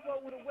girl pop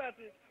up with a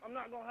weapon, I'm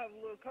not gonna have a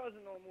little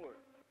cousin no more.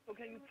 So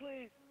can you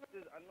please,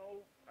 I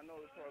know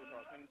it's hard to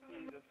talk. Can you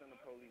please just send the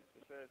police?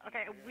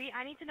 Okay,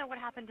 I need to know what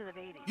happened to the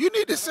baby. You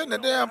need to send the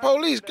damn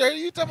police, Katie.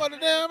 You talking about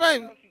the damn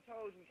baby? She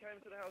told you, came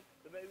to the house,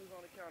 the baby was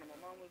on the counter. My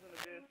mom was in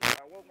the bed.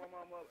 I woke my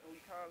mom up and we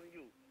calling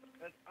you.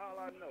 That's all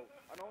I know.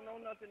 I don't know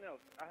nothing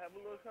else. I have a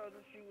little cousin.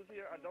 She was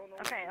here. I don't know.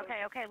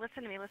 Okay.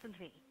 Listen to me.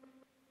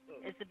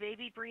 Is the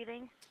baby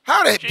breathing?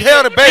 How the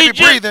hell the baby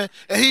breathing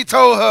and he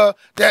told her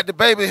that the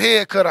baby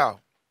head cut off?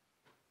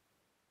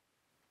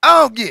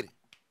 I don't get it.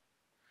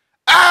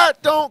 I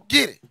don't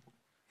get it.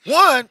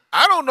 One,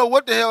 I don't know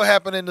what the hell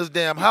happened in this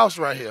damn house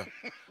right here.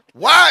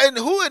 Why and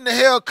who in the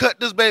hell cut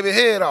this baby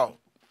head off?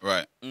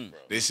 Right.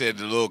 They said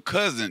the little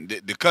cousin,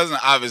 the cousin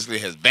obviously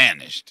has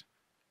vanished.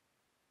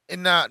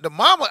 And now the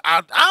mama,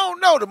 I don't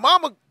know. The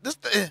mama,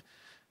 I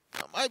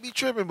might be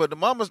tripping, but the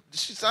mama,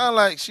 she sound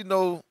like she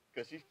know.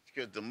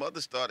 Because the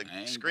mother started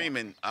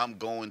screaming, "I'm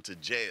going to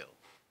jail."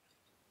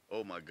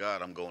 Oh my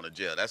God, I'm going to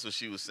jail. That's what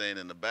she was saying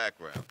in the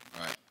background.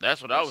 Right.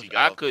 That's what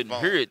I couldn't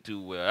hear it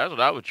too well. That's what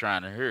I was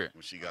trying to hear.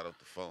 When she got off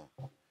the phone.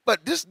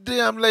 But this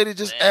damn lady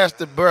just asked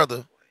the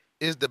brother,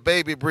 "Is the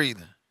baby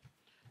breathing?"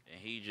 And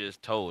he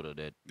just told her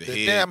that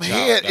the damn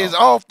head is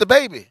off the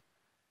baby.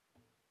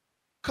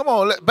 Come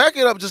on, back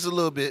it up just a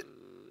little bit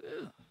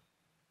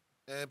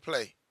and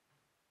play.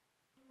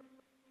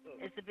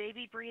 Is the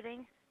baby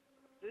breathing?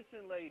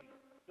 Listen, lady,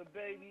 the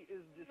baby is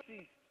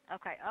deceased.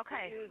 Okay. All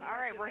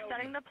right, we're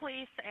sending the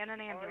police and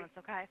an ambulance,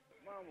 okay?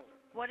 Mama.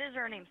 What is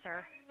your name,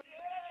 sir?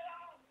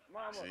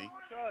 Mama.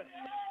 Son.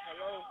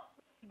 Hello.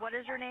 What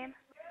is your name?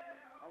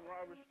 I'm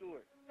Robert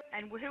Stewart.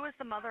 And who is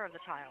the mother of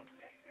the child?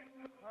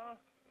 Huh?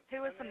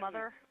 Who is the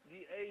mother?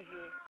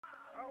 Deasia.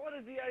 What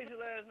is Deasia's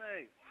last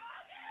name?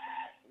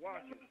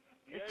 Watkins.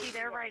 Is she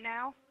there right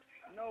now?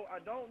 No,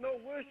 I don't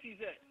know where she's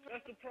at.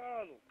 That's the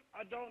problem.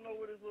 I don't know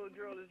where this little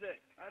girl is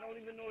at. I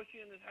don't even know if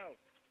she's in this house.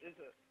 It's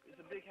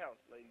a big house,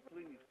 lady.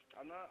 Please.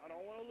 I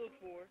don't want to look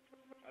for her.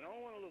 I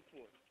don't want to look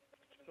for her.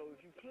 So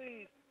if you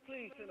please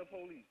send the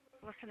police.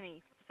 Listen to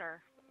me,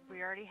 sir. We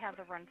already have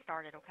the run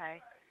started,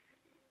 okay?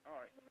 All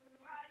right.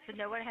 So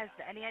no one has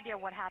any idea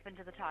what happened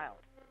to the child.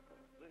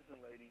 Listen,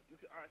 lady.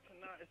 I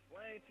cannot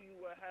explain to you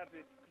what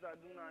happened because I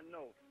do not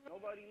know.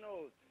 Nobody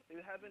knows. It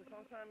happened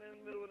sometime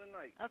in the middle of the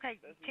night. Okay.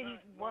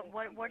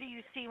 What do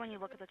you see when you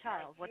look at the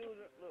child? Look,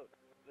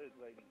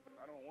 lady.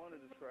 I don't want to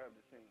describe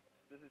the scene.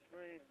 This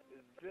experience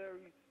is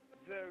very,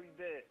 very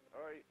bad.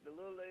 All right. The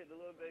little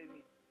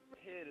baby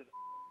head is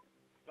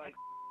like.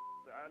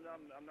 I'm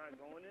not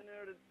going in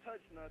there to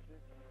touch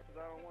nothing because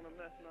I don't want to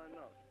mess nothing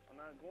up. I'm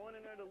not going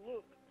in there to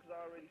look because I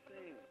already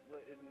seen it.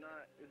 But it's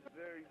not. It's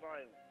very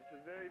violent. It's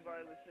a very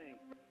violent scene.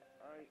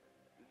 All right.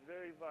 It's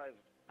very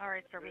violent. All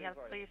right, sir. We have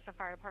police and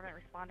fire department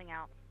responding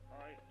out. All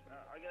right.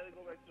 I gotta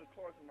go back to the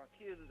car because my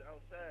kids is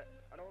outside.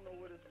 I don't know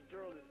where this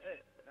girl is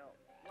at now.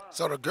 Mom.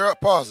 So the girl,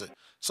 pause it.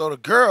 So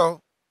the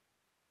girl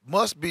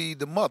must be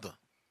the mother.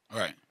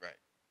 Right.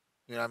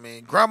 You know what I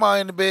mean? Grandma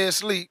in the bed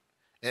sleep.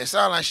 And it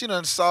sounds like she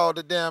done saw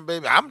the damn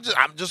baby. I'm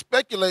just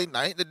speculating.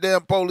 I ain't the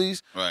damn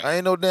police. Right. I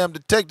ain't no damn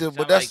detective.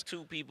 But like that's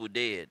 2 people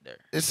dead there.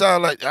 It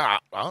sounds like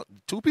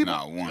 2 people.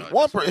 No, one.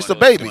 One person. It's the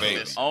baby.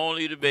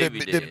 Only the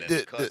baby dead.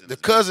 The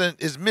cousin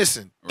is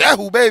missing. Right. That's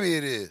who baby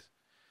it is.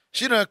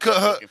 She done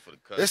cut her.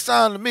 It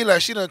sounded to me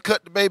like she done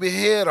cut the baby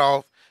head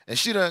off, and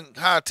she done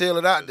hightail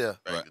it out there.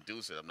 Right. The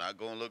dude said, "I'm not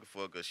going looking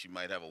for her because she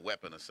might have a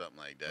weapon or something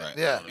like that." Right.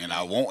 Yeah. And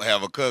I won't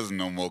have a cousin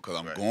no more because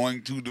I'm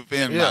going to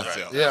defend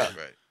myself. Yeah.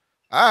 Right.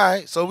 All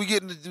right, so we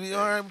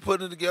all right, we're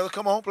putting it together.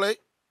 Come on, play.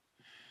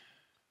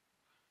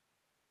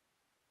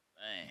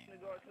 Dang.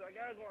 I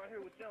gotta go out here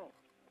with them.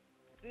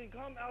 Then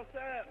come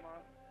outside,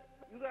 Mom.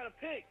 You gotta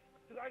pick,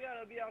 because I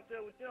gotta be out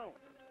there with them.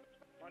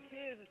 My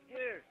kids are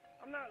scared.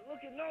 I'm not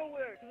looking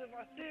nowhere, because if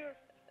I see her,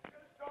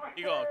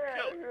 you gonna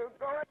kill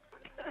her.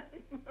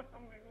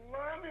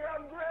 Mommy,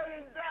 I'm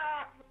ready to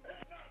die.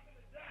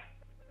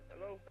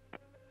 Hello?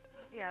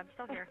 Yeah, I'm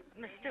still here.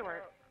 Miss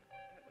Stewart.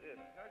 Yeah,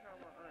 can I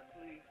call my aunt,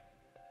 please?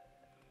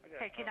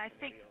 Okay, can I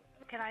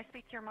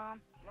speak to your mom?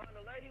 Mom,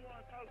 the lady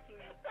wants to talk to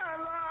you.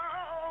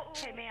 Hello?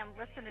 Okay, ma'am,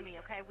 listen to me,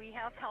 okay? We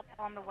have help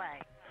on the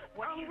way.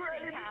 What do you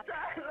think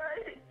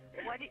happened?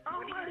 What do you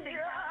think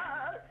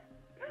happened?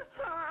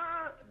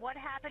 What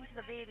happened to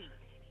the baby?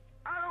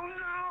 I don't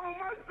know.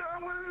 My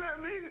son wouldn't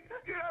let me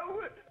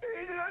go.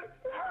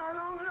 I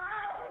don't know.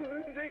 I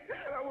was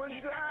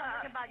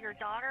talking about your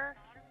daughter?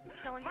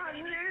 I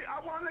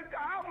want to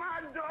call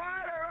my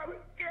daughter. I'm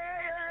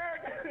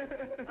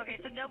scared. Okay,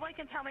 so nobody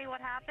can tell me what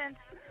happened?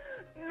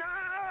 No,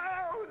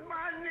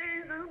 my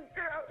niece is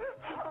scared.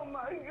 Oh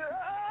my God.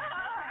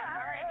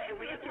 All right, babe,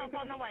 we have help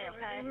on the way,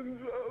 okay? I'm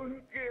so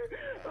scared.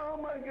 Oh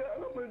my God,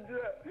 I'm gonna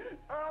die.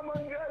 Oh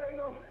my God,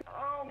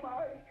 oh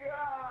my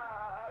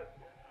God.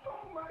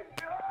 Oh my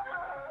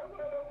God,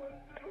 what am I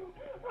gonna do?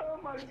 Oh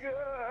my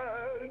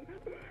God.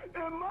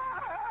 In my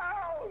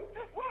house.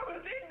 What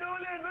was he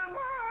doing in my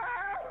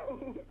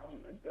house?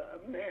 my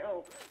God,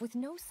 Mel. With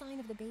no sign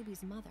of the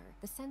baby's mother,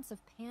 the sense of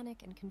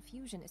panic and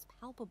confusion is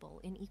palpable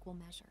in equal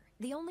measure.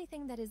 The only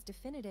thing that is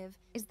definitive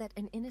is that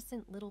an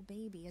innocent little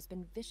baby has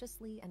been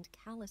viciously and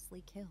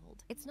callously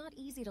killed. It's not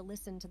easy to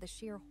listen to the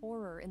sheer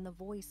horror in the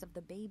voice of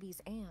the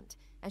baby's aunt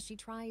as she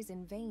tries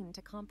in vain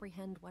to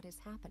comprehend what is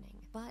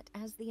happening. But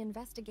as the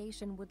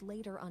investigation would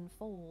later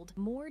unfold,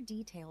 more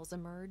details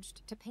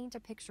emerged to paint a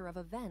picture of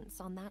events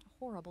on that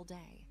horrible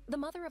day. The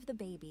mother of the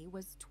baby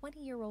was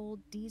 20-year-old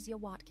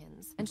Deacon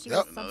Watkins, and she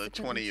was Another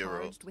subsequently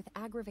 20-year-old. charged with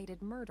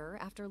aggravated murder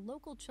after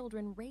local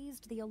children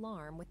raised the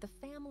alarm with the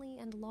family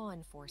and law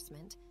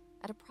enforcement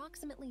at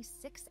approximately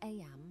 6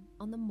 a.m.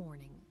 on the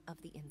morning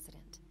of the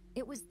incident.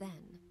 It was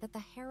then that the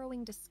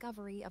harrowing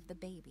discovery of the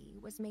baby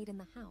was made in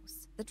the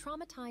house. The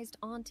traumatized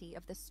auntie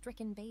of the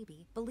stricken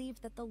baby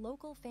believed that the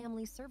local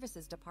family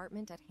services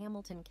department at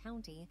Hamilton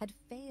County had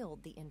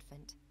failed the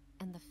infant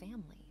and the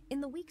family. In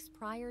the weeks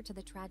prior to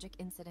the tragic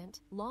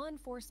incident, law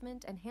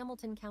enforcement and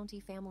Hamilton County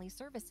Family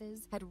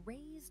Services had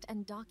raised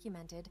and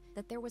documented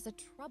that there was a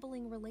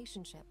troubling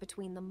relationship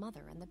between the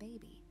mother and the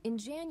baby. In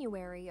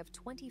January of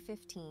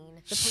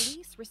 2015, the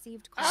police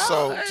received calls.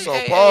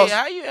 Pause.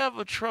 How you have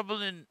a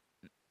troubling?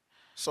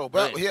 So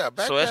back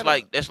So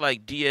then, that's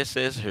like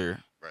DSS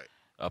here. Right.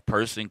 A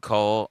person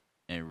called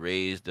and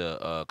raised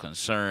a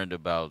concern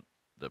about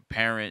the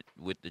parent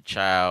with the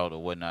child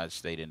or whatnot,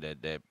 stating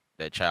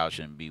that child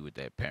shouldn't be with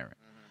that parent.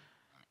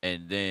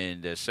 And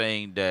then they're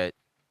saying that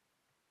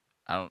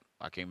I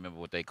can't remember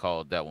what they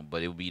called that one,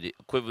 but it would be the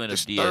equivalent of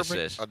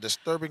DSS. A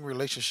disturbing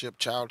relationship,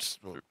 child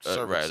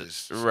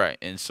services. Right.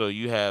 And so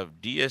you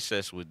have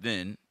DSS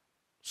within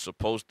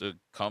supposed to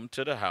come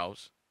to the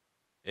house,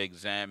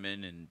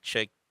 examine and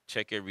check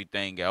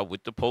everything out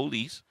with the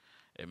police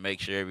and make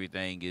sure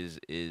everything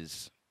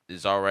is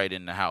all right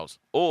in the house.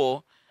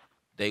 Or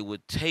they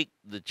would take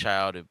the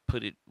child and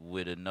put it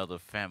with another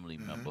family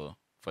member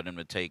for them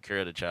to take care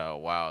of the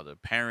child while the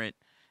parent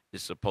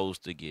is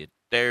supposed to get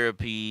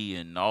therapy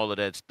and all of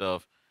that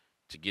stuff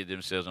to get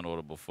themselves in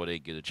order before they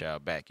get a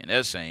child back. And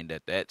they're saying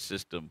that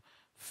system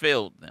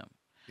failed them.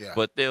 Yeah.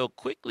 But they'll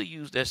quickly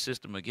use that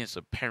system against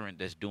a parent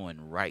that's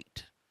doing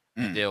right.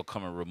 And they'll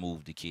come and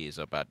remove the kids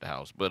up out the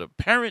house. But a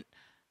parent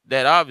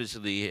that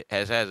obviously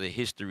has a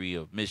history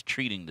of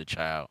mistreating the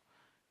child,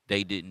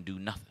 they didn't do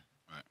nothing.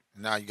 Right.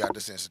 Now you got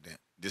this incident.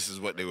 This is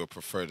what they would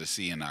prefer to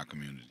see in our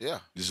community. Yeah.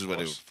 This is what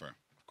they would prefer.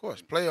 Of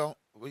course. Play on.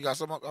 We got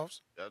some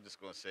officer? I'm just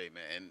gonna say,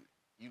 man, and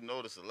you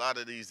notice a lot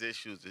of these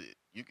issues.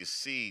 You can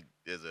see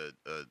there's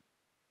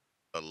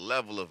a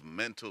level of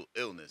mental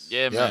illness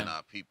in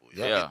our people.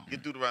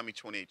 Get Deuteronomy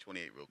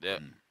 28:28 real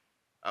quick.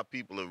 Our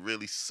people are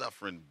really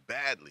suffering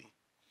badly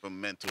from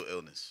mental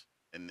illness,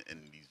 and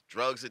these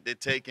drugs that they're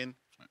taking,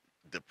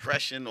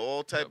 depression,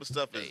 all type of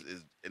stuff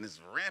is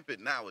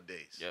rampant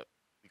nowadays.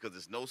 Because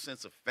there's no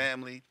sense of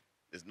family,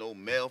 there's no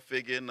male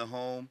figure in the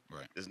home,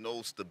 there's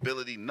no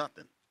stability,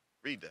 nothing.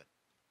 Read that.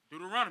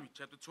 Deuteronomy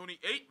chapter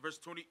 28, verse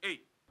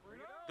 28.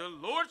 The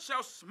Lord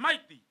shall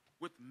smite thee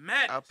with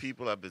madness. Our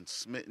people have been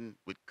smitten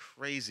with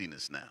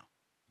craziness now.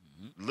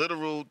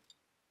 Literal,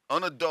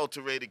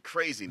 unadulterated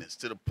craziness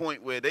to the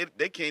point where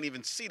they can't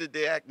even see that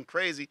they're acting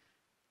crazy.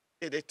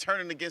 They're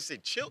turning against their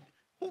children.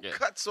 Who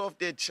cuts off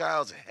their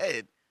child's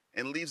head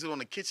and leaves it on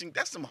the kitchen?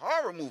 That's some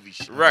horror movie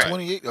shit. Right.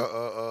 28,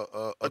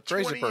 a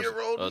crazy person.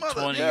 20-year-old A mother.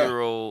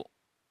 20-year-old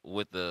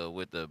with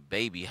a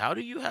baby. How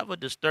do you have a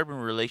disturbing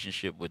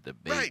relationship with the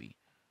baby?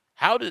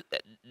 How did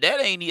that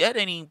ain't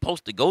even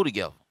supposed to go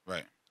together?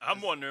 Right.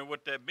 I'm wondering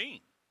what that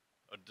means.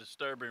 A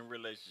disturbing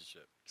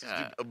relationship.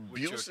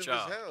 Abusive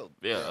as hell.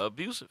 Yeah,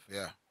 abusive.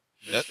 Yeah.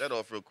 Shut that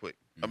off real quick.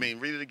 I mean,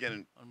 read it again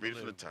and read it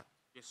from the top.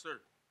 Yes,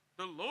 sir.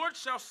 The Lord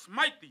shall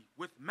smite thee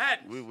with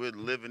madness. We're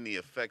living the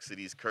effects of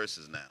these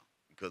curses now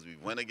because we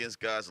went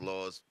against God's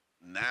laws.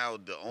 Now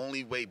the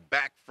only way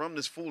back from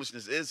this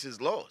foolishness is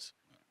his laws.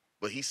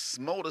 But he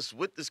smote us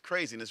with this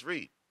craziness,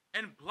 read.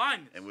 And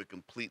blindness. And we're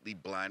completely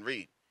blind,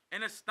 read.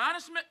 And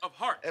astonishment of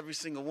heart. Every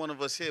single one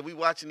of us here, we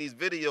watching these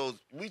videos.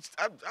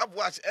 I've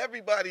watched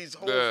everybody's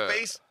whole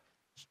face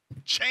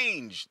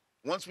change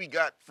once we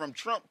got from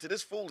Trump to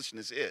this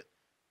foolishness here.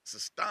 It's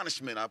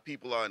astonishment. Our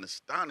people are in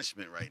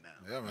astonishment right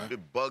now. Yeah, man. They're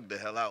bugged the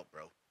hell out,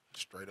 bro.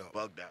 Straight up.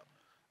 Bugged out.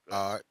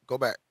 All right, go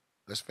back.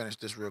 Let's finish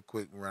this real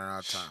quick. We're running out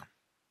of time.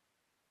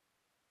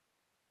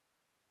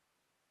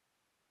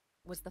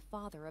 Was the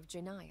father of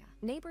Janiah.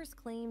 Neighbors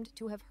claimed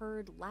to have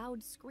heard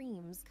loud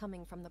screams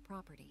coming from the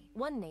property.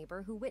 One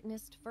neighbor who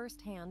witnessed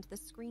firsthand the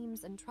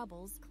screams and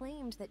troubles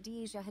claimed that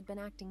Deasia had been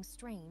acting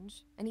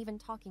strange and even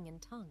talking in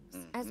tongues.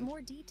 As more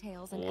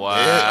details and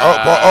pause.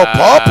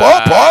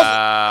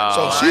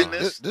 So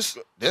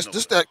this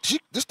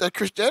that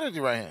Christianity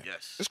right here.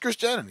 Yes. This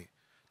Christianity.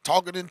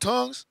 Talking in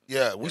tongues.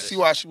 Yeah, we see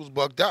why she was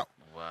bugged out.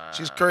 Wow.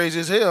 She's crazy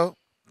as hell.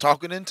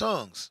 Talking in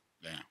tongues.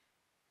 Damn.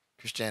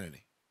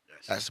 Christianity.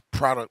 That's a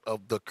product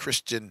of the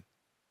Christian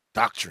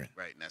doctrine.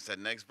 Right, and that's that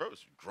next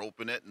verse.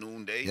 Groping at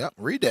noonday. Yep,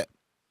 read that.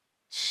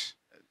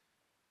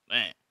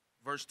 Man.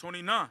 Verse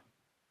 29.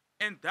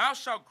 And thou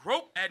shalt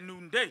grope at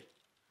noonday,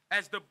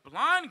 as the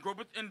blind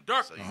gropeth in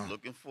darkness. So you're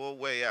looking for a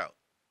way out.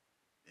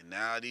 And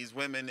now these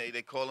women,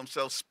 they call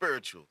themselves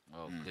spiritual.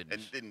 Oh,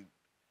 goodness. And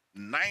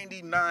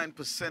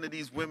 99% of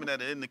these women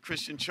that are in the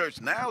Christian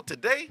church now,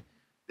 today,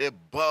 they're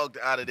bugged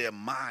out of their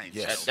minds.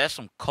 Yes. That's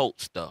some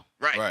cult stuff.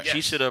 Right. She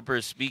Yes. stood up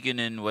here speaking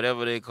in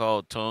whatever they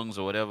call tongues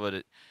or whatever.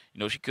 That, you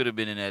know, she could have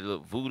been in that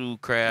little voodoo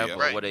crap Yeah, or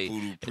right. what they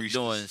Voodoo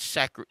priestess.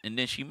 doing and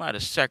then she might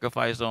have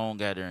sacrificed her own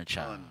goddamn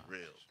child.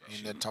 Unreal.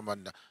 And then talking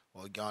about,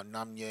 well, y'all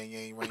nam yang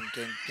yang ring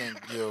king king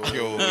yo.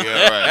 Yo,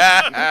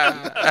 yeah,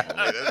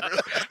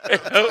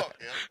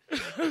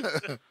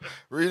 right.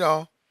 Read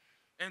on.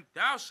 And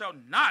thou shalt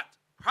not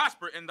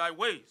prosper in thy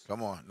ways.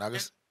 Come on,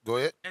 Nuggets. Go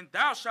ahead. And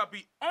thou shalt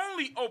be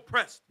only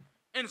oppressed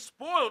and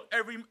spoiled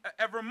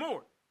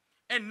evermore,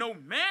 and no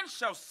man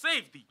shall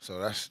save thee. So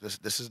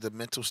this is the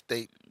mental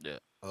state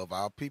of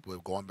our people.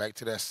 Going back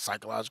to that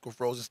psychological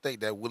frozen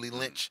state, that Willie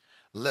Lynch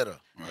letter.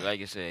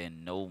 Like I said,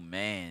 and no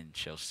man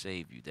shall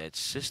save you. That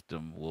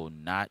system will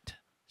not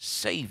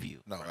save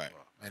you. No. Right.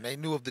 And they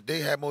knew they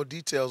had more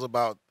details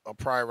about a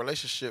prior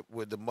relationship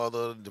with the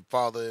mother, the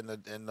father, and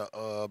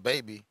the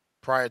baby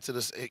prior to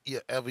this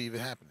ever even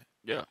happening.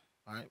 Yeah.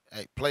 All right.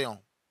 Hey, play on.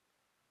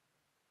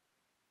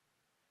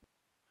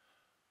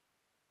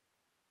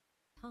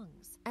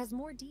 Tongues. As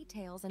more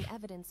details and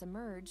evidence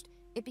emerged,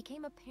 it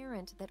became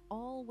apparent that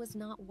all was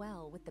not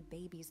well with the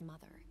baby's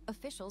mother.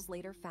 Officials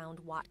later found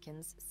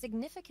Watkins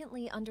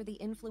significantly under the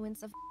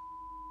influence of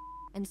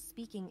and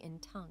speaking in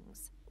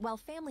tongues, while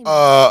family members.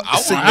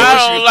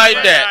 I don't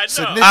like that.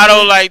 I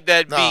don't like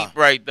that beat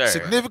right there.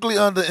 Significantly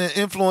under the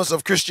influence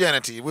of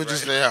Christianity. We're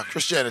just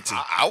Christianity.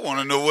 I want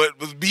to know what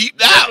was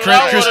beeped out.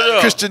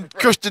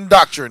 Christian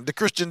doctrine. The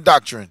Christian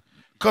doctrine.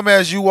 Come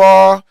as you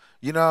are.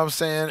 You know what I'm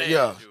saying?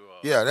 Yeah.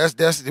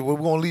 That's we're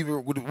gonna leave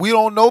it. We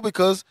don't know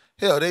because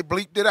hell, they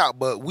bleeped it out.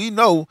 But we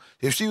know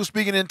if she was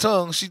speaking in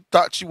tongues, she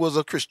thought she was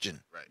a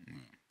Christian. Right.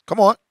 Come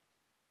on.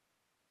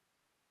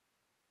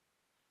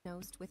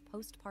 Diagnosed with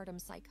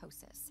postpartum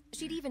psychosis.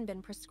 She'd even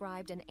been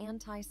prescribed an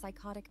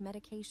antipsychotic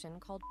medication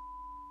called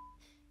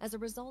as a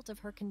result of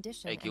her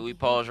condition. Hey, can we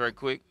pause right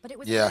quick? But it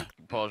was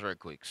Pause right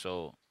quick.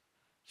 So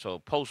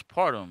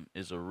postpartum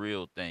is a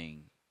real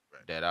thing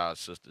that our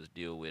sisters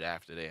deal with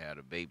after they had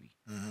a baby.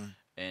 Mm-hmm.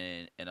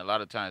 And a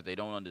lot of times they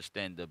don't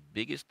understand the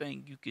biggest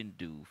thing you can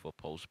do for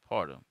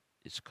postpartum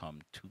is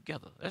come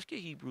together. Let's get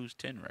Hebrews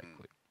 10 right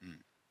quick.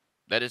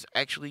 That is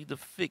actually the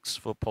fix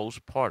for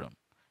postpartum.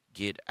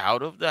 Get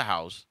out of the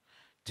house,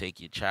 take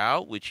your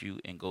child with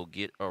you, and go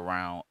get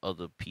around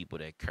other people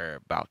that care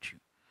about you.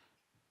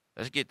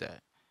 Let's get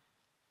that.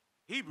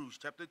 Hebrews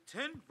chapter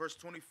 10, verse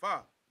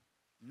 25.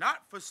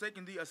 Not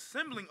forsaking the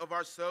assembling of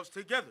ourselves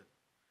together,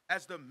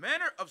 as the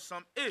manner of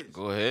some is.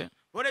 Go ahead.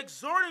 But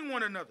exhorting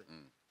one another,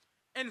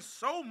 and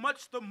so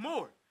much the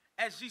more,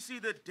 as ye see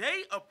the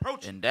day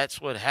approaching. And that's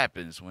what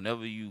happens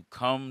whenever you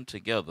come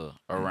together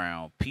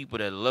around people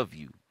that love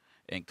you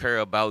and care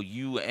about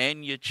you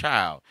and your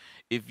child.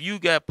 If you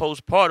got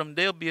postpartum,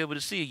 they'll be able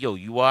to see, yo,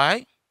 you all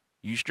right?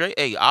 You straight?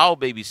 Hey, I'll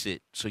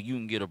babysit so you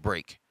can get a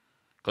break.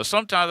 Because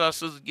sometimes our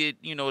sisters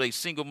get, they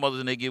single mothers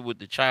and they get with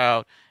the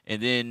child,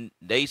 and then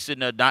they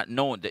sitting there not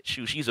knowing that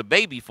she's a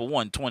baby for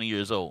 20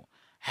 years old,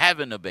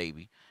 having a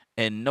baby,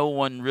 and no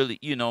one really,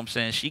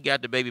 she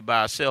got the baby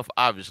by herself,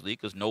 obviously,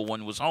 because no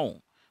one was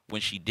home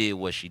when she did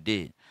what she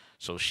did.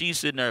 So she's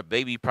sitting there,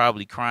 baby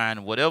probably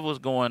crying, whatever was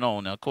going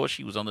on. Now, of course,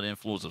 she was under the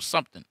influence of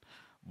something,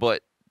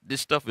 but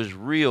this stuff is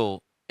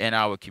real in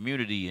our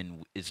community,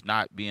 and it's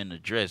not being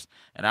addressed.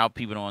 And our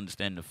people don't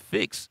understand the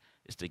fix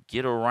is to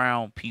get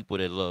around people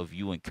that love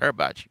you and care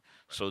about you,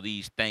 so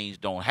these things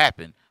don't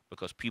happen,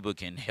 because people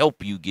can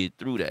help you get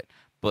through that.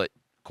 But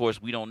of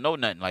course, we don't know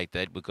nothing like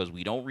that because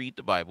we don't read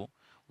the Bible,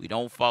 we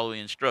don't follow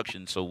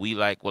instructions. So we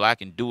like, well, I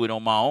can do it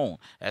on my own.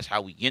 That's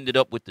how we ended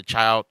up with the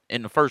child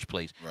in the first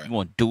place. Right. You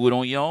want to do it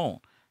on your own.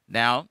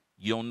 Now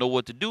you don't know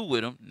what to do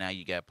with them. Now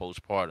you got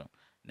postpartum.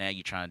 Now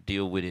you're trying to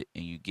deal with it,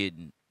 and you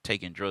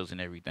taking drugs and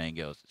everything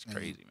else. It's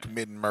crazy, man.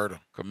 Committing murder.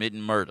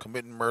 Committing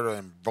murder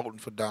and voting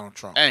for Donald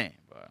Trump. Damn,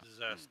 bro.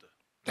 Disaster.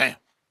 Damn.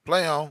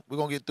 Play on. We're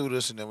going to get through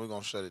this, and then we're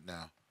going to shut it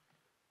down.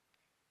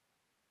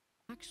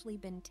 Actually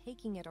been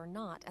taking it or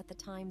not at the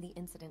time the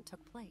incident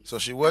took place. So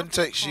she wasn't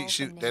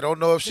they don't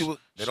know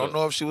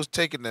if she was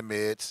taking the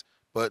meds,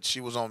 but she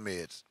was on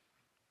meds.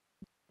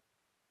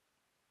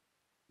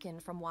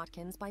 From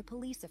Watkins by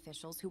police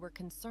officials who were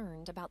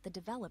concerned about the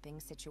developing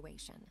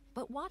situation.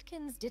 But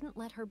Watkins didn't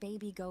let her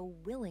baby go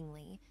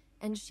willingly,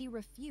 and she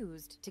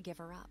refused to give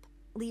her up,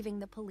 leaving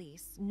the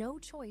police no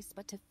choice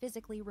but to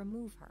physically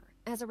remove her.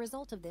 As a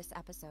result of this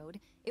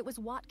episode, it was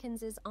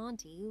Watkins's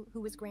auntie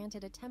who was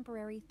granted a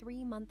temporary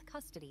 3-month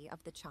custody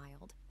of the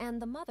child, and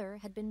the mother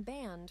had been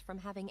banned from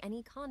having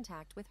any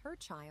contact with her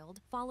child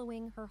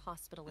following her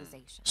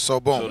hospitalization. So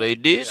boom. So they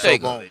did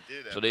take her.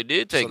 So they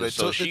did take her.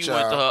 So she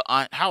went to her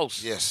aunt's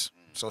house. Yes.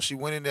 So she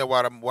went in there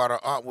while the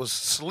aunt was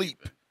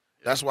asleep.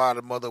 That's why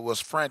the mother was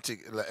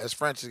frantic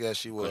as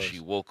she was. She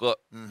woke up.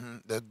 Mm-hmm.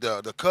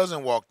 The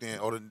cousin walked in,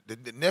 or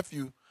the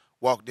nephew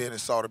walked in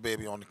and saw the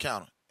baby on the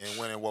counter and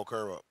went and woke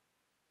her up.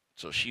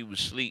 So she was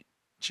asleep.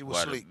 She was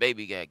while asleep. The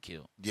baby got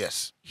killed.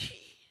 Yes.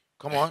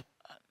 Come on.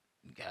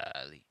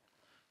 Golly.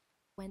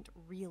 Went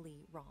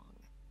really wrong.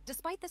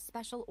 Despite the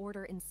special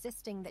order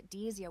insisting that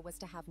Deasia was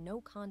to have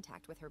no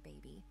contact with her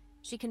baby,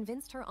 she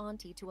convinced her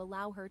auntie to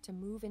allow her to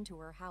move into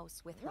her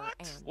house with her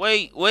aunt.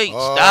 Wait,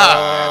 Oh.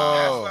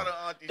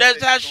 stop.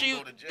 That's how she.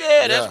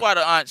 Yeah, that's why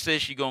the aunt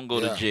says she gonna go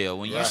to jail.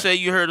 When you right. say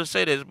you heard her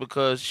say that, it's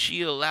because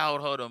she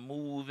allowed her to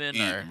move in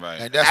there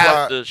And that's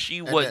after why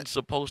she wasn't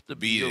supposed to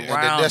be around. And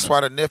then that's her.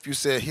 why the nephew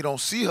said he don't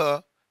see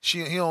her.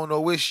 He don't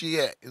know where she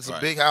at. It's a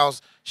big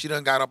house. She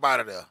done got up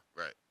out of there.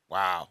 Right.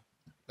 Wow.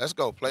 Let's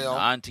go. Play And the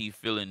on. auntie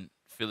feeling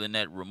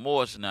that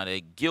remorse now,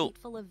 that guilt,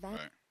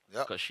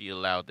 Yep. because she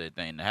allowed that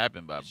thing to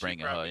happen by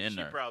bringing her in She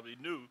there. probably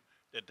knew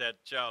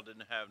that child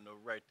didn't have no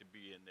right to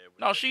be in there.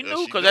 No, she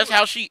knew, because that's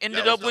how she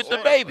ended up with the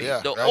order. baby. Yeah,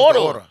 the that was order.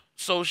 the order.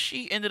 So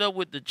she ended up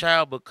with the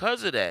child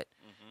because of that.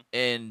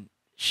 And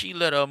she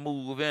let her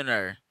move in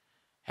there,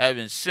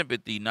 having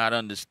sympathy, not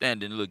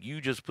understanding. Look,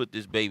 you just put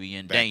this baby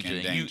in danger,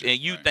 and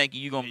you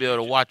thinking you're gonna be able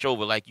to watch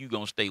over like you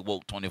gonna stay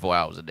woke 24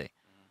 hours a day.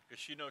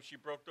 Because she knows she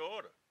broke the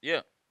order.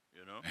 Yeah.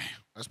 You know?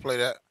 Let's play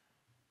that.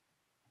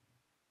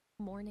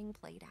 Morning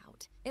played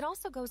out. It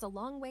also goes a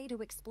long way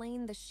to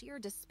explain the sheer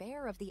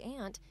despair of the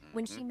aunt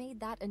when she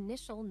made that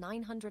initial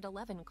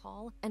 911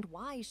 call and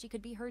why she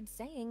could be heard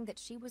saying that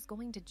she was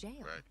going to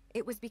jail.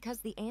 It was because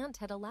the aunt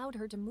had allowed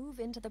her to move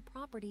into the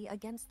property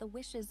against the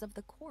wishes of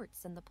the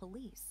courts and the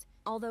police.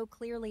 Although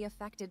clearly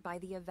affected by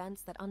the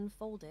events that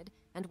unfolded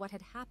and what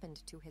had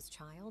happened to his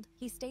child,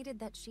 he stated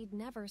that she'd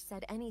never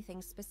said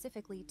anything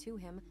specifically to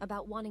him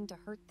about wanting to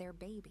hurt their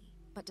baby.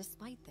 But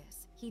despite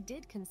this, he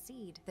did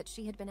concede that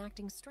she had been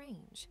acting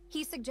strange.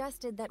 He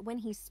suggested that when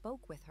he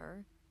spoke with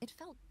her, it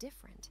felt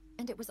different,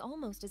 and it was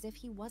almost as if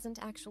he wasn't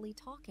actually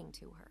talking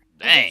to her.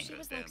 Dang. As if she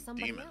was like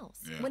somebody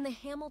else. Yeah. When the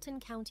Hamilton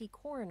County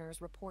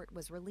Coroner's report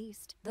was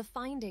released, the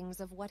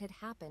findings of what had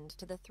happened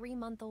to the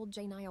 3-month-old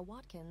Janiah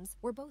Watkins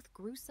were both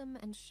gruesome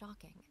and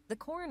shocking. The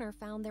coroner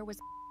found there was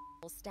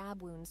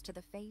stab wounds to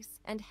the face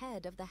and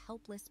head of the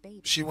helpless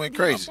baby. She went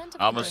crazy.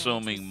 I'm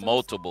assuming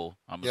multiple.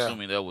 I'm Yeah.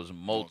 assuming there was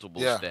multiple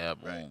Yeah.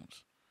 stab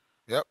wounds.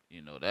 Yep.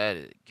 You know, that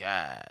is,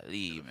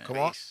 golly, man. Come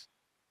on.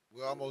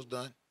 We're almost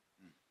done.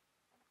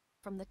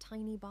 From the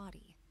tiny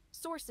body.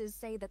 Sources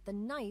say that the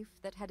knife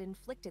that had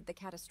inflicted the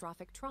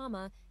catastrophic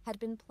trauma had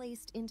been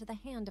placed into the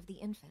hand of the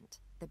infant.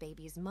 The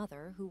baby's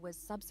mother, who was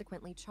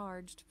subsequently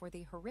charged for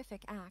the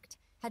horrific act,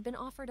 had been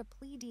offered a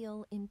plea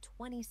deal in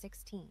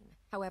 2016.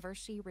 However,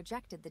 she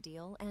rejected the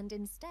deal and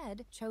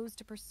instead chose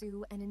to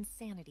pursue an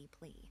insanity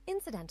plea.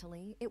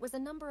 Incidentally, it was a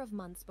number of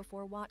months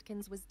before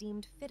Watkins was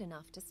deemed fit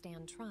enough to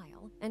stand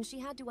trial, and she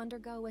had to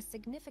undergo a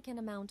significant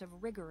amount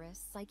of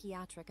rigorous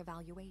psychiatric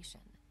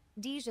evaluation.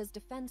 Deasia's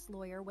defense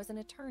lawyer was an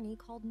attorney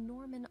called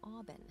Norman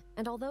Aubin,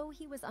 and although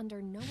he was under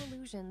no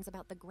illusions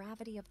about the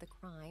gravity of the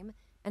crime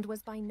and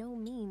was by no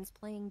means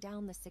playing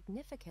down the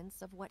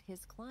significance of what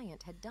his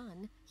client had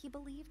done, he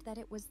believed that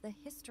it was the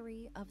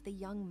history of the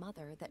young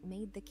mother that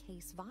made the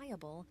case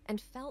viable and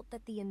felt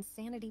that the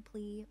insanity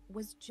plea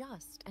was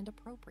just and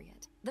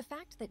appropriate. The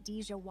fact that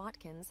Deasia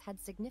Watkins had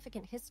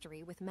significant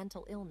history with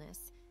mental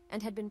illness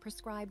and had been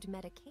prescribed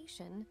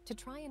medication to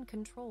try and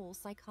control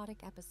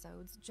psychotic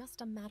episodes just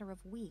a matter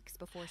of weeks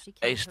before she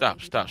killed Hey, her stop.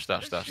 baby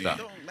It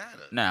don't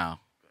matter.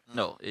 Now,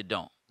 no, it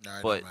don't. No,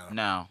 it But don't matter.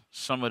 now,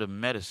 some of the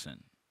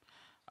medicine,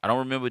 I don't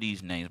remember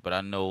these names, but I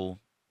know,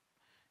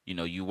 you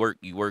know, you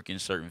work in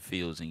certain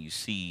fields and you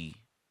see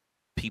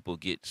people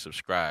get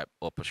subscribed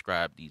or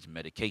prescribed these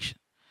medications.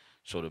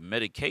 So the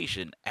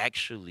medication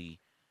actually,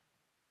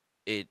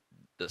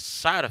 the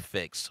side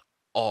effects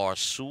are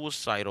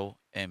suicidal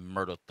and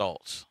murder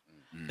thoughts.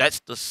 That's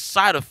the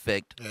side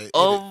effect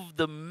of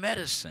the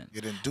medicine.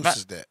 It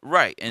induces that.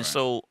 Right. And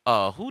so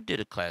who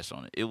did a class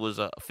on it? It was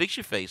Fix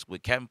Your Face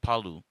with Captain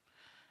Palu.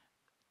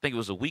 I think it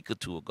was a week or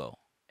two ago.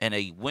 And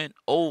they went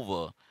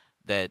over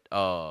that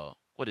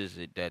what is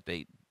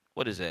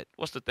that?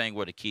 What's the thing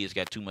where the kids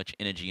got too much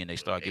energy and they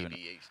start giving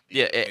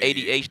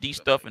ADHD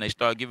stuff and they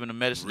start giving them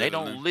medicine. They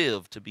don't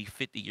live to be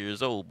 50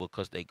 years old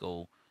because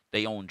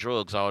they own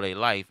drugs all their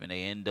life and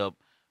they end up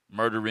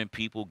murdering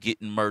people,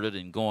 getting murdered,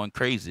 and going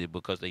crazy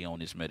because they own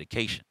this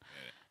medication.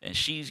 And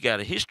she's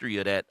got a history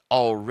of that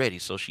already,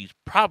 so she's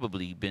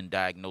probably been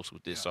diagnosed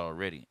with this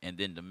already. And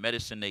then the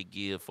medicine they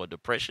give for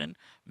depression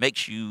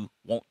makes you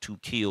want to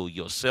kill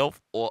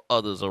yourself or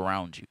others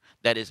around you.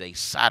 That is a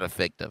side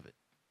effect of it.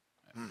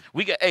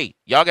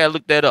 Y'all gotta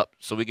look that up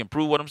so we can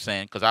prove what I'm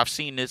saying, because I've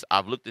seen this.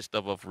 I've looked this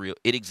stuff up for real.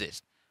 It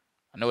exists.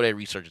 I know that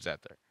research is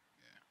out there.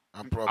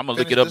 I'm gonna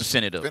look it up and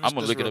send it up. I'm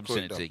gonna look it up and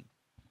send it to you.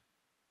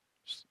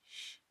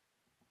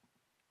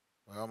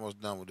 We're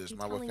almost done with this.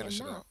 Might Telling finish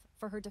it enough out.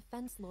 for her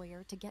defense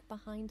lawyer to get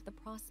behind the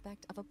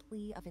prospect of a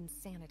plea of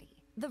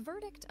insanity. The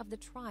verdict of the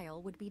trial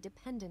would be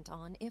dependent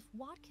on if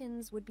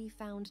Watkins would be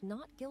found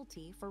not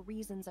guilty for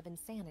reasons of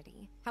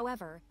insanity.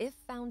 However, if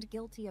found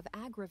guilty of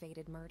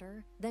aggravated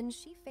murder, then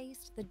she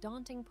faced the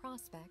daunting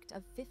prospect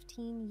of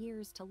 15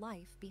 years to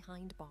life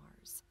behind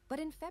bars. But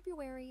in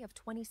February of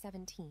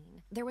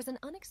 2017, there was an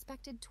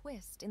unexpected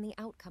twist in the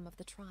outcome of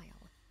the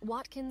trial.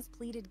 Watkins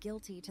pleaded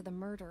guilty to the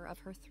murder of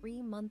her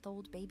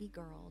 3-month-old baby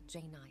girl,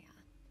 Janiyah.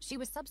 She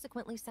was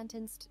subsequently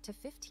sentenced to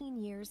 15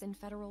 years in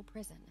federal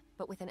prison,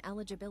 but with an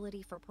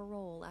eligibility for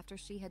parole after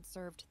she had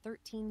served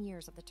 13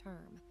 years of the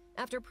term.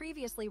 After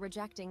previously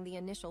rejecting the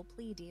initial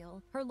plea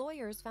deal, her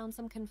lawyers found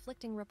some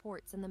conflicting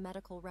reports in the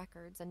medical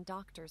records and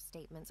doctors'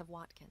 statements of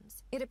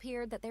Watkins. It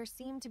appeared that there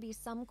seemed to be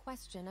some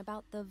question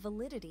about the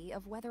validity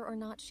of whether or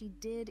not she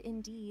did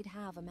indeed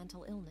have a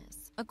mental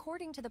illness.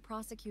 According to the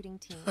prosecuting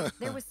team,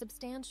 there was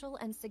substantial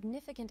and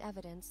significant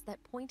evidence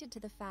that pointed to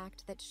the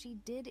fact that she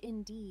did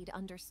indeed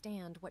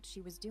understand what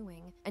she was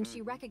doing, and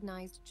she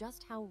recognized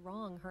just how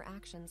wrong her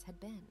actions had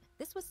been.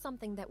 This was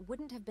something that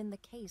wouldn't have been the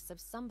case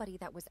of somebody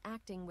that was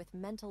acting with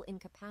mental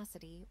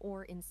incapacity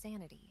or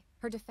insanity.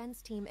 Her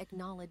defense team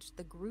acknowledged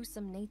the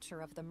gruesome nature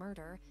of the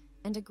murder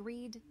and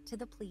agreed to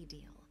the plea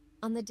deal.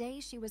 On the day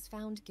she was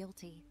found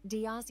guilty,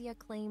 Diazia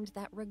claimed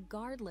that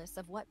regardless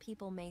of what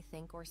people may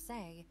think or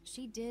say,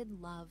 she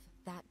did love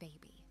that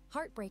baby.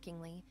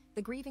 Heartbreakingly,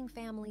 the grieving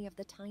family of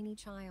the tiny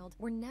child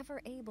were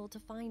never able to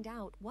find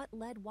out what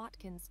led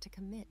Watkins to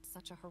commit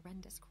such a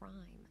horrendous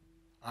crime.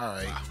 All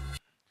right.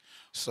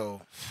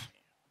 So,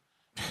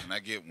 can I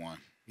get one?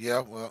 Yeah,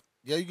 well,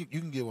 yeah, you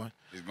can get one.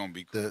 It's gonna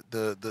be cool.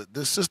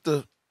 The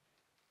sister,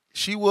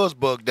 she was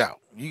bugged out.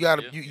 You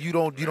gotta you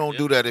don't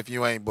do that if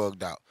you ain't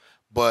bugged out.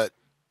 But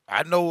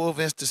I know of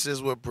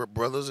instances where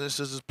brothers and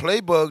sisters play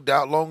bugged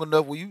out long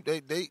enough where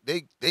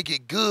they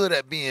get good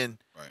at being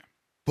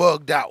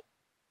bugged out,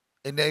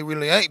 and they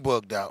really ain't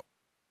bugged out,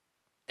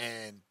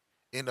 and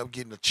end up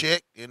getting a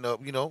check. End up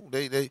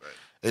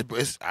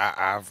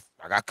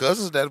I got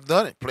cousins that have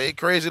done it, played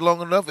crazy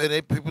long enough,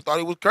 and people thought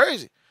he was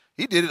crazy.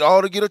 He did it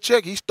all to get a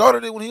check. He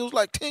started it when he was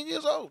like 10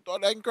 years old.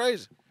 Thought acting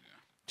crazy.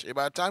 Yeah.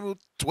 By the time he was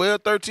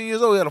 12, 13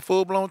 years old, he had a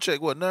full-blown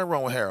check. Wasn't nothing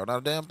wrong with Harold. Not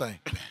a damn thing.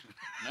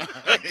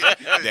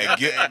 that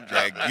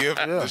gift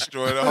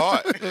destroyed the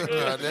heart.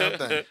 Not a damn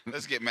thing.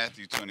 Let's get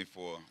Matthew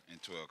 24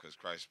 and 12 because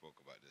Christ spoke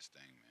about this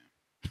thing,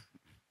 man.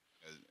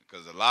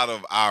 Because a lot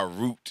of our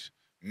root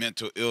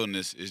mental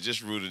illness is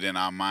just rooted in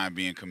our mind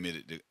being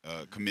committed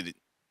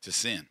to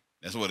sin.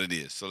 That's what it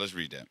is. So let's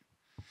read that.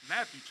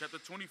 Matthew chapter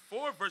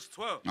 24, verse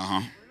 12.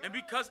 Uh-huh. And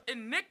because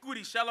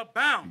iniquity shall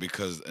abound.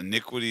 Because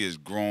iniquity is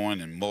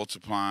growing and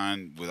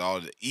multiplying with all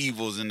the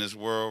evils in this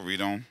world.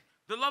 Read on.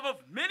 The love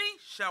of many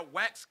shall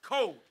wax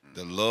cold.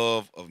 The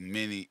love of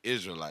many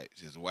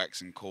Israelites is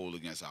waxing cold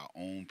against our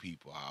own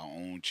people, our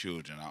own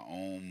children, our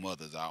own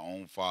mothers, our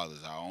own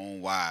fathers, our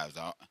own wives.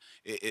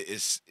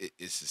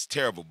 It's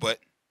terrible, but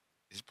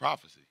it's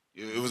prophecy.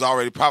 It was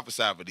already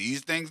prophesied for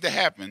these things to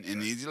happen in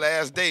these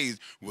last days.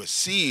 We're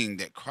seeing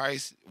that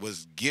Christ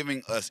was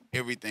giving us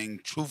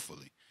everything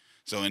truthfully.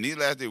 So in these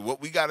last days,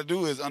 what we got to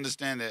do is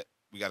understand that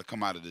we got to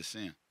come out of this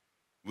sin.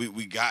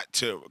 We got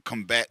to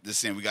combat the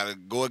sin. We got to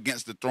go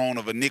against the throne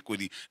of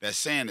iniquity that's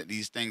saying that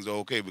these things are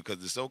okay, because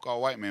the so-called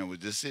white man was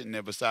just sitting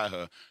there beside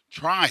her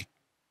trying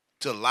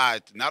to lie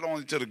not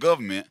only to the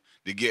government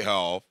to get her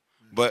off,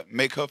 but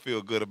make her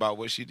feel good about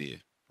what she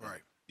did.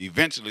 Right.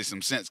 Eventually,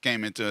 some sense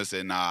came into her and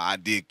said, nah, I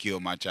did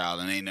kill my child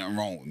and ain't nothing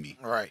wrong with me.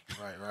 Right.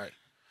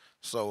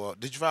 So,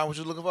 did you find what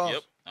you're looking for?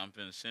 Yep, I'm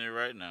finna send it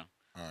right now.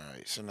 All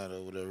right, send that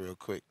over there real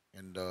quick.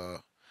 And,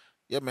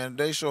 yeah, man,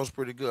 today's show is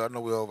pretty good. I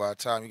know we're over our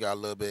time. You got a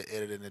little bit of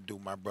editing to do,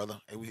 my brother.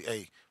 And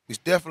we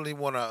definitely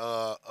want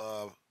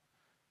to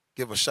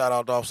give a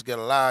shout-out to Officer Get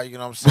Alive, you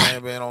know what I'm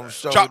saying, man, on the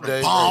show Drop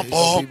today. the bomb, He's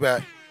gonna boy. be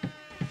back.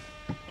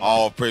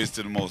 All praise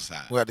to the Most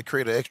High. We had to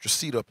create an extra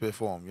seat up here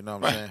for him, you know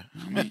what I'm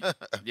saying?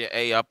 Yeah,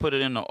 hey, I put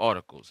it in the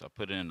articles. All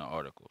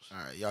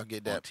right, y'all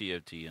get that. On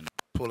TFT and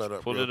pull that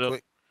up pull real it up,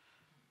 quick.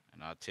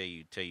 and I'll tell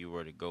you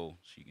where to go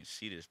so you can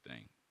see this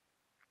thing.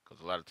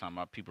 Because a lot of time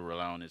my people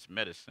rely on this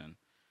medicine,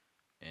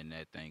 and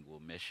that thing will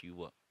mess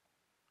you up.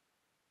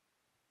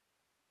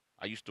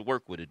 I used to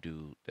work with a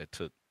dude that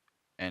took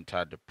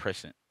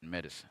antidepressant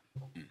medicine,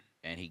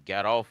 and he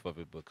got off of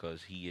it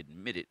because he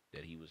admitted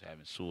that he was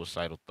having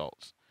suicidal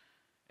thoughts,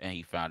 and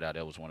he found out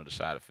that was one of the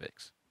side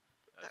effects.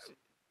 How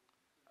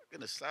can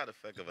the side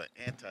effect of an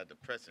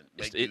antidepressant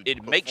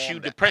It makes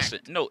you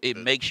depressed. No, it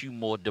makes you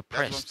more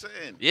depressed. That's what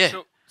I'm saying.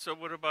 Yeah. So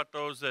what about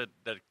those that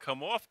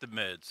come off the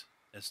meds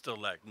and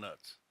still act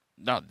nuts?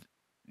 No,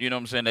 you know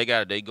what I'm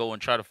saying? They go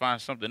and try to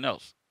find something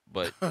else.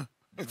 But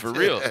for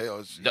real,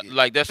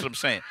 like that's what I'm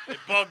saying. They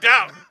bugged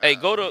out. Hey,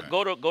 go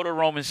to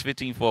Romans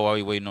 15:4 while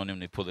we waiting on them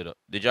to pull it up.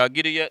 Did y'all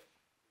get it yet?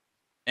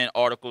 And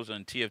articles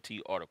and TFT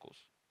articles.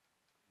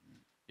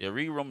 Yeah,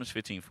 read Romans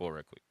 15:4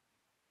 right quick.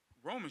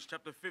 Romans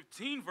chapter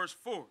 15, verse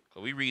 4.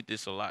 Cause we read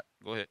this a lot.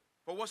 Go ahead.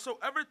 For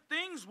whatsoever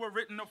things were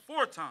written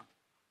aforetime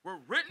were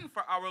written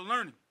for our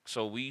learning.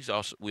 So we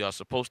are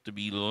supposed to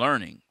be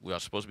learning. We are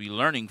supposed to be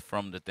learning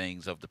from the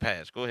things of the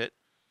past. Go ahead.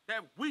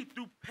 That we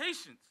through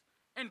patience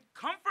and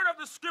comfort of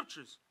the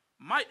scriptures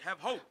might have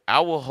hope.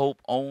 Our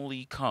hope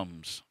only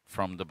comes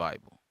from the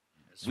Bible.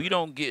 We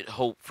don't get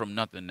hope from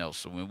nothing else.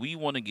 So when we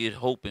want to get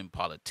hope in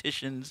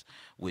politicians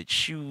with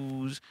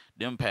shoes,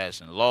 them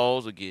passing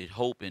laws, or get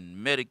hope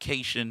in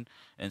medication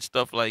and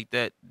stuff like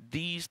that,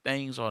 these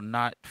things are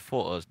not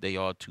for us. They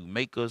are to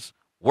make us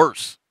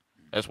worse.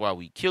 That's why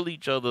we kill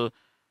each other.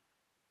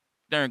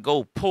 There and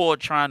go poor,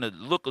 trying to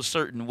look a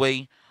certain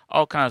way,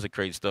 all kinds of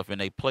crazy stuff,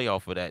 and they play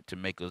off of that to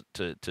make us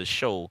to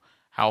show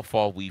how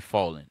far we've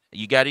fallen.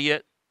 You got it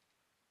yet?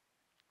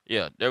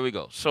 Yeah, there we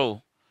go.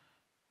 So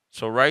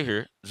right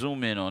here,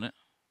 zoom in on it.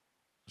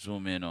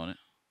 Zoom in on it.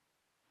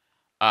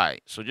 All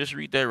right, so just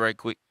read that right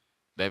quick.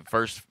 That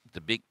first,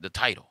 the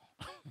title.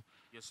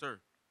 Yes, sir.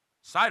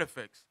 Side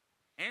effects.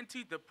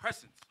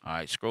 Antidepressants. All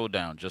right, scroll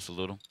down just a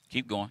little.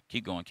 Keep going.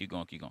 Keep going. Keep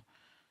going. Keep going.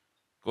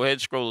 Go ahead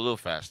and scroll a little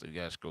faster. You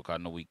guys scroll. 'Cause I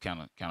know we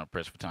kind of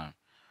pressed for time.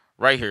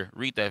 Right here,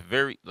 read that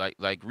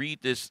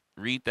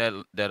read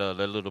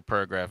that little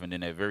paragraph and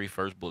then that very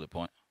first bullet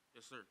point.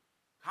 Yes, sir.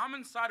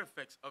 Common side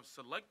effects of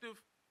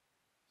selective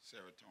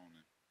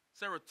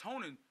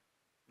serotonin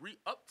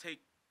reuptake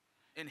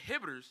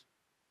inhibitors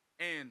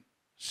and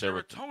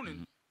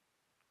serotonin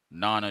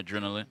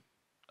Non-adrenaline.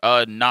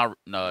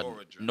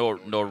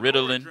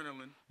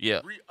 Noradrenaline.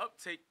 Yeah.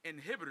 Reuptake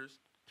inhibitors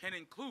can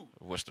include.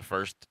 What's the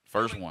first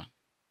one?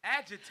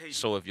 Agitated.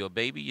 So if your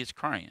baby is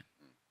crying,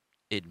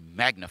 it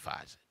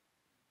magnifies it.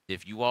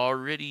 If you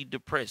already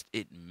depressed,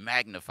 it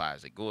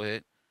magnifies it. Go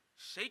ahead.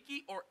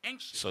 Shaky or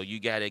anxious. So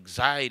you got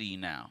anxiety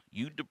now.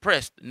 You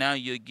depressed. Now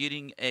you're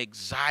getting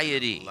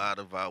anxiety. A lot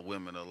of our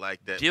women are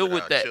like that. Deal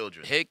with our that.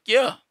 Children. Heck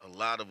yeah. A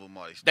lot of them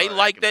are. They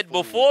like that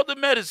before the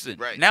medicine.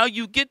 Right. Now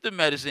you get the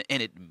medicine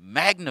and it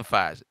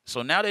magnifies it.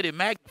 So now that it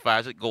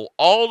magnifies it, go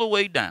all the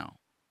way down.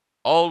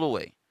 All the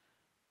way.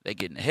 They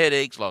getting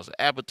headaches, loss of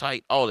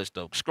appetite, all this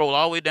stuff. Scroll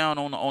all the way down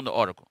on the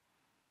article.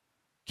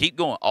 Keep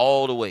going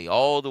all the way,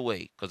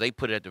 because they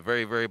put it at the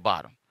very, very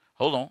bottom.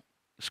 Hold on.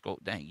 Scroll.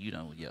 Dang, you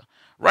know, yeah.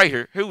 Right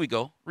here. Here we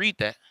go. Read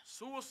that.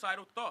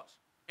 Suicidal thoughts.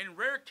 In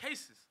rare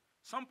cases,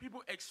 some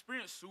people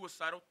experience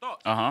suicidal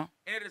thoughts Uh-huh.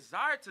 and a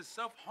desire to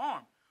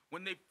self-harm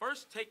when they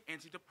first take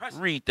antidepressants.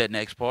 Read that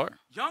next part.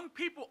 Young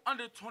people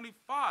under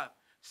 25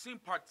 seem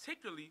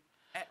particularly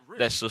at risk.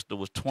 That sister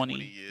was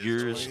 20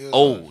 years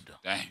old.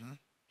 Dang.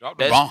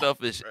 That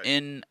stuff is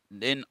in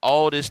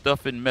all this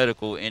stuff in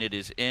medical, and it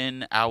is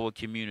in our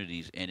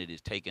communities, and it is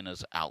taking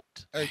us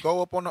out. Hey,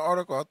 go up on the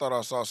article. I thought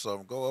I saw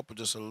something. Go up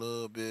just a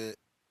little bit.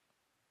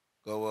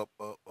 Go up.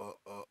 Go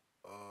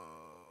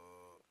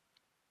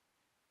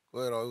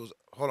ahead.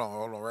 Hold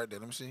on, right there.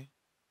 Let me see.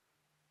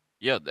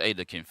 Yeah,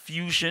 the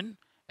confusion,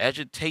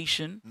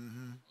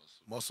 agitation,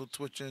 muscle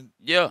twitching.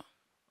 Yeah.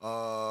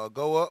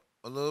 Go up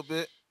a little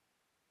bit.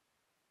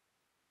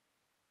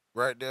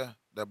 Right there,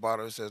 that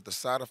bottom, it says the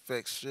side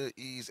effects should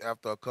ease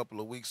after a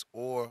couple of weeks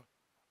or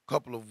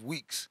couple of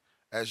weeks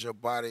as your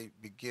body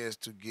begins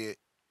to get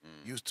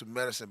used to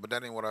medicine. But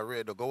that ain't what I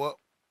read. Though. Go up.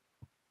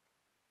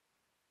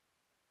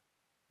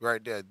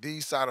 Right there.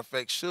 These side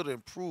effects should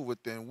improve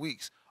within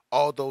weeks,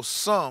 although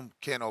some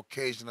can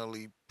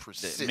occasionally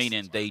persist.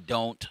 Meaning they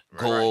don't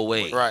go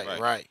away.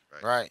 Right.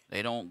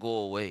 They don't go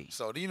away.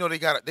 So you know they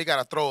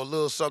gotta throw a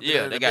little something.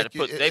 Yeah, in they there got to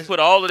put. They put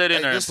all of that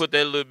in there and put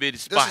that little bitty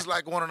spot. This is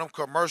like one of them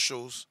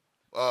commercials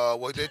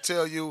where they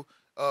tell you,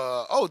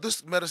 oh,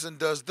 this medicine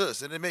does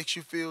this, and it makes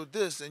you feel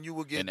this, and you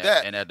will get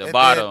that. And at the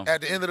bottom,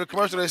 at the end of the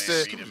commercial, they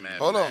say,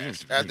 hold on.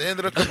 At the end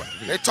of the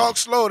commercial, they talk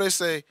slow. They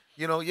say,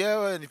 you know,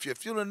 yeah, and if you're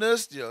feeling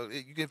this,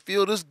 you can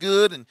feel this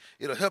good, and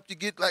it'll help you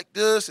get like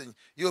this, and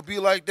you'll be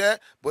like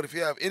that. But if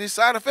you have any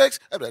side effects,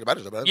 yeah, and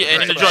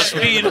the drug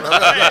speed. But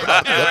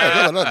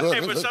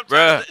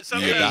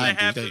sometimes they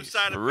have some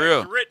side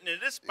effects written,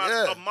 and it's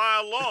about a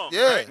mile long.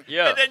 Yeah. Right?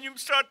 Yeah. And then you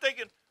start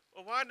thinking,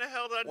 well, why in the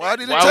hell did I Why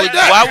need did you take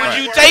that? Why would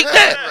you take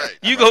that?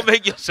 You gonna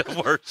make yourself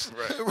worse.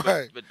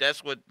 Right. But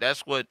that's what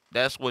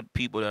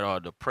people that are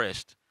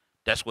depressed.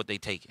 That's what they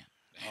taking.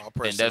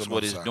 And that's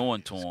what it's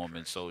doing to them.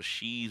 And so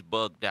she's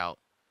bugged out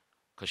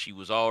because she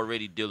was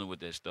already dealing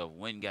with that stuff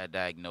when got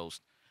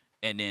diagnosed,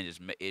 and then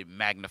it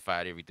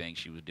magnified everything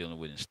she was dealing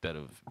with instead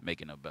of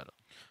making her better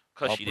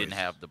because she didn't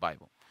have the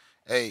Bible.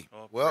 Hey,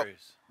 well,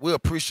 we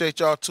appreciate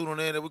y'all tuning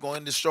in, and we're going to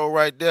end the show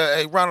right there.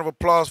 Hey, round of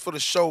applause for the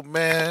show,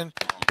 man.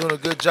 Doing a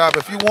good job.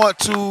 If you want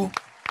to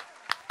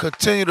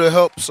continue to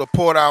help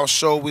support our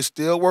show, we're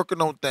still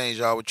working on things,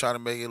 y'all. We're trying to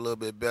make it a little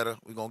bit better.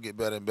 We're going to get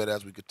better and better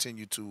as we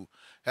continue to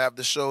have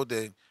the show.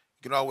 Then you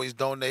can always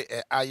donate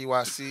at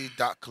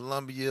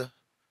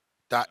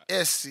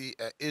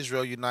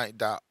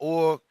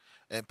iuic.columbia.sc@israelunite.org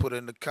and put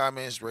in the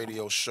comments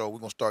radio show. We're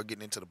gonna start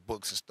getting into the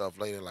books and stuff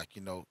later, like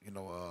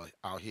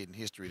our hidden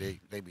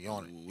history. They be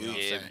on it. You know what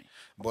I'm saying?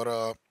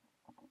 But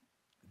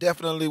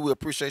definitely we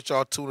appreciate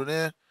y'all tuning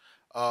in.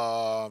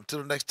 Till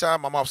the next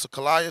time, I'm Officer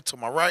Kolayah to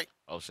my right.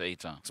 Officer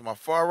Eton. To my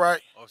far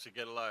right. Officer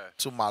Kolayah.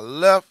 To my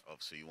left.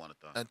 Officer Iuic.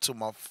 And to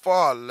my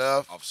far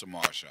left. Officer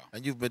Marshall.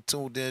 And you've been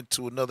tuned in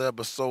to another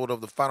episode of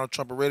the Final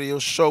Trumpet Radio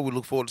Show. We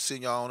look forward to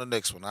seeing y'all on the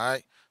next one, all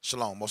right?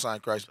 Shalom. Most High in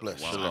Christ bless.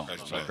 Shalom.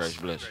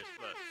 Christ bless.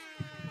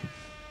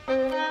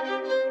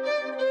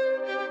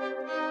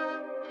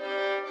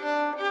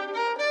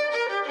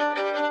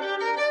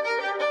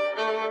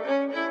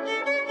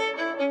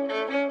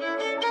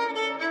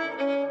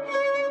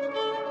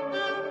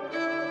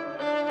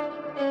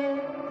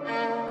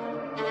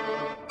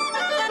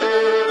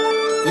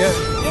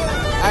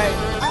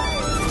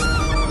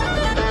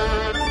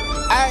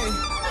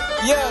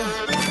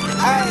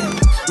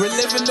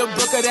 Reliving the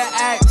book of the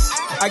Acts.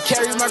 I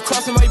carry my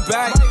cross on my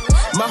back.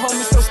 My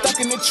homies still stuck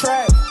in the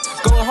trap.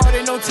 Going hard,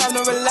 ain't no time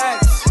to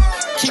relax.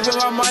 Keeping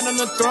my mind on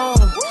the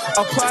throne.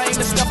 Applying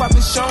the stuff I've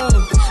been shown.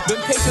 Been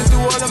patient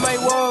through all of my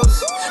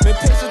woes. Been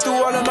patient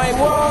through all of my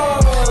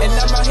woes. And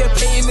I'm out here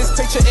painting this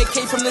picture. It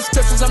came from the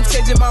scriptures. I'm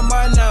changing my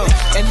mind now.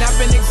 And I've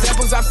been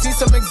examples. I've seen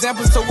some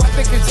examples. So I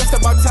think it's just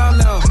about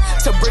time now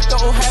to break the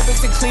old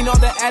habits and clean all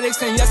the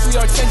addicts. And yes, we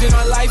are changing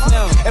our life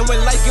now. And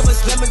when life give us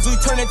lemons, we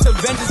turn into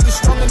vengeance. We're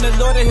strong in the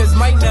Lord and His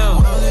might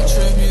now. All the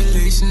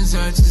tribulations,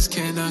 I just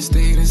cannot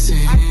stay the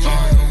same.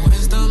 All the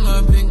wisdom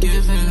I've been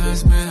given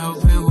has been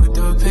helping with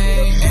the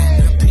pain.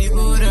 And the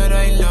people that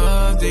I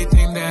love, they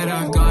think that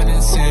I've gone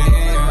insane.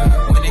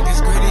 When it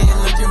gets gritty and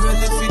looking real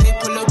iffy, they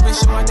pull up and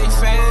show out they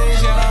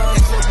face, yeah.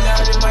 It's the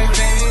blood in my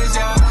veins,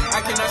 yeah.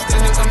 I cannot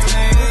stand to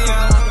complain,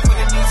 yeah. Put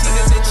it easy,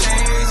 there's a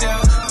change,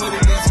 yeah. Put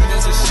it easy,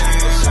 there's a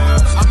shame,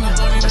 yeah. I'm the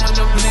only one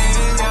to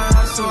blame,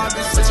 yeah. So I've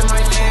been switching my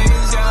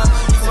lanes, yeah.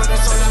 Before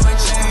that's all in my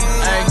chain,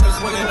 yeah. Cause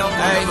willing don't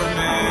never,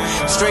 man.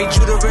 Straight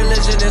Judah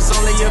religion, it's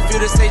only a few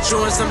to stay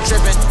true and some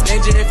tripping.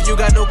 Danger if you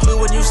got no clue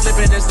when you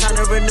slipping. It's time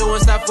to renew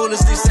and stop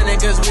foolishly sinning.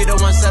 Cause we the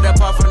ones set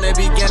apart from the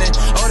beginning.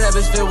 Oh, that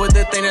is filled with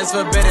the thing that's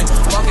forbidden.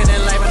 Walking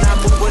in life and I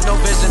move with no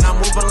vision. I'm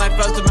moving like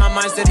felt to my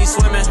mind steady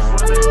swimming.